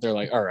coming out, they're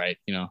like, all right,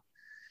 you know,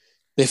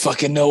 they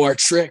fucking know our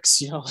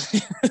tricks, you know.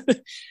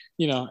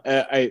 You know,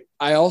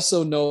 I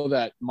also know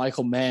that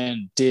Michael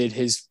Mann did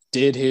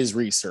his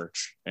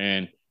research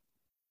and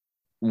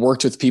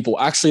worked with people.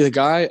 Actually, the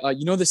guy,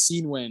 you know, the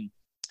scene when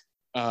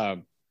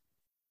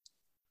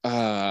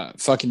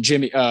fucking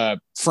Jimmy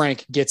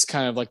Frank gets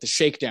kind of like the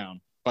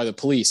shakedown by the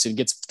police and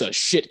gets the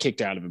shit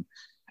kicked out of him.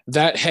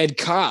 That head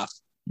cop,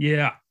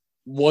 yeah,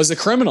 was a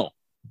criminal.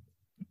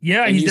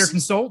 Yeah, he's their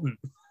consultant.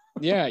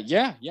 Yeah,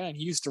 and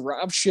he used to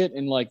rob shit,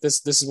 and like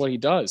this is what he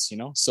does, you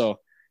know. So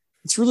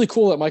it's really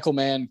cool that Michael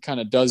Mann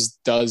kind of does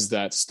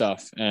that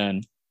stuff,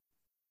 and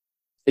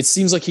it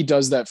seems like he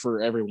does that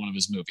for every one of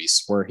his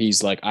movies, where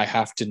he's like, I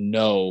have to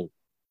know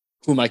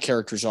who my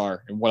characters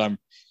are and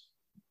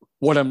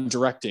what I'm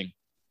directing.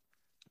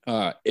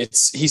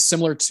 He's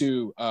similar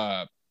to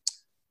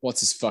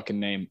what's his fucking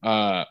name?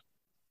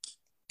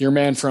 Your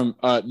man from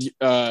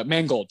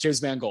Mangold,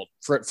 James Mangold,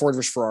 Ford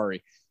vs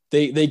Ferrari.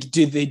 They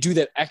do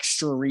that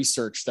extra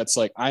research that's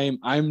like, I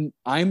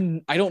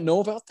don't know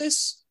about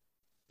this,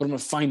 but I'm gonna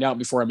find out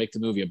before I make the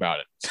movie about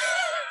it.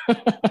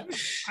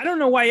 I don't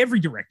know why every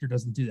director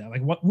doesn't do that.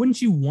 Like, what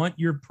wouldn't you want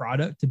your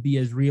product to be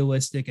as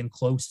realistic and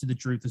close to the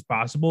truth as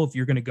possible if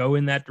you're going to go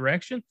in that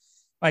direction?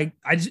 Like,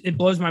 it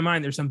blows my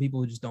mind. There's some people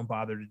who just don't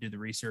bother to do the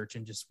research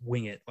and just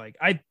wing it. Like,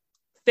 I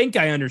think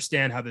I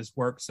understand how this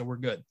works, so we're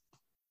good.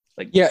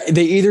 Like, yeah,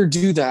 they either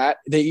do that,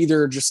 they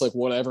either just like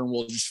whatever, and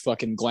we'll just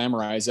fucking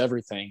glamorize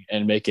everything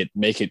and make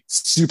it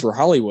super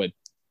Hollywood,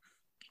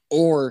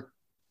 or,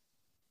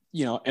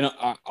 you know, and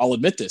I'll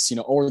admit this, you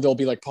know, or they'll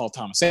be like Paul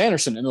Thomas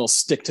Anderson and they'll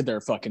stick to their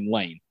fucking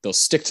lane. They'll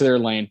stick to their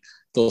lane.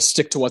 They'll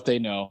stick to what they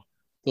know.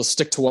 They'll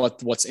stick to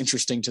what's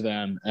interesting to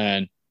them,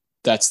 and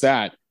that's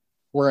that.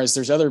 Whereas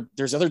there's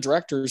other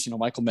directors, you know,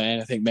 Michael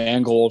Mann, I think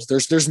Mangold.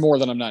 There's more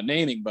that I'm not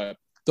naming, but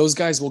those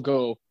guys will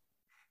go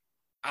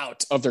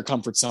out of their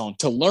comfort zone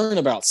to learn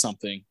about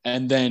something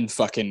and then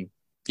fucking,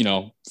 you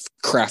know,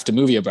 craft a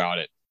movie about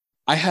it.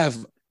 I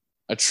have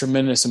a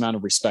tremendous amount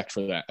of respect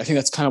for that. I think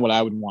that's kind of what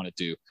I would want to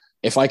do.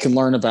 If I can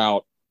learn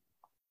about,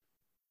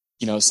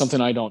 you know, something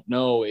I don't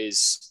know,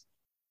 is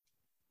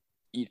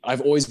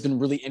I've always been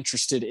really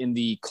interested in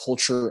the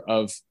culture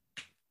of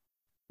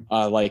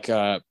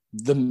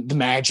the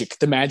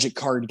magic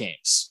card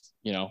games,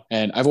 you know,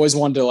 and I've always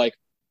wanted to, like,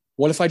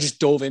 what if I just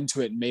dove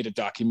into it and made a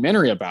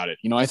documentary about it?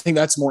 You know, I think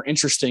that's more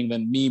interesting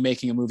than me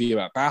making a movie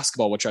about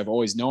basketball, which I've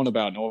always known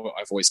about and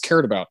I've always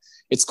cared about.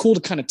 It's cool to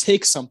kind of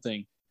take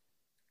something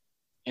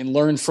and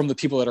learn from the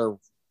people that are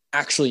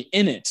actually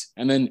in it,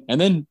 and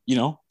then you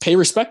know, pay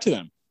respect to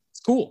them. It's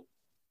cool.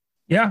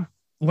 Yeah,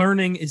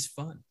 learning is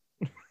fun.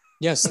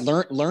 Yes,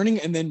 learning,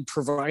 and then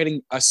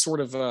providing a sort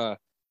of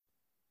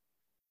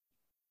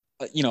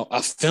you know,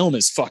 a film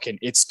is fucking,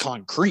 it's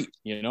concrete,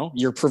 you know,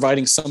 you're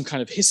providing some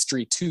kind of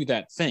history to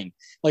that thing.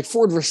 Like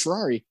Ford vs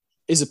Ferrari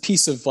is a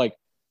piece of like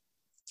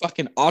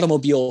fucking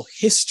automobile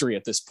history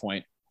at this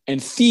point,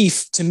 and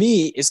Thief to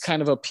me is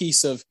kind of a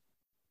piece of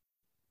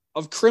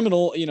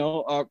criminal, you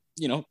know,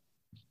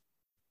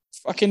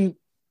 fucking,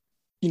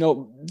 you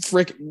know,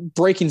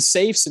 breaking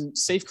safes and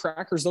safe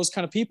crackers, those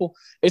kind of people.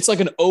 It's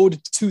like an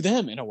ode to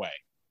them in a way.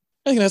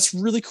 I think that's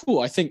really cool.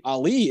 I think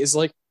Ali is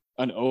like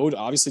an ode,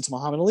 obviously, to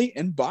Muhammad Ali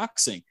and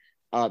boxing.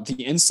 The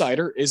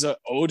Insider is an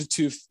ode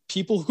to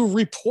people who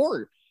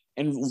report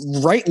and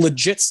write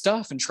legit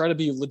stuff and try to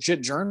be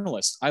legit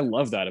journalists. I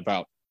love that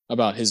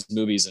about his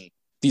movies and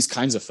these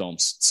kinds of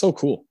films. It's so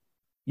cool.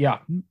 Yeah,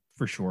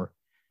 for sure.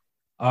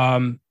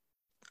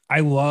 I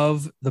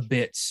love the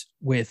bits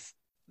with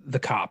the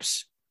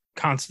cops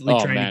constantly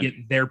trying to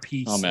get their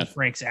piece of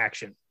Frank's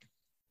action,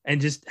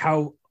 and just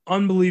how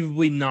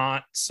unbelievably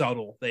not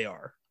subtle they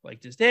are.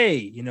 Like, just, hey,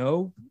 you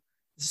know,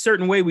 it's a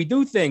certain way we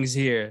do things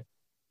here.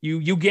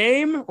 You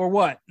game or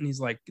what? And he's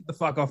like, get the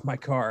fuck off my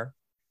car.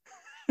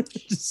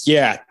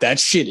 Yeah, that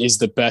shit is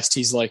the best.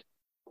 He's like,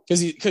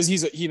 because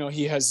he's you know,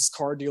 he has his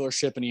car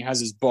dealership and he has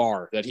his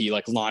bar that he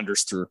like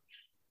launders through.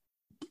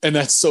 And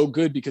that's so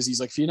good because he's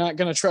like, if you're not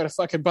going to try to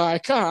fucking buy a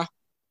car,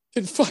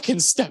 then fucking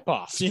step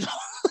off, you know?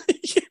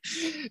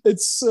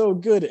 It's so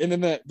good. And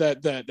then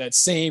that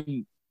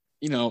same,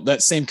 you know,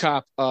 that same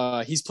cop,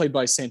 he's played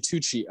by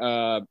Santucci.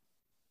 I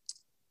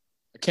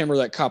can't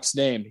remember that cop's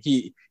name.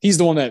 He's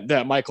the one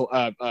that Michael,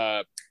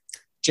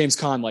 James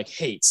Caan like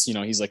hates, you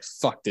know, he's like,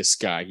 fuck this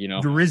guy, you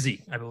know?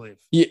 Rizzi, I believe.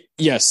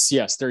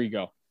 Yes. There you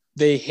go.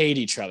 They hate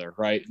each other,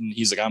 right? And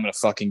he's like, I'm going to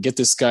fucking get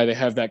this guy. They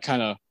have that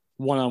kind of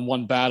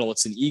one-on-one battle.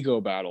 It's an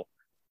ego battle.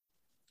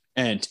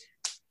 And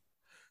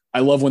I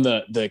love when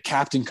the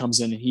captain comes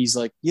in and he's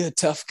like, "Yeah,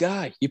 tough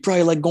guy. You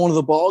probably like going to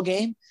the ball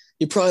game.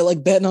 You probably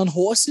like betting on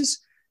horses.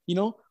 You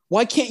know,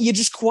 why can't you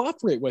just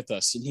cooperate with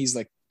us?" And he's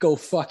like, "Go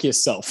fuck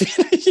yourself."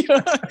 You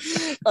know?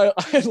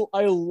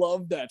 I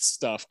love that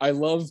stuff. I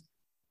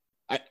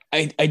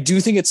do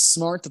think it's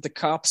smart that the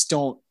cops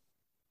don't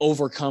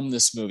overcome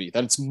this movie,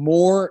 that it's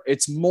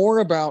more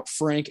about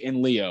Frank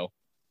and Leo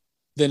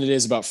than it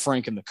is about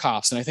Frank and the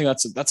cops. And I think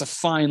that's a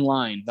fine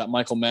line that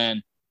Michael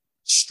Mann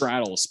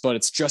straddles, but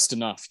it's just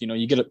enough. You know,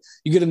 you get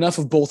enough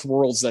of both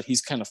worlds that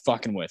he's kind of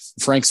fucking with.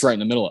 Frank's right in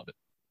the middle of it.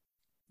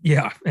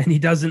 Yeah, and he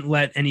doesn't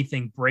let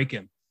anything break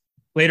him.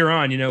 Later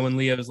on, you know, when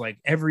Leo's like,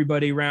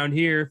 everybody around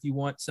here, if you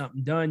want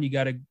something done, you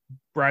got to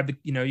bribe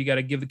you got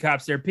to give the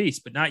cops their piece,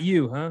 but not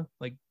you, huh?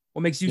 Like,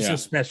 what makes you so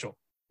special?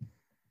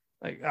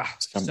 Like,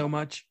 so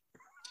much.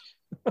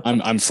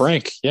 I'm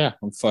Frank. Yeah,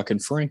 I'm fucking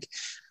Frank.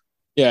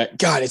 Yeah,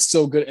 God, it's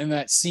so good. And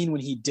that scene when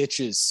he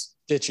ditches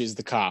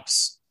the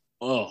cops.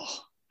 Oh,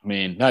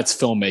 man, that's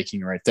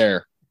filmmaking right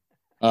there.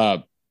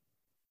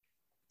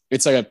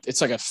 It's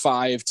like a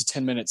 5 to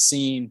 10 minute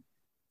scene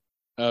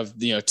of,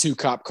 you know, 2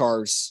 cop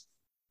cars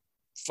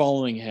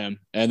following him.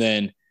 And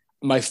then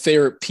my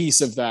favorite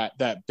piece of that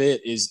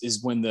bit is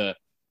when the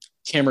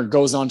camera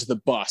goes onto the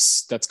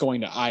bus that's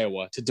going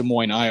to Des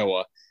Moines,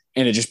 Iowa,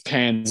 and it just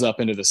pans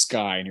up into the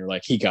sky, and you're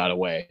like, he got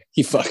away.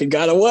 He fucking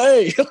got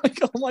away. Like,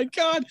 oh my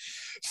God,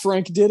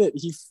 Frank did it.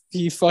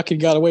 He fucking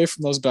got away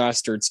from those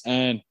bastards.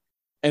 And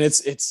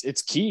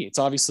it's key. It's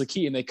obviously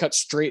key. And they cut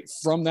straight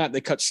from that.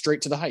 They cut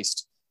straight to the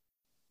heist.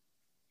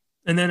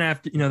 And then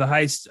after, you know, the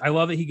heist, I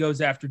love that he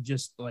goes after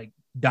just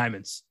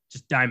diamonds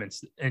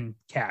and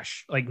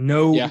cash. Like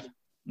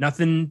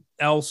nothing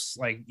else.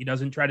 Like, he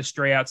doesn't try to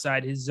stray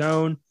outside his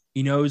zone.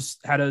 He knows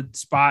how to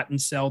spot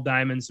and sell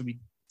diamonds. So he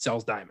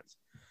sells diamonds.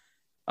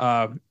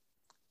 And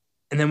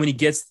then when he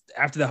gets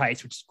after the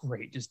heist, which is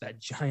great, just that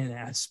giant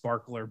ass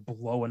sparkler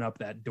blowing up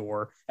that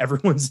door.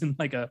 Everyone's in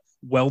like a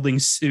welding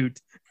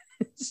suit.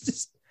 It's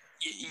just,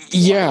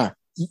 yeah.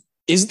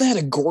 Isn't that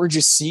a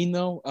gorgeous scene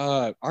though?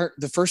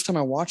 The first time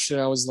I watched it,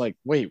 I was like,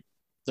 wait,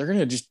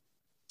 they're just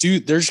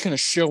going to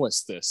show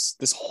us this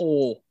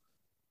whole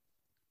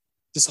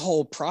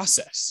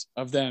process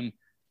of them,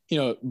 you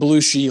know,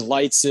 Belushi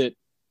lights it,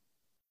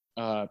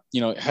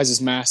 you know, has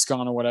his mask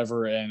on or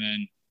whatever, and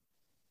then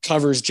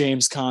covers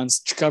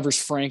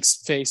Frank's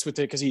face with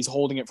it because he's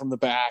holding it from the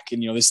back,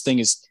 and you know, this thing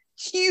is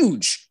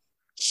huge.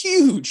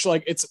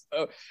 Like it's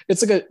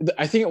like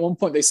I think at one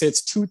point they say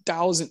it's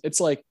 2,000.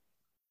 It's like,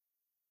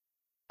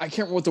 I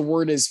can't remember what the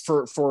word is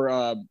for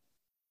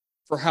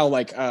how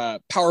like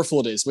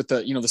powerful it is with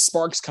the, you know, the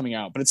sparks coming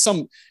out, but it's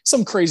some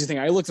crazy thing.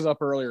 I looked it up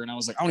earlier and I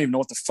was like, I don't even know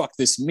what the fuck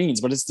this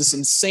means, but it's this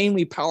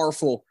insanely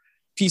powerful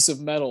piece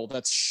of metal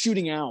that's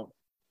shooting out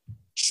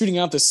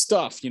this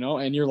stuff, you know,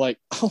 and you're like,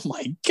 oh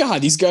my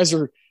God, these guys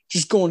are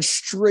just going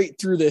straight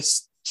through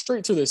this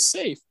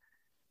safe.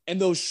 And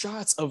those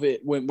shots of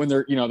it when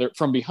they're, you know, they're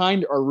from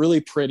behind are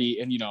really pretty.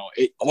 And, you know,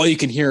 all you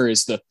can hear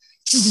is the,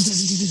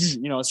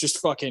 you know, it's just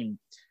fucking,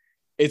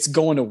 it's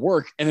going to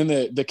work. And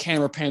then the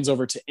camera pans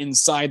over to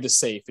inside the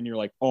safe and you're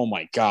like, oh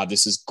my God,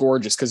 this is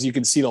gorgeous. Cause you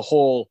can see the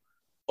whole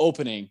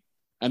opening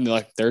and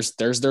like, there's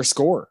their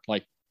score.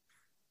 Like,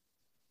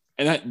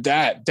 and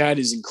that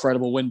is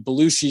incredible when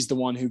Belushi's the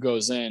one who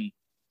goes in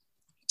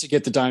to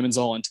get the diamonds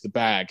all into the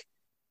bag.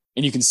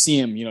 And you can see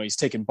him, you know, he's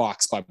taking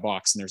box by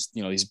box and there's,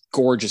 you know, these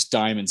gorgeous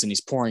diamonds and he's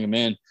pouring them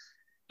in.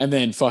 And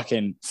then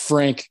fucking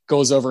Frank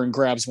goes over and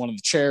grabs one of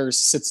the chairs,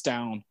 sits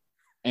down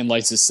and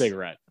lights his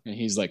cigarette. And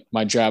he's like,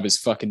 my job is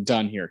fucking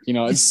done here. You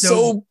know, it's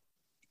so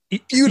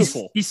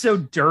beautiful. He's so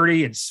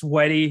dirty and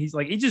sweaty. He's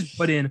like, he just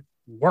put in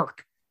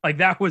work. Like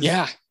that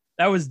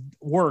was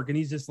work. And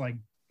he's just like,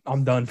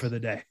 I'm done for the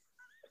day.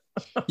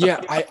 Yeah.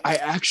 I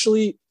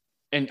actually,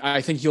 and I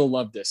think you'll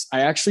love this.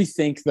 I actually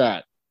think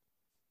that,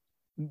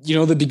 you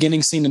know, the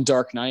beginning scene in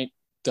Dark Knight,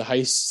 the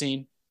heist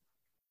scene,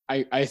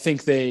 I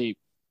think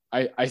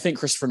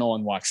Christopher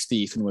Nolan watched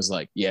Thief and was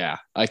like, yeah,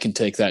 I can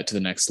take that to the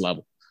next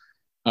level.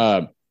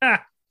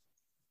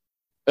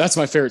 That's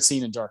my favorite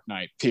scene in Dark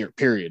Knight,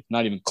 period.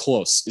 Not even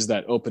close, is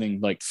that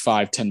opening like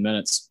 5-10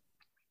 minutes.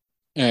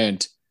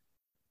 And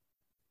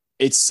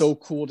it's so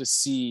cool to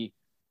see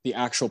the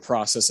actual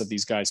process of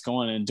these guys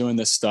going and doing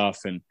this stuff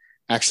and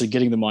actually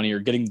getting the money or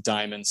getting the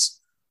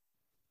diamonds.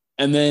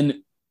 And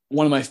then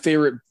one of my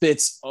favorite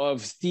bits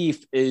of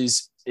Thief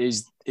is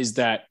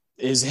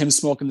him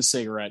smoking the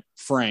cigarette,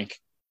 Frank,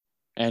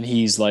 and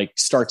he's like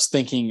starts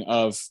thinking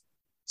of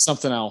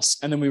something else,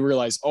 and then we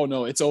realize, oh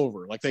no, it's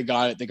over. Like they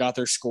got it, they got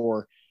their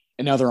score,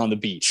 and now they're on the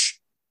beach.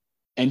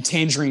 And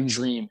Tangerine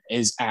Dream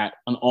is at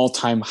an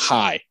all-time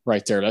high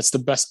right there. That's the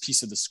best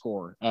piece of the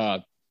score.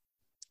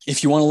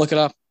 If you want to look it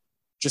up,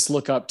 just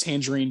look up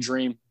Tangerine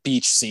Dream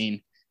beach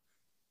scene.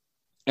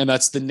 And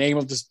that's the name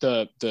of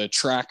the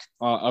track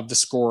of the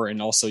score.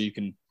 And also you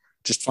can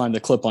just find the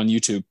clip on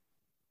YouTube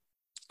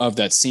of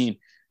that scene.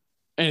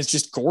 And it's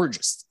just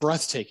gorgeous,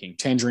 breathtaking,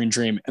 Tangerine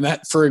Dream. And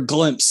that for a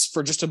glimpse,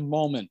 for just a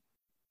moment,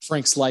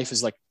 Frank's life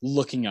is like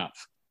looking up.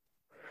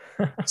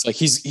 It's like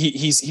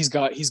he's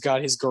got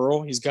his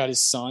girl, he's got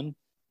his son,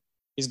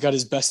 he's got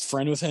his best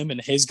friend with him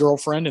and his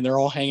girlfriend, and they're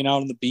all hanging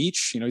out on the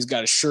beach. He's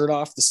got his shirt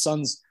off. The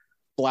sun's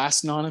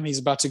blasting on him. He's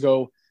about to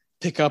go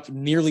pick up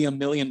nearly $1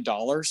 million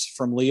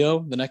from Leo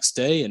the next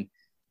day, and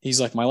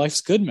he's like, "My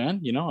life's good,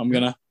 man. I'm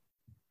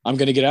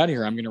gonna get out of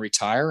here. I'm gonna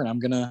retire, and I'm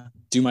gonna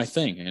do my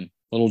thing." And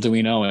little do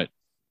we know, it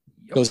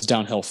goes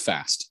downhill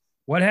fast.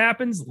 What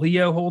happens?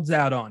 Leo holds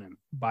out on him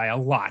by a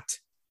lot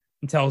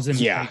and tells him,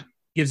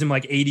 gives him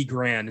like 80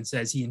 grand and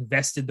says he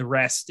invested the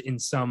rest in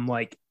some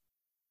like,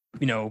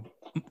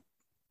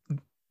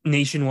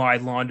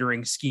 nationwide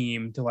laundering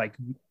scheme to like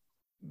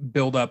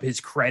build up his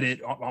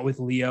credit with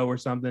Leo or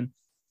something.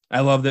 I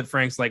love that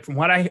Frank's like, from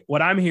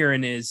what I'm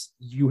hearing is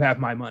you have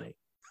my money.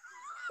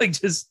 Like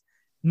just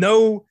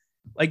no,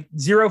 like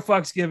zero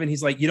fucks given.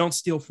 He's like, you don't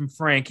steal from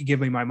Frank, you give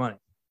me my money.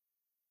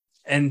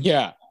 And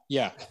yeah.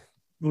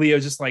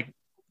 Leo's just like, what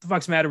the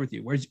fuck's the matter with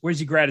you? Where's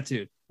your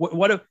gratitude? What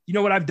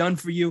what I've done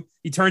for you?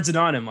 He turns it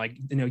on him like,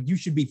 you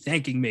should be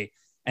thanking me.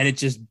 And it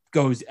just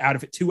goes out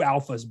of it. Two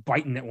alphas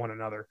biting at one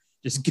another,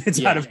 just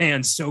gets out of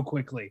hand so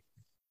quickly.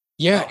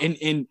 Yeah.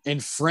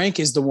 And Frank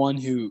is the one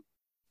who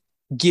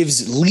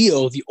gives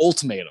Leo the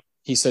ultimatum.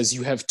 He says,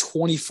 you have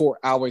 24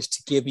 hours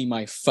to give me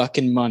my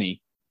fucking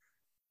money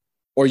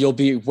or you'll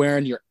be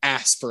wearing your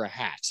ass for a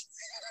hat.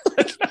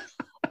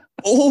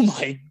 Oh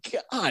my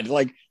God.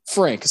 Like,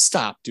 Frank,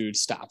 stop, dude.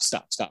 Stop.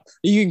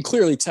 You can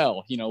clearly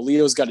tell,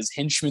 Leo's got his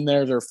henchmen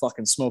there. They're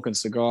fucking smoking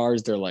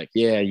cigars. They're like,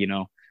 yeah,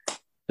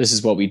 this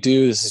is what we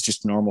do. This is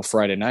just a normal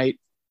Friday night.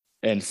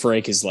 And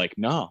Frank is like,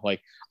 no,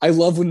 like, I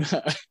love when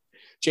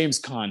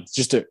James Caan,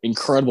 just an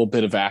incredible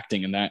bit of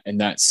acting in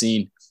that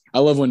scene. I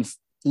love when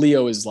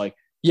Leo is like,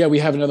 yeah, we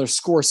have another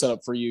score set up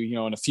for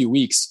you, in a few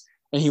weeks.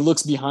 And he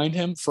looks behind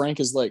him.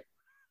 Frank is like,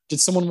 did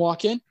someone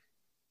walk in?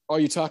 Are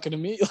you talking to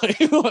me?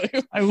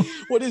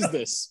 What is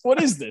this?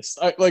 What is this?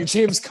 Like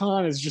James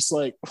Caan is just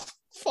like,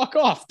 fuck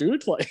off,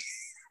 dude. Like,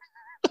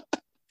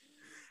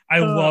 I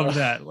love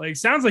that. Like,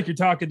 sounds like you're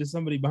talking to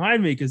somebody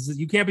behind me because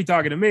you can't be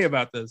talking to me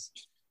about this.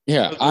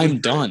 Yeah, I'm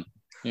done.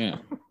 Yeah.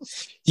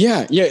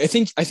 I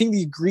think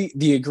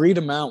the agreed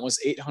amount was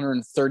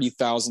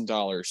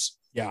 $830,000.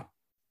 Yeah.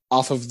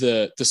 Off of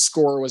the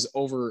score was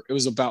over. It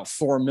was about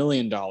 $4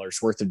 million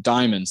worth of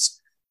diamonds.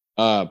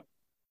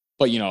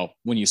 But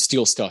when you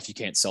steal stuff, you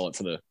can't sell it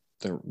for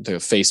the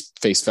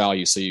face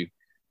value. So you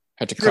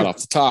had to cut off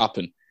the top.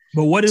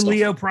 But what did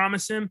Leo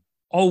promise him?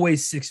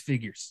 Always six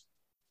figures.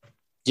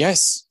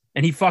 Yes.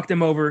 And he fucked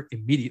him over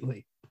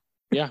immediately.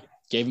 Yeah.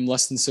 Gave him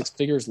less than six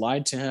figures,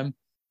 lied to him,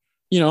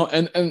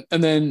 and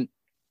then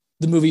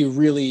the movie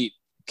really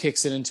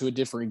kicks it into a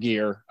different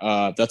gear.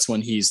 That's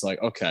when he's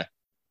like, okay,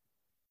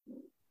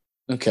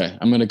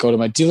 I'm going to go to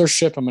my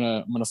dealership. I'm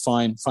going to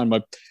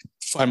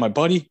find my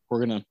buddy.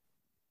 We're going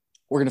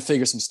to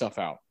figure some stuff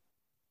out.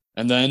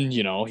 And then,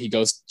 he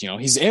goes,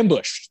 he's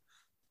ambushed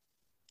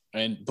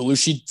and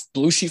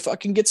Belushi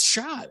fucking gets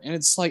shot. And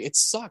it's like, it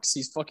sucks.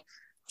 He's fucking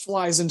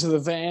flies into the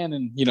van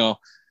and,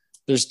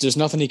 there's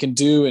nothing he can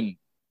do. And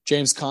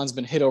James Caan's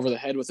been hit over the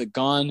head with a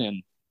gun.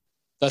 And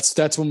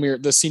that's when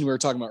the scene we were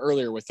talking about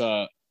earlier with,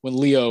 when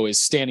Leo is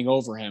standing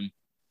over him.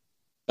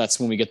 That's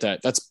when we get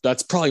that.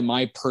 That's probably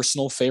my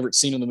personal favorite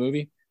scene in the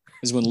movie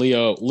is when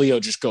Leo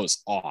just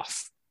goes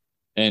off.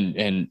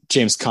 And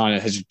James Caan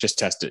has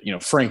to,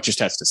 Frank just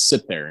has to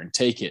sit there and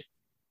take it.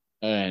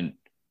 But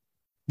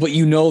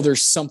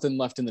there's something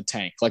left in the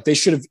tank. Like they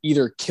should have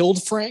either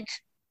killed Frank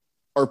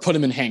or put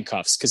him in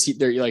handcuffs because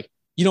they're like,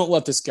 you don't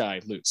let this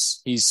guy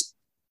loose. He's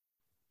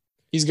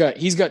got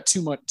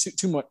too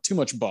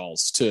much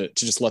balls to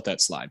just let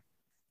that slide.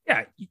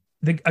 Yeah,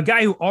 a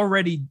guy who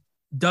already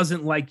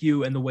doesn't like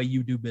you and the way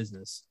you do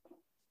business.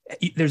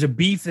 There's a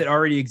beef that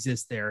already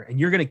exists there, and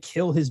you're going to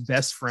kill his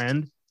best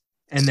friend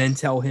and then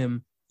tell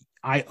him,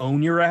 I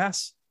own your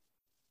ass.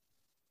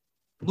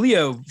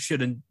 Leo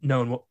should have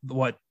known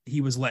what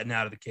he was letting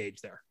out of the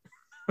cage there.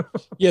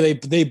 Yeah,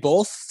 they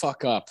both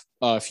fuck up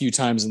a few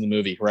times in the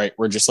movie, right?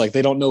 We're just like,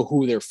 they don't know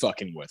who they're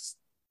fucking with.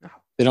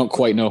 They don't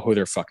quite know who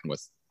they're fucking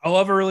with. I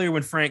love earlier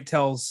when Frank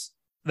tells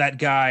that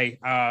guy,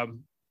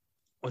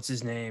 what's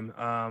his name?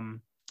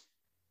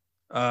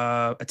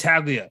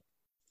 Ataglia.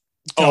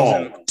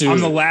 Dude. I'm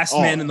the last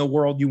man in the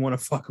world you want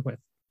to fuck with.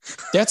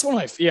 That's one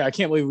of my, I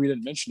can't believe we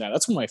didn't mention that.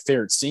 That's one of my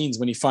favorite scenes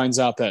when he finds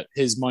out that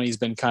his money's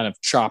been kind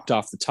of chopped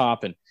off the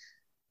top and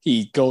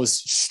he goes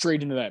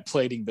straight into that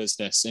plating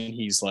business. And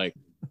he's like,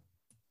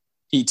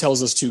 he tells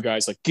those two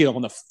guys, like, get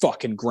on the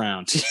fucking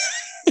ground.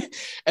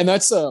 And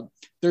that's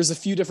there's a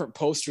few different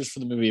posters for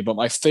the movie, but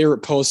my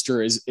favorite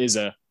poster is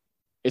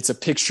it's a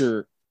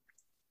picture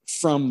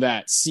from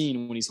that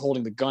scene when he's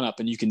holding the gun up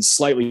and you can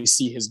slightly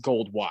see his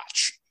gold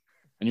watch.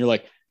 And you're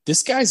like,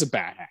 this guy's a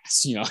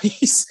badass.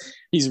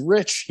 He's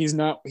rich. He's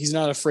not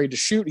afraid to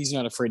shoot. He's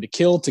not afraid to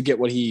kill to get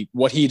what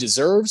he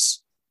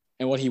deserves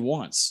and what he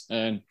wants.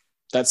 And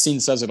that scene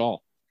says it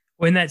all.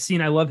 Well, in that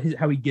scene, I love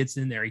how he gets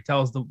in there. He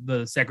tells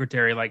the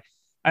secretary, like,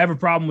 I have a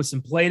problem with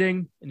some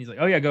plating. And he's like,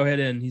 oh, yeah, go ahead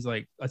in. He's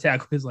like,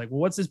 attack. He's like, well,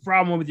 what's this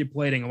problem with your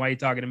plating? And why are you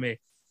talking to me?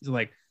 He's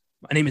like,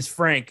 my name is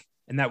Frank,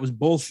 and that was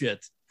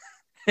bullshit.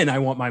 And I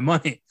want my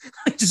money.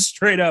 Just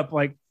straight up,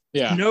 like,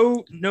 Yeah.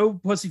 no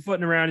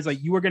pussyfooting around. He's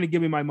like, you are going to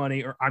give me my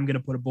money or I'm going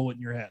to put a bullet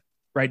in your head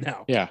right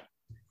now. Yeah.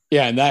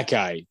 Yeah. And that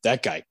guy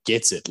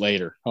gets it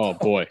later. Oh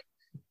boy.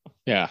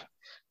 Yeah.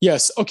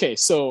 Yes. Okay.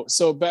 So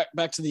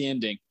back to the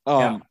ending.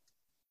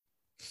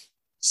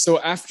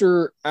 So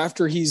after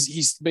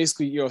he's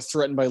basically, you know,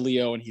 threatened by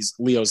Leo, and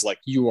Leo's like,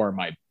 you are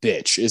my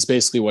bitch, is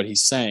basically what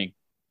he's saying.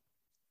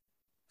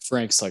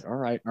 Frank's like, all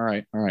right.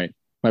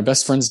 My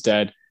best friend's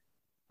dead.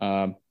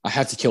 I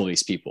have to kill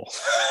these people.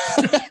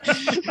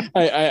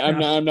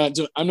 I'm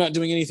not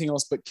doing anything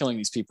else but killing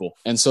these people.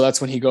 And so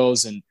that's when he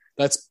goes, and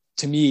that's,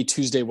 to me,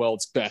 Tuesday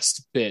Weld's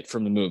best bit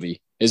from the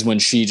movie is when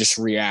she just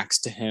reacts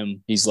to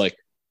him. He's like,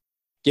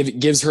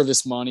 gives her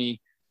this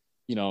money,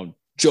 you know,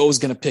 Joe's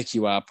going to pick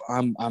you up.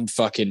 I'm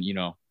fucking, you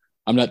know,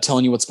 I'm not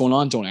telling you what's going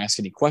on. Don't ask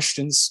any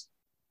questions.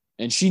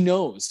 And she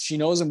knows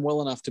him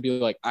well enough to be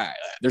like,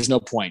 there's no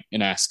point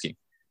in asking,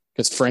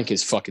 because Frank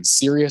is fucking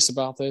serious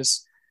about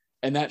this.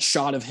 And that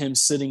shot of him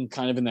sitting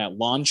kind of in that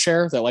lawn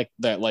chair,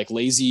 that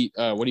lazy,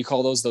 what do you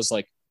call those? Those,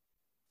 like,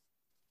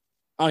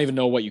 I don't even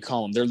know what you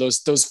call them. They're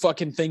those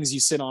fucking things you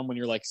sit on when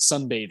you're like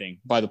sunbathing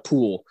by the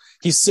pool.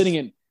 He's sitting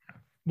in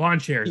lawn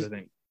chairs, I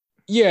think.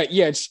 Yeah.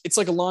 It's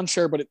like a lawn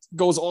chair, but it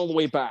goes all the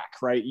way back,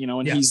 right? You know,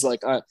 and he's like,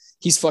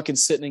 he's fucking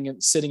sitting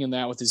in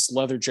that with his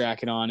leather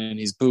jacket on and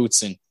his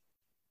boots, and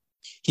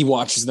he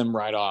watches them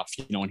ride off,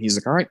 you know, and he's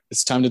like, all right,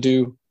 it's time to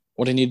do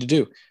what I need to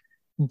do.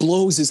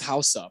 Blows his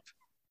house up.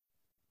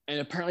 And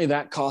apparently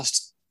that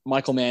cost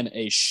Michael Mann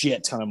a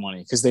shit ton of money,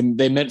 because they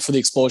meant for the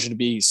explosion to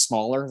be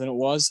smaller than it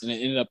was. And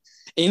it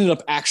ended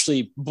up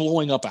actually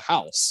blowing up a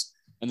house.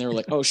 And they were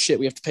like, oh shit,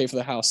 we have to pay for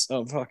the house.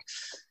 Oh, fuck.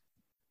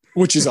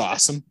 Which is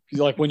awesome.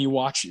 Like, when you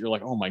watch it, you're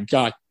like, oh my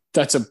God,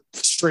 that's a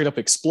straight up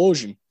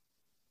explosion.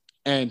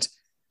 And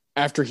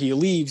after he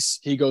leaves,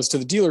 he goes to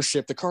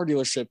the car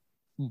dealership,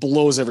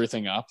 blows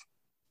everything up.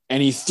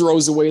 And he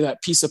throws away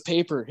that piece of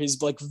paper,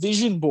 his like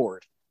vision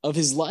board of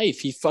his life.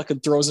 He fucking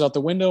throws it out the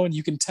window, and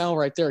you can tell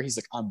right there, he's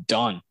like, I'm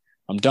done.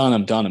 And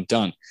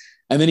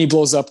then he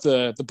blows up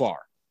the bar.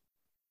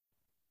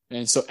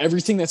 And so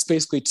everything that's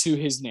basically to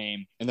his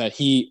name and that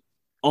he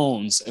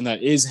owns and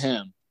that is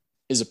him,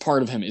 is a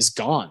part of him, is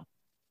gone.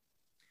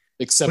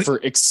 Except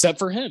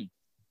for him.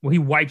 Well, he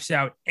wipes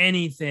out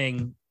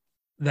anything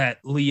that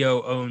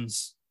Leo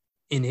owns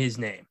in his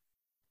name.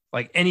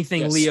 Like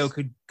anything Leo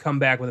could come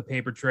back with a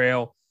paper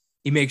trail.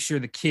 He makes sure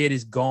the kid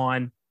is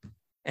gone.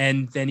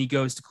 And then he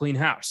goes to clean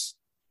house.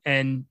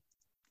 And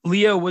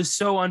Leo was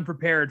so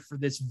unprepared for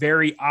this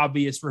very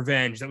obvious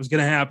revenge that was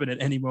going to happen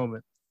at any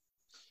moment.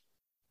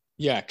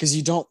 Yeah, because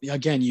you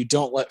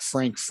don't let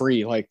Frank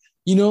free. Like,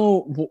 you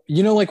know,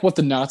 like what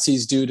the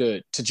Nazis do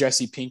to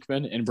Jesse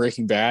Pinkman in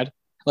Breaking Bad?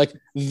 Like,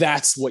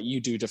 that's what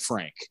you do to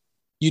Frank.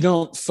 You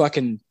don't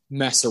fucking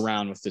mess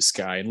around with this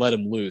guy and let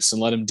him loose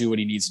and let him do what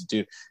he needs to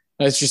do.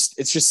 It's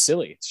just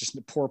silly. It's just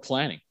poor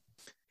planning.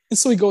 And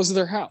so he goes to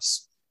their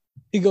house.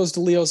 He goes to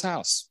Leo's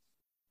house.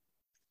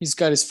 He's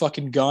got his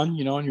fucking gun,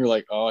 you know, and you're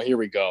like, oh, here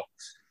we go.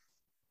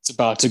 It's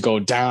about to go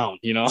down,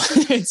 you know.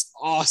 It's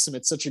awesome.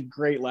 It's such a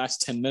great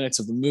last 10 minutes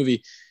of the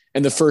movie.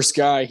 And the first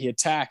guy he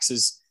attacks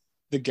is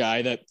the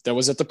guy that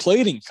was at the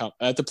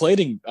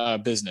plating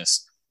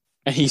business.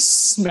 And he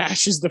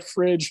smashes the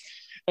fridge,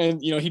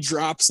 and, you know, he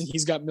drops, and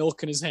he's got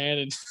milk in his hand,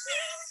 and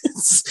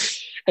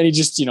and he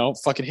just, you know,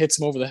 fucking hits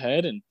him over the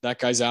head, and that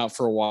guy's out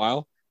for a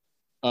while.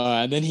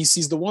 And then he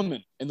sees the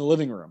woman in the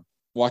living room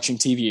watching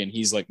TV, and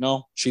he's like,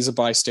 no, she's a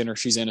bystander.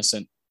 She's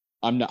innocent.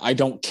 I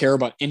don't care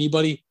about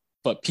anybody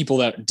but people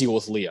that deal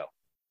with Leo,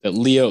 that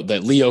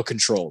Leo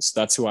controls.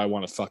 That's who I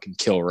want to fucking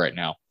kill right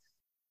now.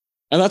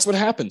 And that's what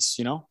happens.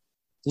 You know,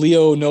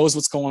 Leo knows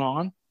what's going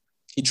on.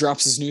 He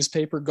drops his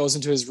newspaper, goes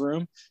into his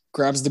room,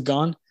 grabs the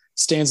gun,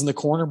 stands in the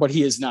corner, but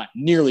he is not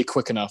nearly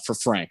quick enough for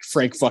Frank.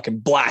 Frank fucking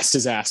blasts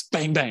his ass,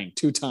 bang, bang,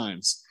 2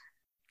 times.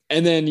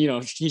 And then, you know,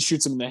 he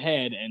shoots him in the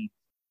head. And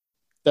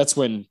that's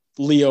when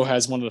Leo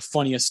has one of the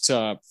funniest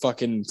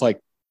fucking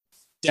like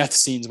death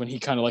scenes, when he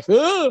kind of like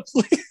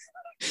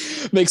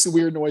makes a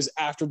weird noise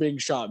after being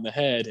shot in the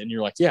head. And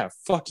you're like, yeah,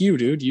 fuck you,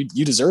 dude.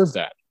 You deserve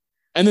that.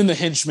 And then the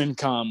henchmen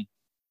come,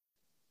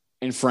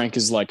 and Frank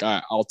is like,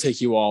 I'll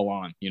take you all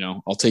on, you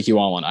know, I'll take you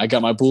all on. I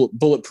got my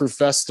bulletproof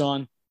vest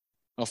on.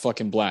 I'll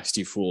fucking blast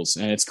you fools.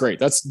 And it's great.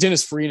 That's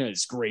Dennis Farina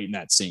is great in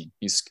that scene.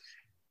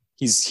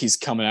 He's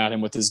coming at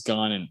him with his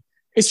gun, and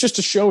it's just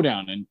a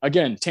showdown. And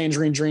again,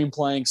 Tangerine Dream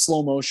playing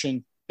slow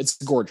motion. It's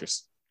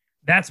gorgeous.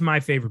 That's my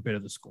favorite bit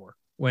of the score,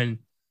 when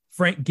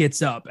Frank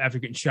gets up after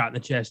getting shot in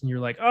the chest, and you're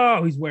like,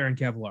 oh, he's wearing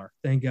Kevlar.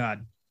 Thank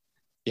God.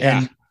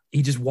 Yeah. And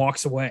he just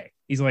walks away.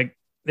 He's like,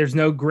 there's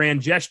no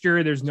grand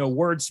gesture. There's no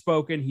words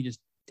spoken. He just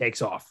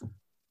takes off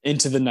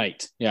into the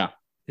night. Yeah.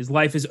 His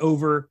life is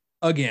over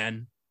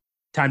again.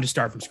 Time to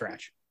start from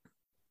scratch.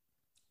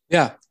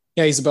 Yeah.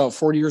 Yeah. He's about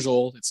 40 years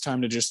old. It's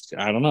time to just,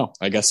 I don't know.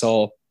 I guess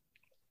I'll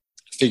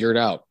figure it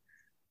out.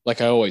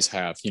 like I always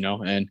have,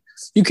 and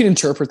you can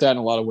interpret that in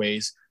a lot of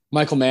ways.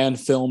 Michael Mann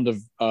filmed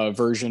a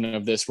version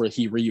of this where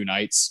he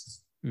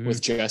reunites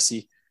with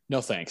Jesse.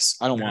 No thanks.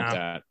 I don't want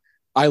that.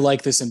 I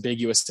like this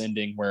ambiguous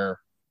ending where,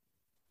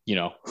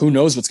 who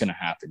knows what's going to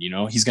happen?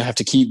 He's going to have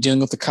to keep dealing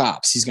with the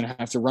cops. He's going to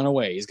have to run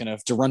away. He's going to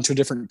have to run to a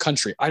different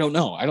country. I don't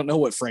know. I don't know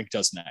what Frank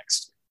does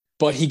next,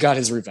 but he got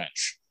his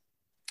revenge.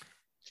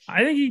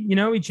 I think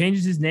he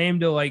changes his name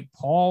to like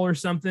Paul or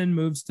something,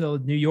 moves to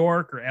New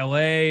York or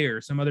LA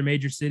or some other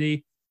major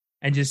city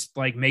and just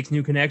like makes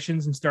new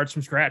connections and starts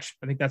from scratch.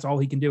 I think that's all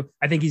he can do.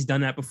 I think he's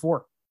done that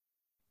before.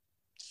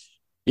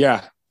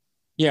 Yeah.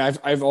 Yeah.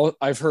 I've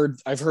heard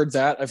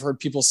that. I've heard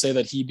people say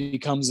that he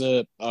becomes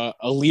a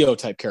Leo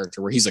type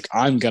character where he's like,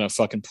 I'm going to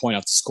fucking point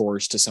out the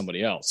scores to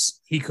somebody else.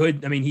 He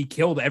could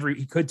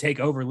take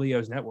over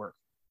Leo's network.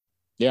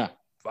 Yeah.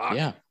 Fuck.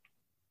 Yeah.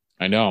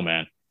 I know,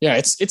 man. Yeah,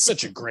 it's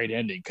such a great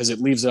ending because it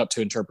leaves it up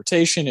to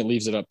interpretation. It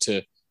leaves it up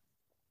to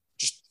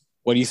just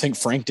what do you think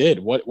Frank did?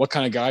 What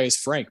kind of guy is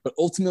Frank? But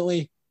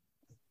ultimately,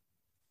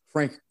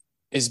 Frank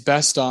is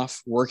best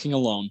off working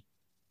alone.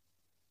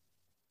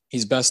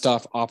 He's best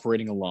off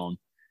operating alone.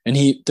 And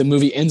the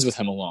movie ends with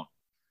him alone.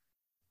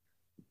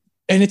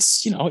 And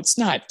it's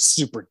not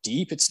super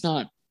deep. It's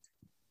not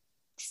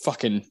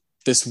fucking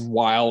this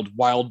wild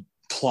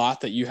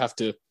plot that you have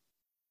to,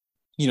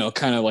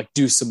 kind of like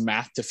do some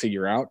math to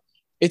figure out.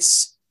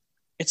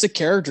 It's a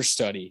character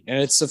study, and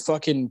it's a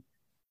fucking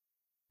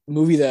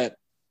movie that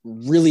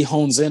really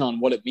hones in on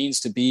what it means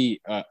to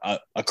be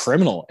a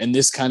criminal in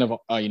this kind of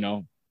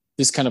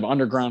this kind of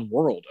underground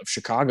world of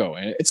Chicago,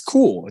 and it's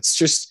cool. It's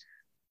just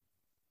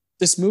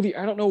this movie.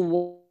 I don't know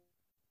what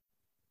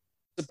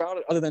about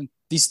it other than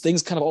these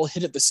things kind of all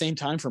hit at the same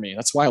time for me.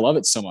 That's why I love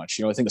it so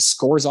much. I think the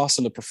score is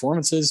awesome, the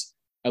performances.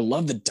 I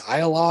love the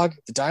dialogue.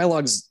 The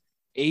dialogue's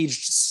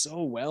aged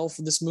so well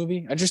for this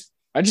movie. I just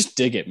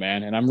dig it,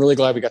 man. And I'm really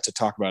glad we got to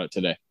talk about it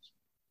today.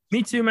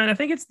 Me too, man. I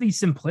think it's the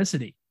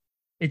simplicity.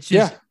 It's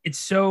just,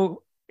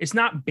 it's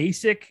not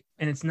basic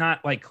and it's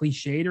not like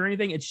cliched or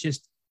anything. It's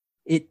just,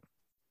 it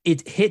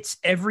hits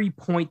every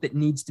point that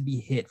needs to be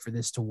hit for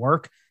this to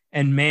work.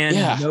 And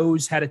man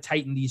knows how to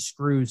tighten these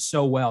screws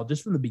so well,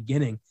 just from the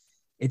beginning.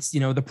 It's,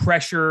 the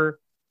pressure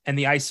and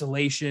the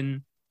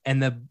isolation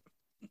and the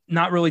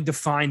not really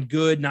defined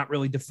good, not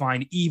really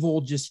defined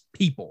evil, just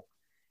people.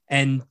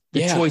 And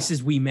the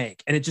choices we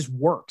make, and it just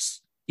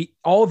works.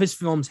 All of his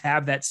films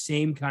have that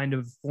same kind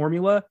of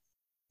formula,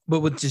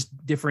 but with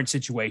just different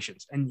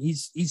situations. And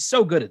he's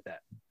so good at that.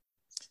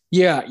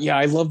 Yeah.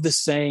 I love the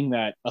saying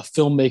that a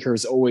filmmaker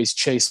is always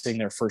chasing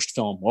their first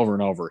film over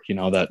and over.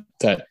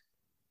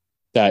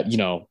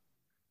 That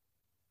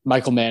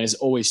Michael Mann is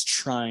always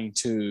trying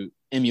to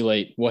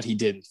emulate what he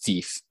did in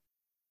Thief.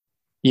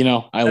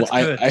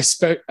 I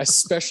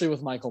especially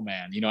with Michael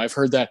Mann, I've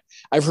heard that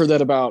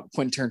about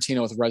Quentin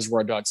Tarantino with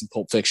Reservoir Dogs and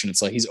Pulp Fiction.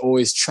 It's like, he's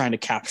always trying to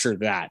capture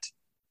that.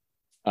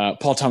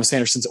 Paul Thomas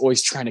Anderson's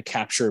always trying to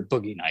capture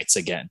Boogie Nights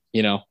again.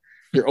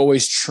 You're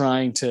always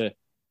trying to,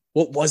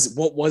 what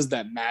was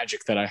that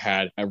magic that I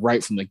had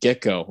right from the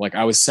get-go? Like,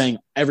 I was saying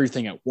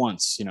everything at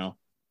once,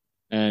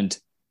 and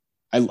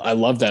I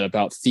love that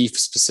about Thief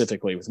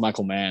specifically with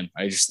Michael Mann.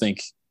 I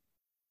think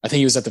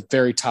he was at the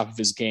very top of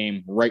his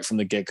game right from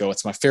the get-go.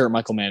 It's my favorite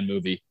Michael Mann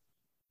movie.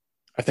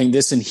 I think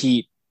this and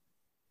Heat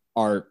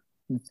are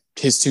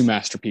his two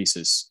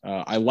masterpieces.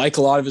 I like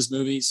a lot of his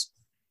movies.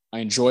 I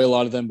enjoy a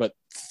lot of them, but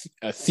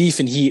Thief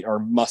and Heat are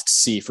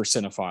must-see for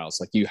cinephiles.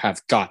 Like, you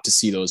have got to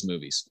see those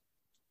movies.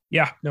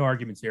 Yeah, no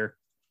arguments here.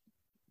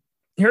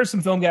 Here are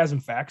some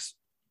FILMGAZM facts.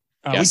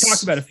 We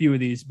talked about a few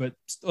of these, but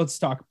let's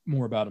talk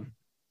more about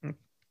them.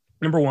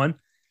 Number one,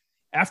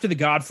 after The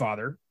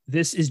Godfather,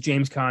 this is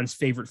James Caan's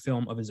favorite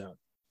film of his own.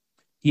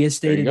 He has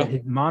stated that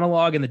his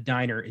monologue in the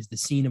diner is the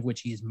scene of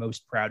which he is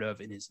most proud of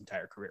in his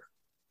entire career.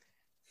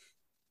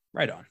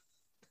 Right on.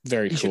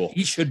 Very cool.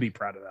 He should be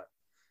proud of that.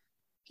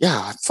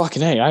 Yeah,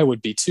 fucking A, I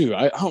would be too.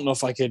 I don't know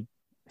if I could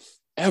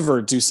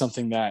ever do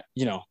something that,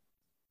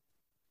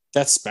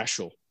 that's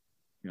special.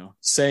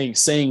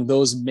 Saying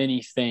those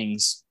many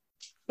things,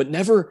 but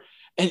never,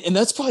 and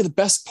that's probably the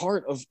best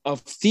part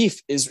of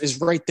Thief is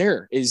right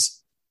there, is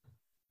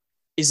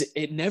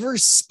it never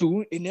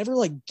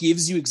like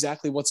gives you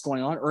exactly what's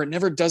going on, or it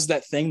never does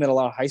that thing that a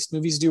lot of heist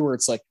movies do where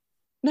it's like,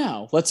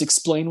 now let's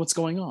explain what's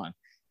going on.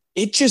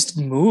 It just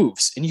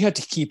moves and you have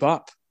to keep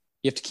up.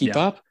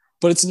 Up,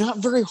 but it's not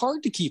very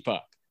hard to keep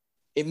up.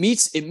 It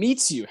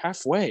meets you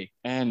halfway.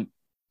 And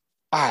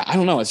I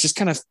don't know, it just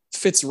kind of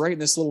fits right in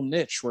this little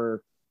niche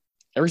where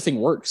everything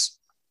works.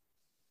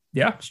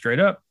 Yeah, straight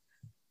up.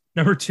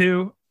 Number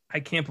two, I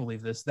can't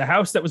believe this. The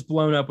house that was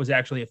blown up was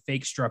actually a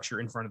fake structure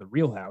in front of the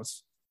real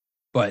house.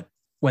 But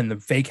when the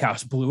fake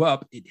house blew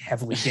up, it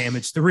heavily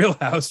damaged the real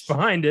house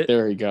behind it.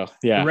 There you go.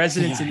 Yeah. The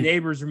residents and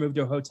neighbors were moved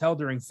to a hotel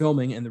during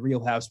filming, and the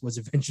real house was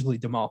eventually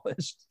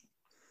demolished.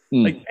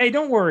 Like, hey,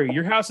 don't worry.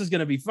 Your house is going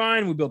to be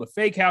fine. We build a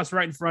fake house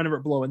right in front of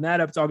it, blowing that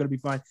up. It's all going to be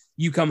fine.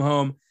 You come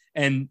home,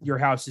 and your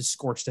house is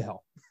scorched to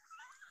hell.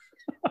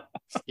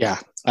 Yeah.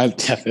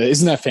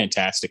 Isn't that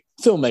fantastic?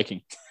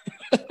 Filmmaking.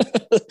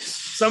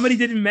 Somebody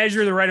didn't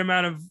measure the right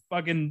amount of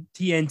fucking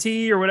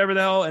TNT or whatever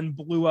the hell and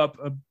blew up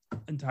an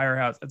entire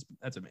house.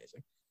 That's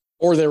amazing.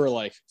 Or they were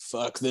like,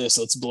 fuck this,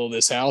 let's blow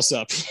this house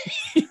up.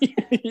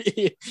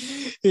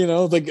 You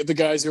know, the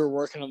guys who were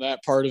working on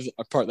that part of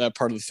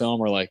the film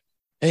were like,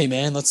 hey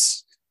man,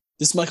 this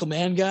Michael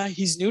Mann guy,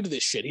 he's new to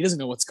this shit. He doesn't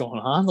know what's going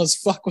on. Let's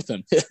fuck with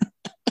him.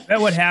 That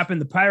what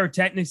happened. The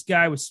pyrotechnics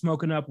guy was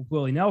smoking up with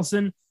Willie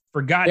Nelson,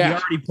 forgot he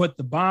already put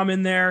the bomb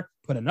in there,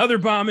 put another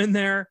bomb in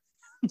there,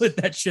 lit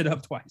that shit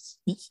up twice.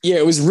 Yeah,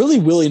 it was really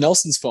Willie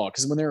Nelson's fault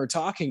because when they were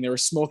talking, they were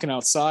smoking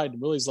outside, and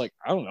Willie's like,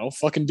 I don't know,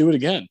 fucking do it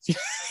again.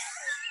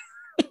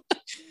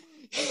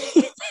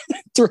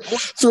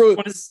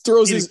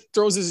 throws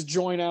his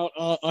joint out,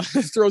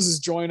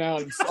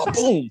 and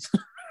boom.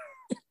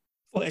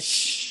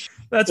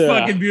 That's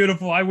fucking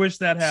beautiful. I wish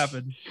that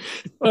happened.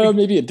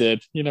 Maybe it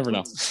did. You never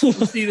know.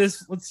 Let's see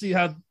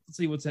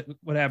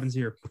what happens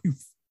here.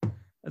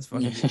 That's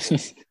fucking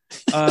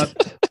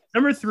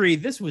number 3.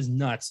 This was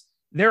nuts.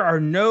 There are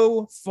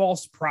no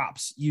false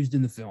props used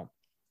in the film.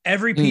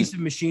 Every piece of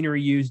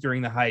machinery used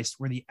during the heist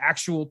were the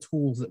actual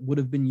tools that would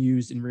have been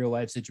used in real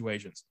life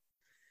situations.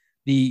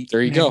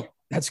 There you go.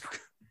 That's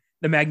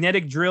the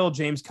magnetic drill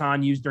James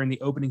Caan used during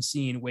the opening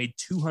scene weighed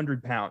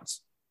 200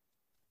 pounds.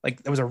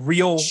 Like that was a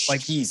real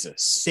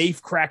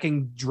safe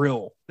cracking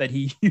drill that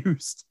he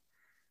used.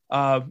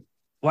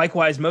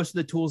 Likewise, most of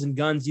the tools and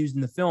guns used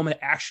in the film had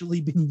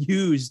actually been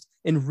used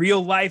in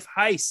real life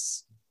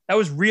heists. That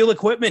was real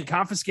equipment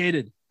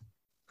confiscated.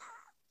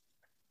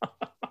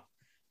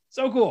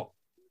 So cool.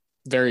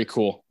 Very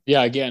cool.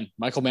 Yeah, again,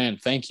 Michael Mann,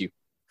 thank you.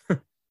 And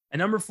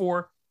number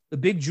 4, the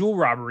big jewel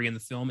robbery in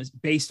the film is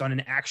based on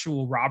an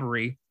actual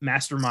robbery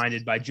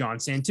masterminded by John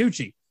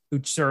Santucci,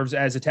 who serves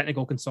as a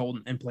technical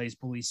consultant and plays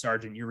Police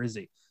Sergeant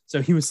Urizzi.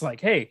 So he was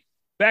like, hey,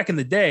 back in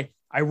the day,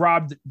 I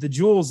robbed the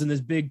jewels in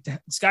this big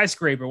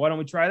skyscraper. Why don't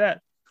we try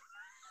that?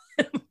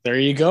 There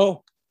you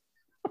go.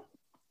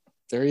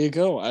 There you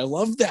go. I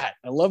love that.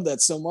 I love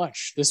that so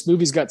much. This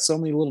movie's got so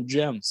many little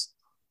gems.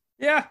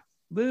 Yeah,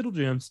 little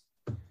gems.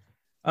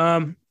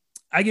 I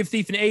give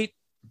Thief an 8.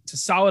 It's a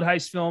solid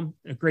heist film,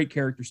 a great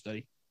character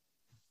study.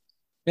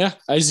 Yeah,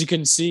 as you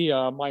can see,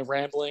 my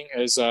rambling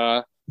is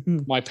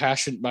my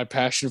passion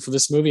for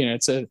this movie, and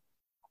it's a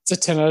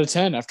 10 out of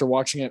 10 after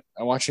watching it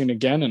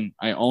again, and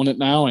I own it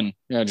now, and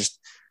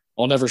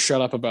I'll never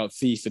shut up about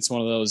Thief. It's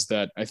one of those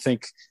that I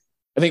think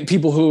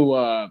people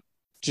who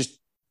just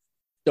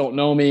don't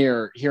know me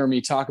or hear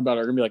me talk about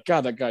it are gonna be like,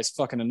 God, that guy's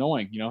fucking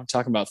annoying,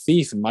 talking about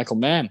Thief and Michael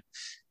Mann.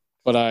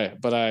 But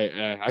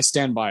I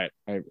stand by it.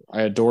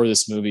 I adore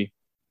this movie.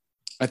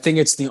 I think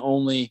it's the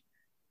only,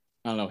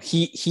 I don't know,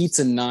 Heat's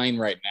a 9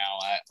 right now.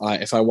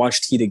 If I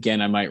watched Heat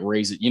again, I might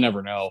raise it. You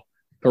never know.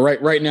 But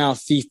right now,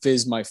 Thief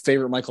is my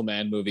favorite Michael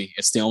Mann movie.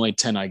 It's the only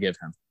 10 I give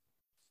him.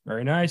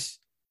 Very nice.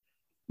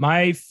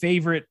 My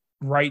favorite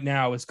right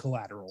now is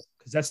Collateral,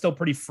 because that's still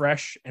pretty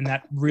fresh, and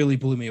that really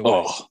blew me away.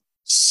 Oh,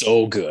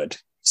 so good.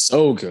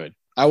 So good.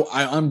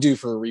 I'm due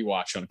for a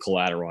rewatch on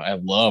Collateral. I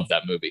love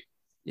that movie.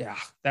 Yeah,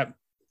 God.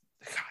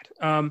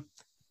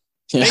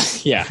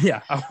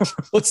 Yeah.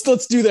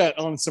 Let's do that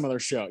on some other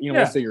show.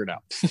 We'll figure it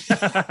out.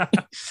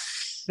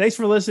 Thanks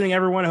for listening,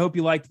 everyone. I hope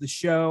you liked the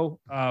show.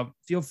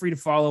 Feel free to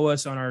follow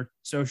us on our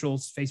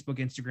socials, Facebook,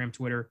 Instagram,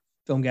 Twitter,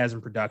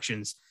 FILMGAZM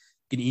Productions.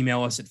 You can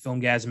email us at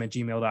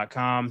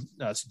filmgazm@gmail.com,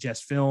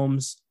 suggest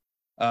films,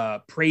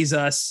 praise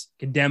us,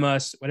 condemn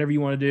us, whatever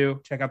you want to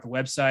do. Check out the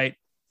website,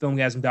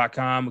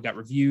 filmgazm.com. We've got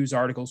reviews,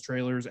 articles,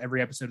 trailers,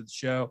 every episode of the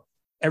show.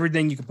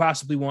 Everything you could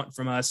possibly want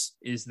from us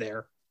is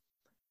there.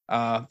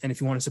 And if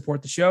you want to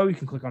support the show, you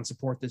can click on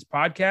support this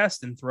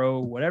podcast and throw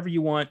whatever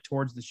you want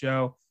towards the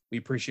show. We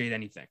appreciate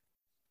anything.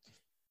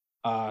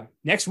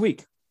 Next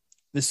week,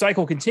 the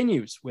cycle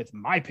continues with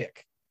my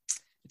pick.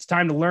 It's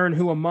time to learn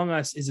who among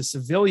us is a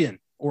civilian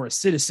or a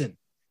citizen,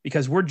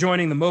 because we're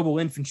joining the mobile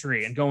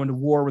infantry and going to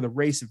war with a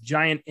race of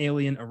giant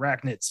alien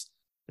arachnids.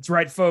 That's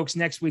right, folks.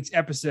 Next week's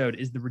episode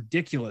is the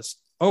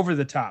ridiculous, over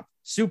the top,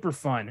 super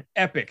fun,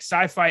 epic,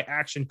 sci-fi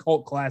action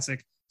cult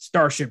classic,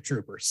 Starship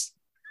Troopers.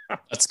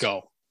 Let's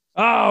go.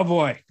 Oh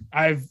boy.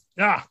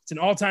 It's an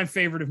all-time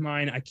favorite of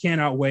mine. I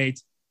cannot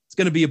wait. It's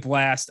going to be a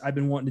blast. I've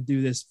been wanting to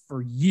do this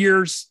for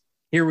years.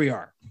 Here we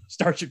are,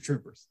 Starship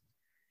Troopers.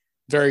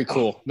 Very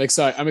cool.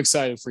 I'm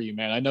excited for you,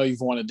 man. I know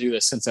you've wanted to do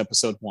this since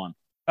episode 1.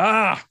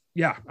 Yeah,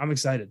 I'm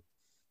excited.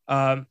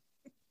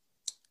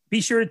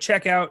 Be sure to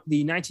check out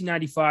the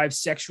 1995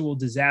 sexual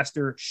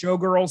disaster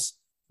Showgirls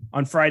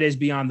on Fridays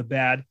Beyond the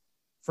Bad,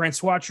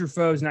 Francois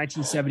Truffaut's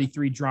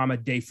 1973 drama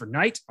Day for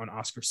Night on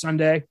Oscar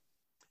Sunday,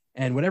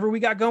 and whatever we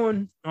got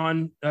going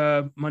on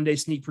Monday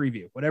sneak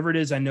preview. Whatever it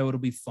is, I know it'll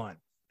be fun.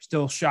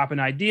 Still shopping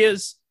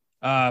ideas.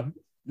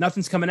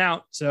 Nothing's coming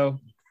out, so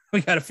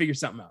we got to figure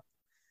something out.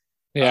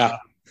 Yeah.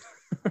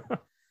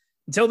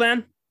 Until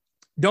then,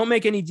 don't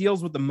make any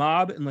deals with the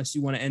mob unless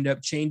you want to end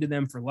up chained to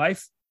them for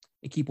life,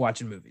 and keep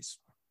watching movies.